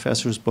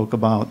professor who spoke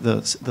about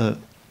the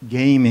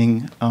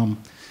gaming,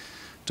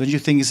 don't you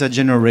think it's a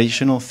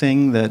generational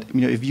thing that,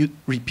 you know, if you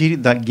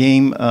repeated that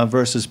game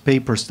versus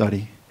paper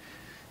study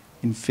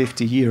in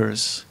 50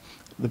 years,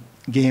 the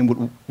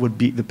game would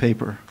beat the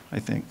paper, I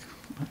think.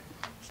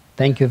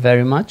 Thank you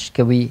very much.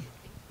 Can we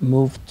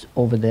move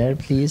over there,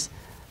 please?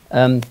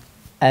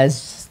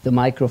 As the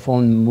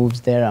microphone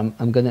moves there,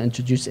 I'm going to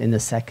introduce in a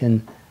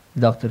second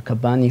Dr.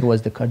 Kabani, who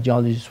was the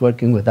cardiologist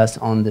working with us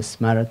on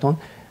this marathon.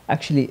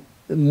 Actually,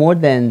 more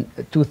than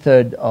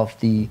 2/3 of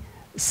the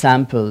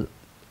sample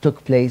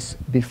took place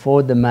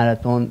before the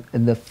marathon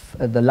in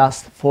the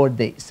last 4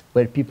 days,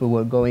 where people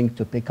were going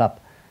to pick up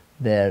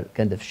their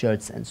kind of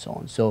shirts and so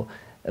on. So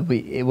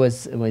it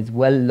was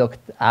well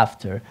looked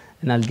after,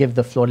 and I'll give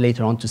the floor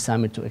later on to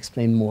Samir to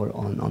explain more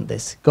on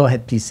this. Go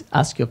ahead, please,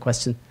 ask your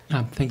question.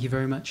 Thank you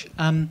very much.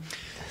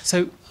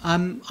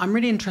 I'm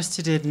really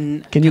interested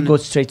in... Can you go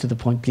straight to the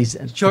point, please?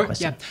 Sure,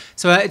 yeah.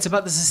 So it's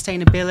about the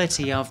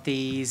sustainability of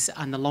these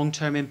and the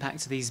long-term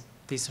impact of these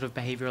sort of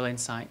behavioral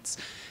insights.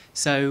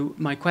 So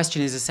my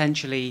question is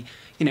essentially,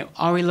 you know,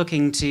 are we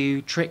looking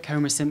to trick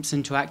Homer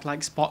Simpson to act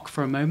like Spock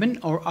for a moment,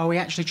 or are we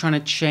actually trying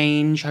to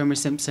change Homer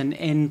Simpson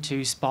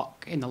into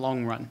Spock in the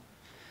long run?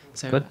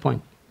 So, good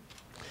point.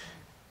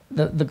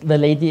 The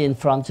lady in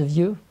front of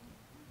you,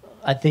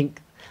 I think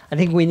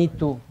we need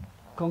to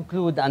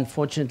conclude,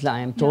 unfortunately, I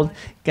am told. No.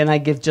 Can I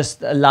give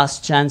just a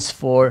last chance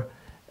for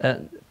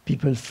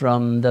people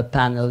from the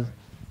panel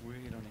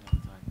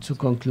to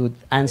conclude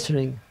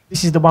answering?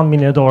 This is the $1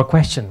 million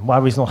question.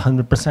 Why is not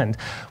 100%?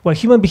 Well,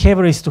 human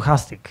behavior is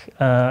stochastic,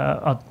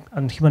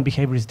 and human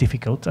behavior is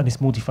difficult, and it's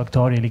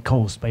multifactorially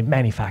caused by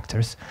many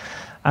factors.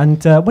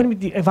 And when we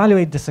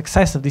evaluate the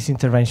success of this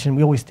intervention,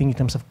 we always think in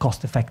terms of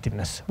cost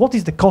effectiveness. What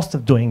is the cost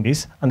of doing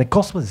this? And the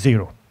cost was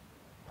 0.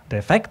 The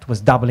effect was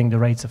doubling the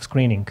rates of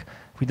screening.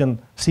 We've done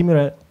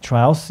similar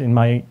trials in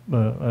my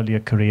earlier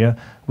career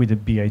with the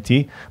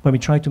BAT, when we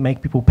try to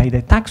make people pay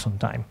their tax on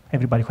time.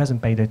 Everybody who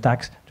hasn't paid their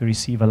tax to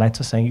receive a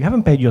letter saying, you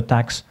haven't paid your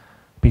tax,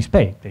 please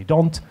pay. They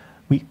don't.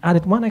 We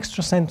added one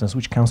extra sentence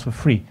which counts for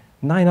free.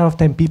 9 out of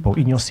 10 people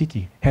in your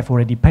city have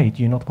already paid.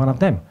 You're not one of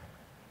them.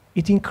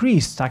 It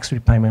increased tax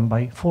repayment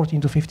by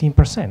 14 to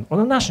 15%. On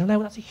a national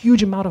level, that's a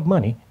huge amount of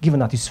money, given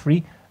that it's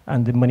free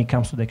and the money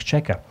comes to the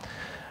exchequer.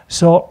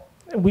 So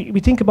we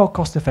think about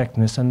cost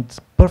effectiveness, and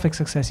perfect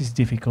success is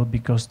difficult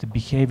because the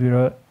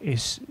behavior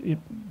is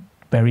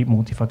very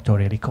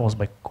multifactorially caused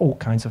by all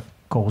kinds of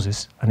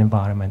causes and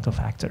environmental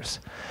factors.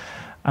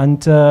 And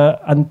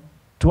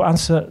to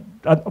answer,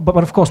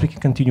 but of course we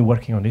can continue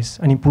working on this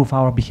and improve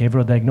our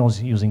behavioral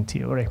diagnosis using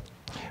theory.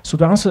 So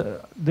to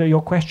answer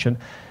your question,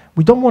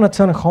 we don't want to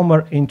turn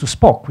Homer into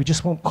Spock. We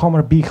just want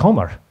Homer be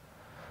Homer.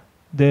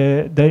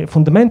 The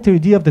fundamental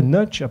idea of the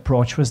nudge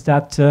approach was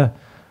that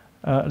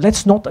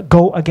let's not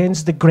go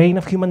against the grain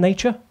of human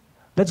nature.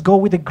 Let's go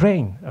with the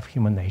grain of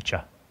human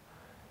nature.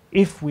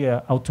 If we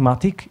are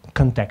automatic,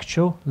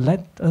 contextual,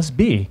 let us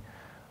be.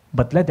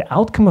 But let the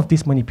outcome of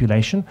this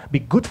manipulation be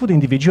good for the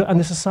individual and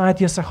the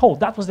society as a whole.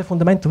 That was the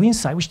fundamental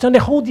insight, which turned the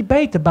whole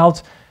debate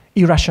about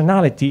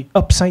irrationality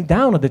upside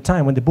down at the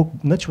time when the book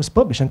Nudge was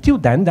published. Until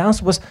then, the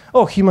answer was,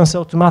 oh, humans are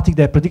automatic,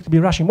 they're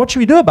predictably rational. What should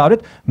we do about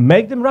it?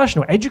 Make them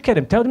rational, educate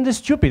them, tell them they're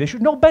stupid, they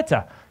should know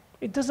better.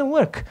 It doesn't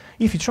work.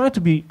 If you try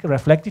to be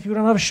reflective, you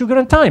run out of sugar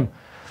and time.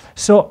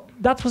 So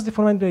that was the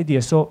fundamental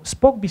idea. So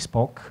Spock be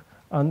Spock,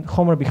 and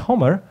Homer be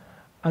Homer,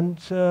 and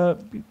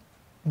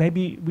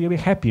maybe we'll be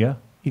happier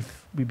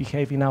if we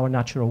behave in our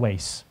natural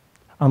ways.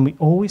 And we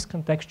always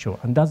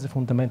contextual, and that's the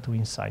fundamental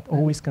insight,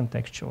 always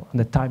contextual, and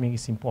the timing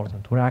is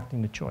important. We're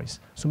acting the choice.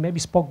 So maybe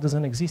Spock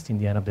doesn't exist in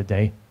the end of the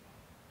day.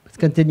 Let's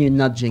continue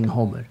nudging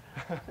Homer.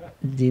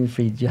 Dean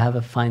Fried, do you have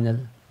a final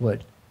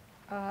word?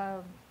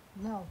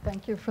 No,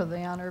 thank you for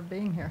the honor of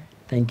being here.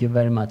 Thank you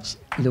very much.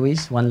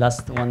 Luis, one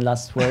last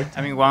word.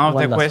 I mean, one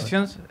of the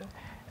questions,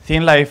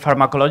 things like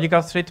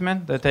pharmacological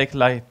treatment, they take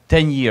like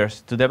 10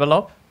 years to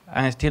develop,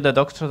 and still the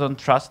doctors don't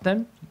trust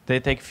them. They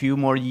take few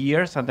more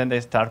years, and then they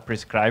start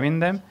prescribing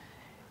them.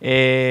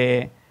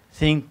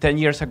 Think 10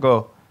 years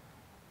ago,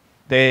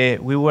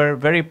 we were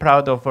very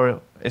proud of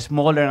our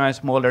smaller and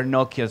smaller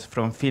Nokias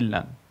from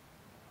Finland.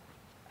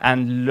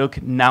 And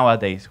look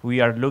nowadays,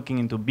 we are looking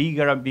into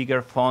bigger and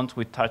bigger phones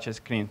with touch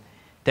screen.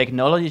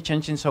 technology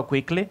changing so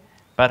quickly,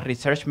 but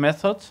research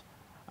methods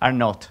are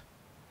not.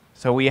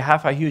 So we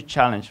have a huge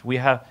challenge. We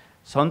have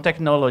some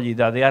technology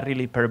that they are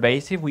really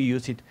pervasive. We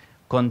use it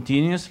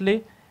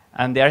continuously,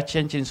 and they are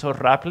changing so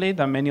rapidly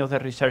that many of the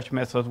research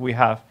methods we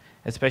have,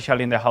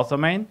 especially in the health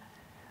domain,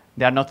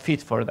 they are not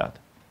fit for that.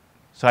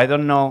 So I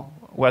don't know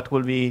what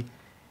will be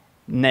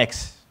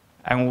next.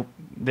 And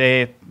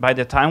by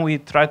the time we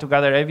try to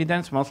gather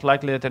evidence, most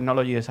likely the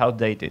technology is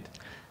outdated.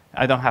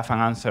 I don't have an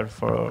answer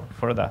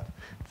for that.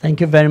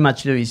 Thank you very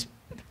much, Luis.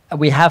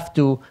 We have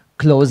to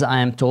close, I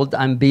am told.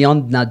 I'm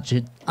beyond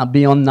nudged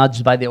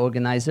by the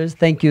organizers.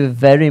 Thank you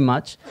very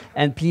much.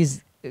 And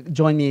please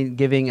join me in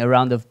giving a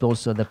round of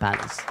applause to the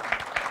panelists.